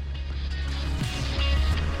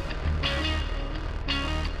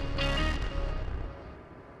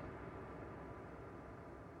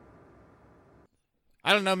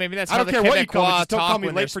 I don't know. Maybe that's I how don't the care what you call me, Quebecois just don't talk call me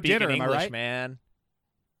when late they're for dinner, speaking am I English, right? man.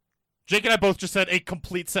 Jake and I both just said a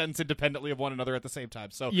complete sentence independently of one another at the same time,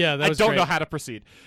 so Yeah, that I was don't great. know how to proceed.